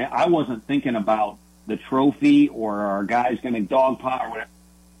championship, and I wasn't thinking about the trophy or our guys going to dogpile or whatever.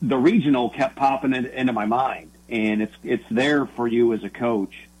 The regional kept popping into my mind, and it's there for you as a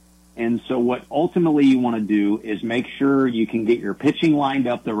coach. And so what ultimately you want to do is make sure you can get your pitching lined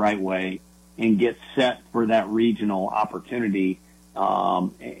up the right way and get set for that regional opportunity.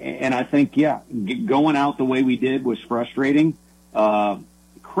 And I think, going out the way we did was frustrating.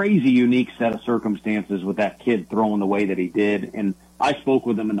 Crazy unique set of circumstances with that kid throwing the way that he did. And I spoke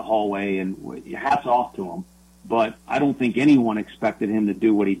with him in the hallway, and hats off to him. But I don't think anyone expected him to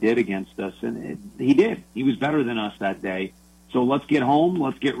do what he did against us. And he did. He was better than us that day. So let's get home,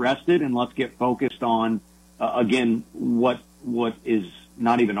 let's get rested, and let's get focused on, again, what is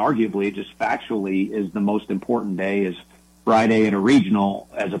not even arguably, just factually, is the most important day is Friday at a regional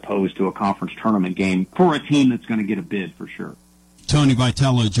as opposed to a conference tournament game for a team that's going to get a bid for sure. Tony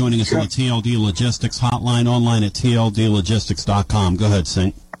Vitello joining us on the TLD Logistics hotline, online at tldlogistics.com. Go ahead,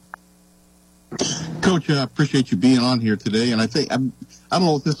 Sink. Coach, I appreciate you being on here today, and I don't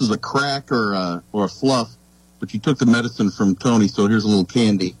know if this is a crack or a fluff, but you took the medicine from Tony, so here's a little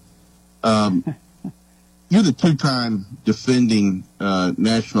candy. You're the two-time defending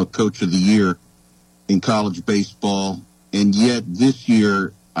National Coach of the Year in college baseball, and yet this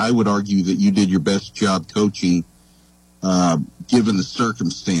year I would argue that you did your best job coaching given the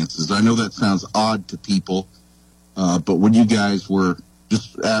circumstances. I know that sounds odd to people, but when you guys were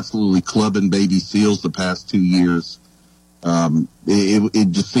just absolutely clubbing baby seals the past 2 years,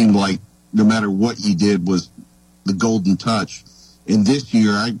 it just seemed like no matter what you did was the golden touch. And this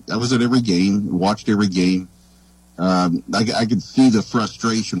year, I was at every game, watched every game. I could see the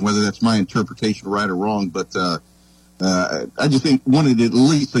frustration, whether that's my interpretation right or wrong, but I just wanted to at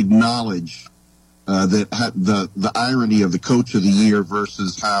least acknowledge that the irony of the coach of the year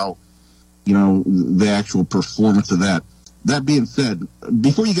versus how, the actual performance of that. That being said,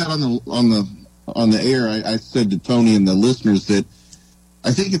 before you got on the air, I said to Tony and the listeners that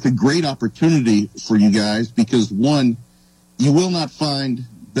I think it's a great opportunity for you guys because, one, you will not find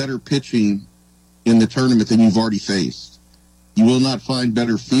better pitching in the tournament than you've already faced. You will not find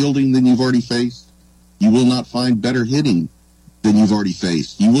better fielding than you've already faced. You will not find better hitting than you've already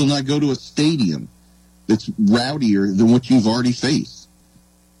faced. You will not go to a stadium that's rowdier than what you've already faced.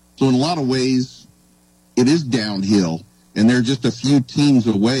 So in a lot of ways, it is downhill, and there are just a few teams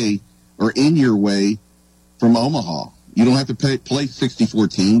away or in your way from Omaha. You don't have to play 64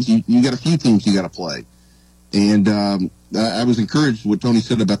 teams. You got a few teams you got to play. And I was encouraged what Tony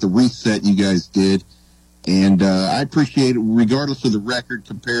said about the reset you guys did. And I appreciate it, regardless of the record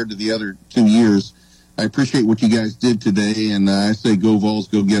compared to the other 2 years. I appreciate what you guys did today, and I say go Vols,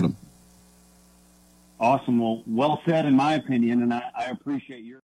 go get them. Awesome. Well said in my opinion, and I appreciate your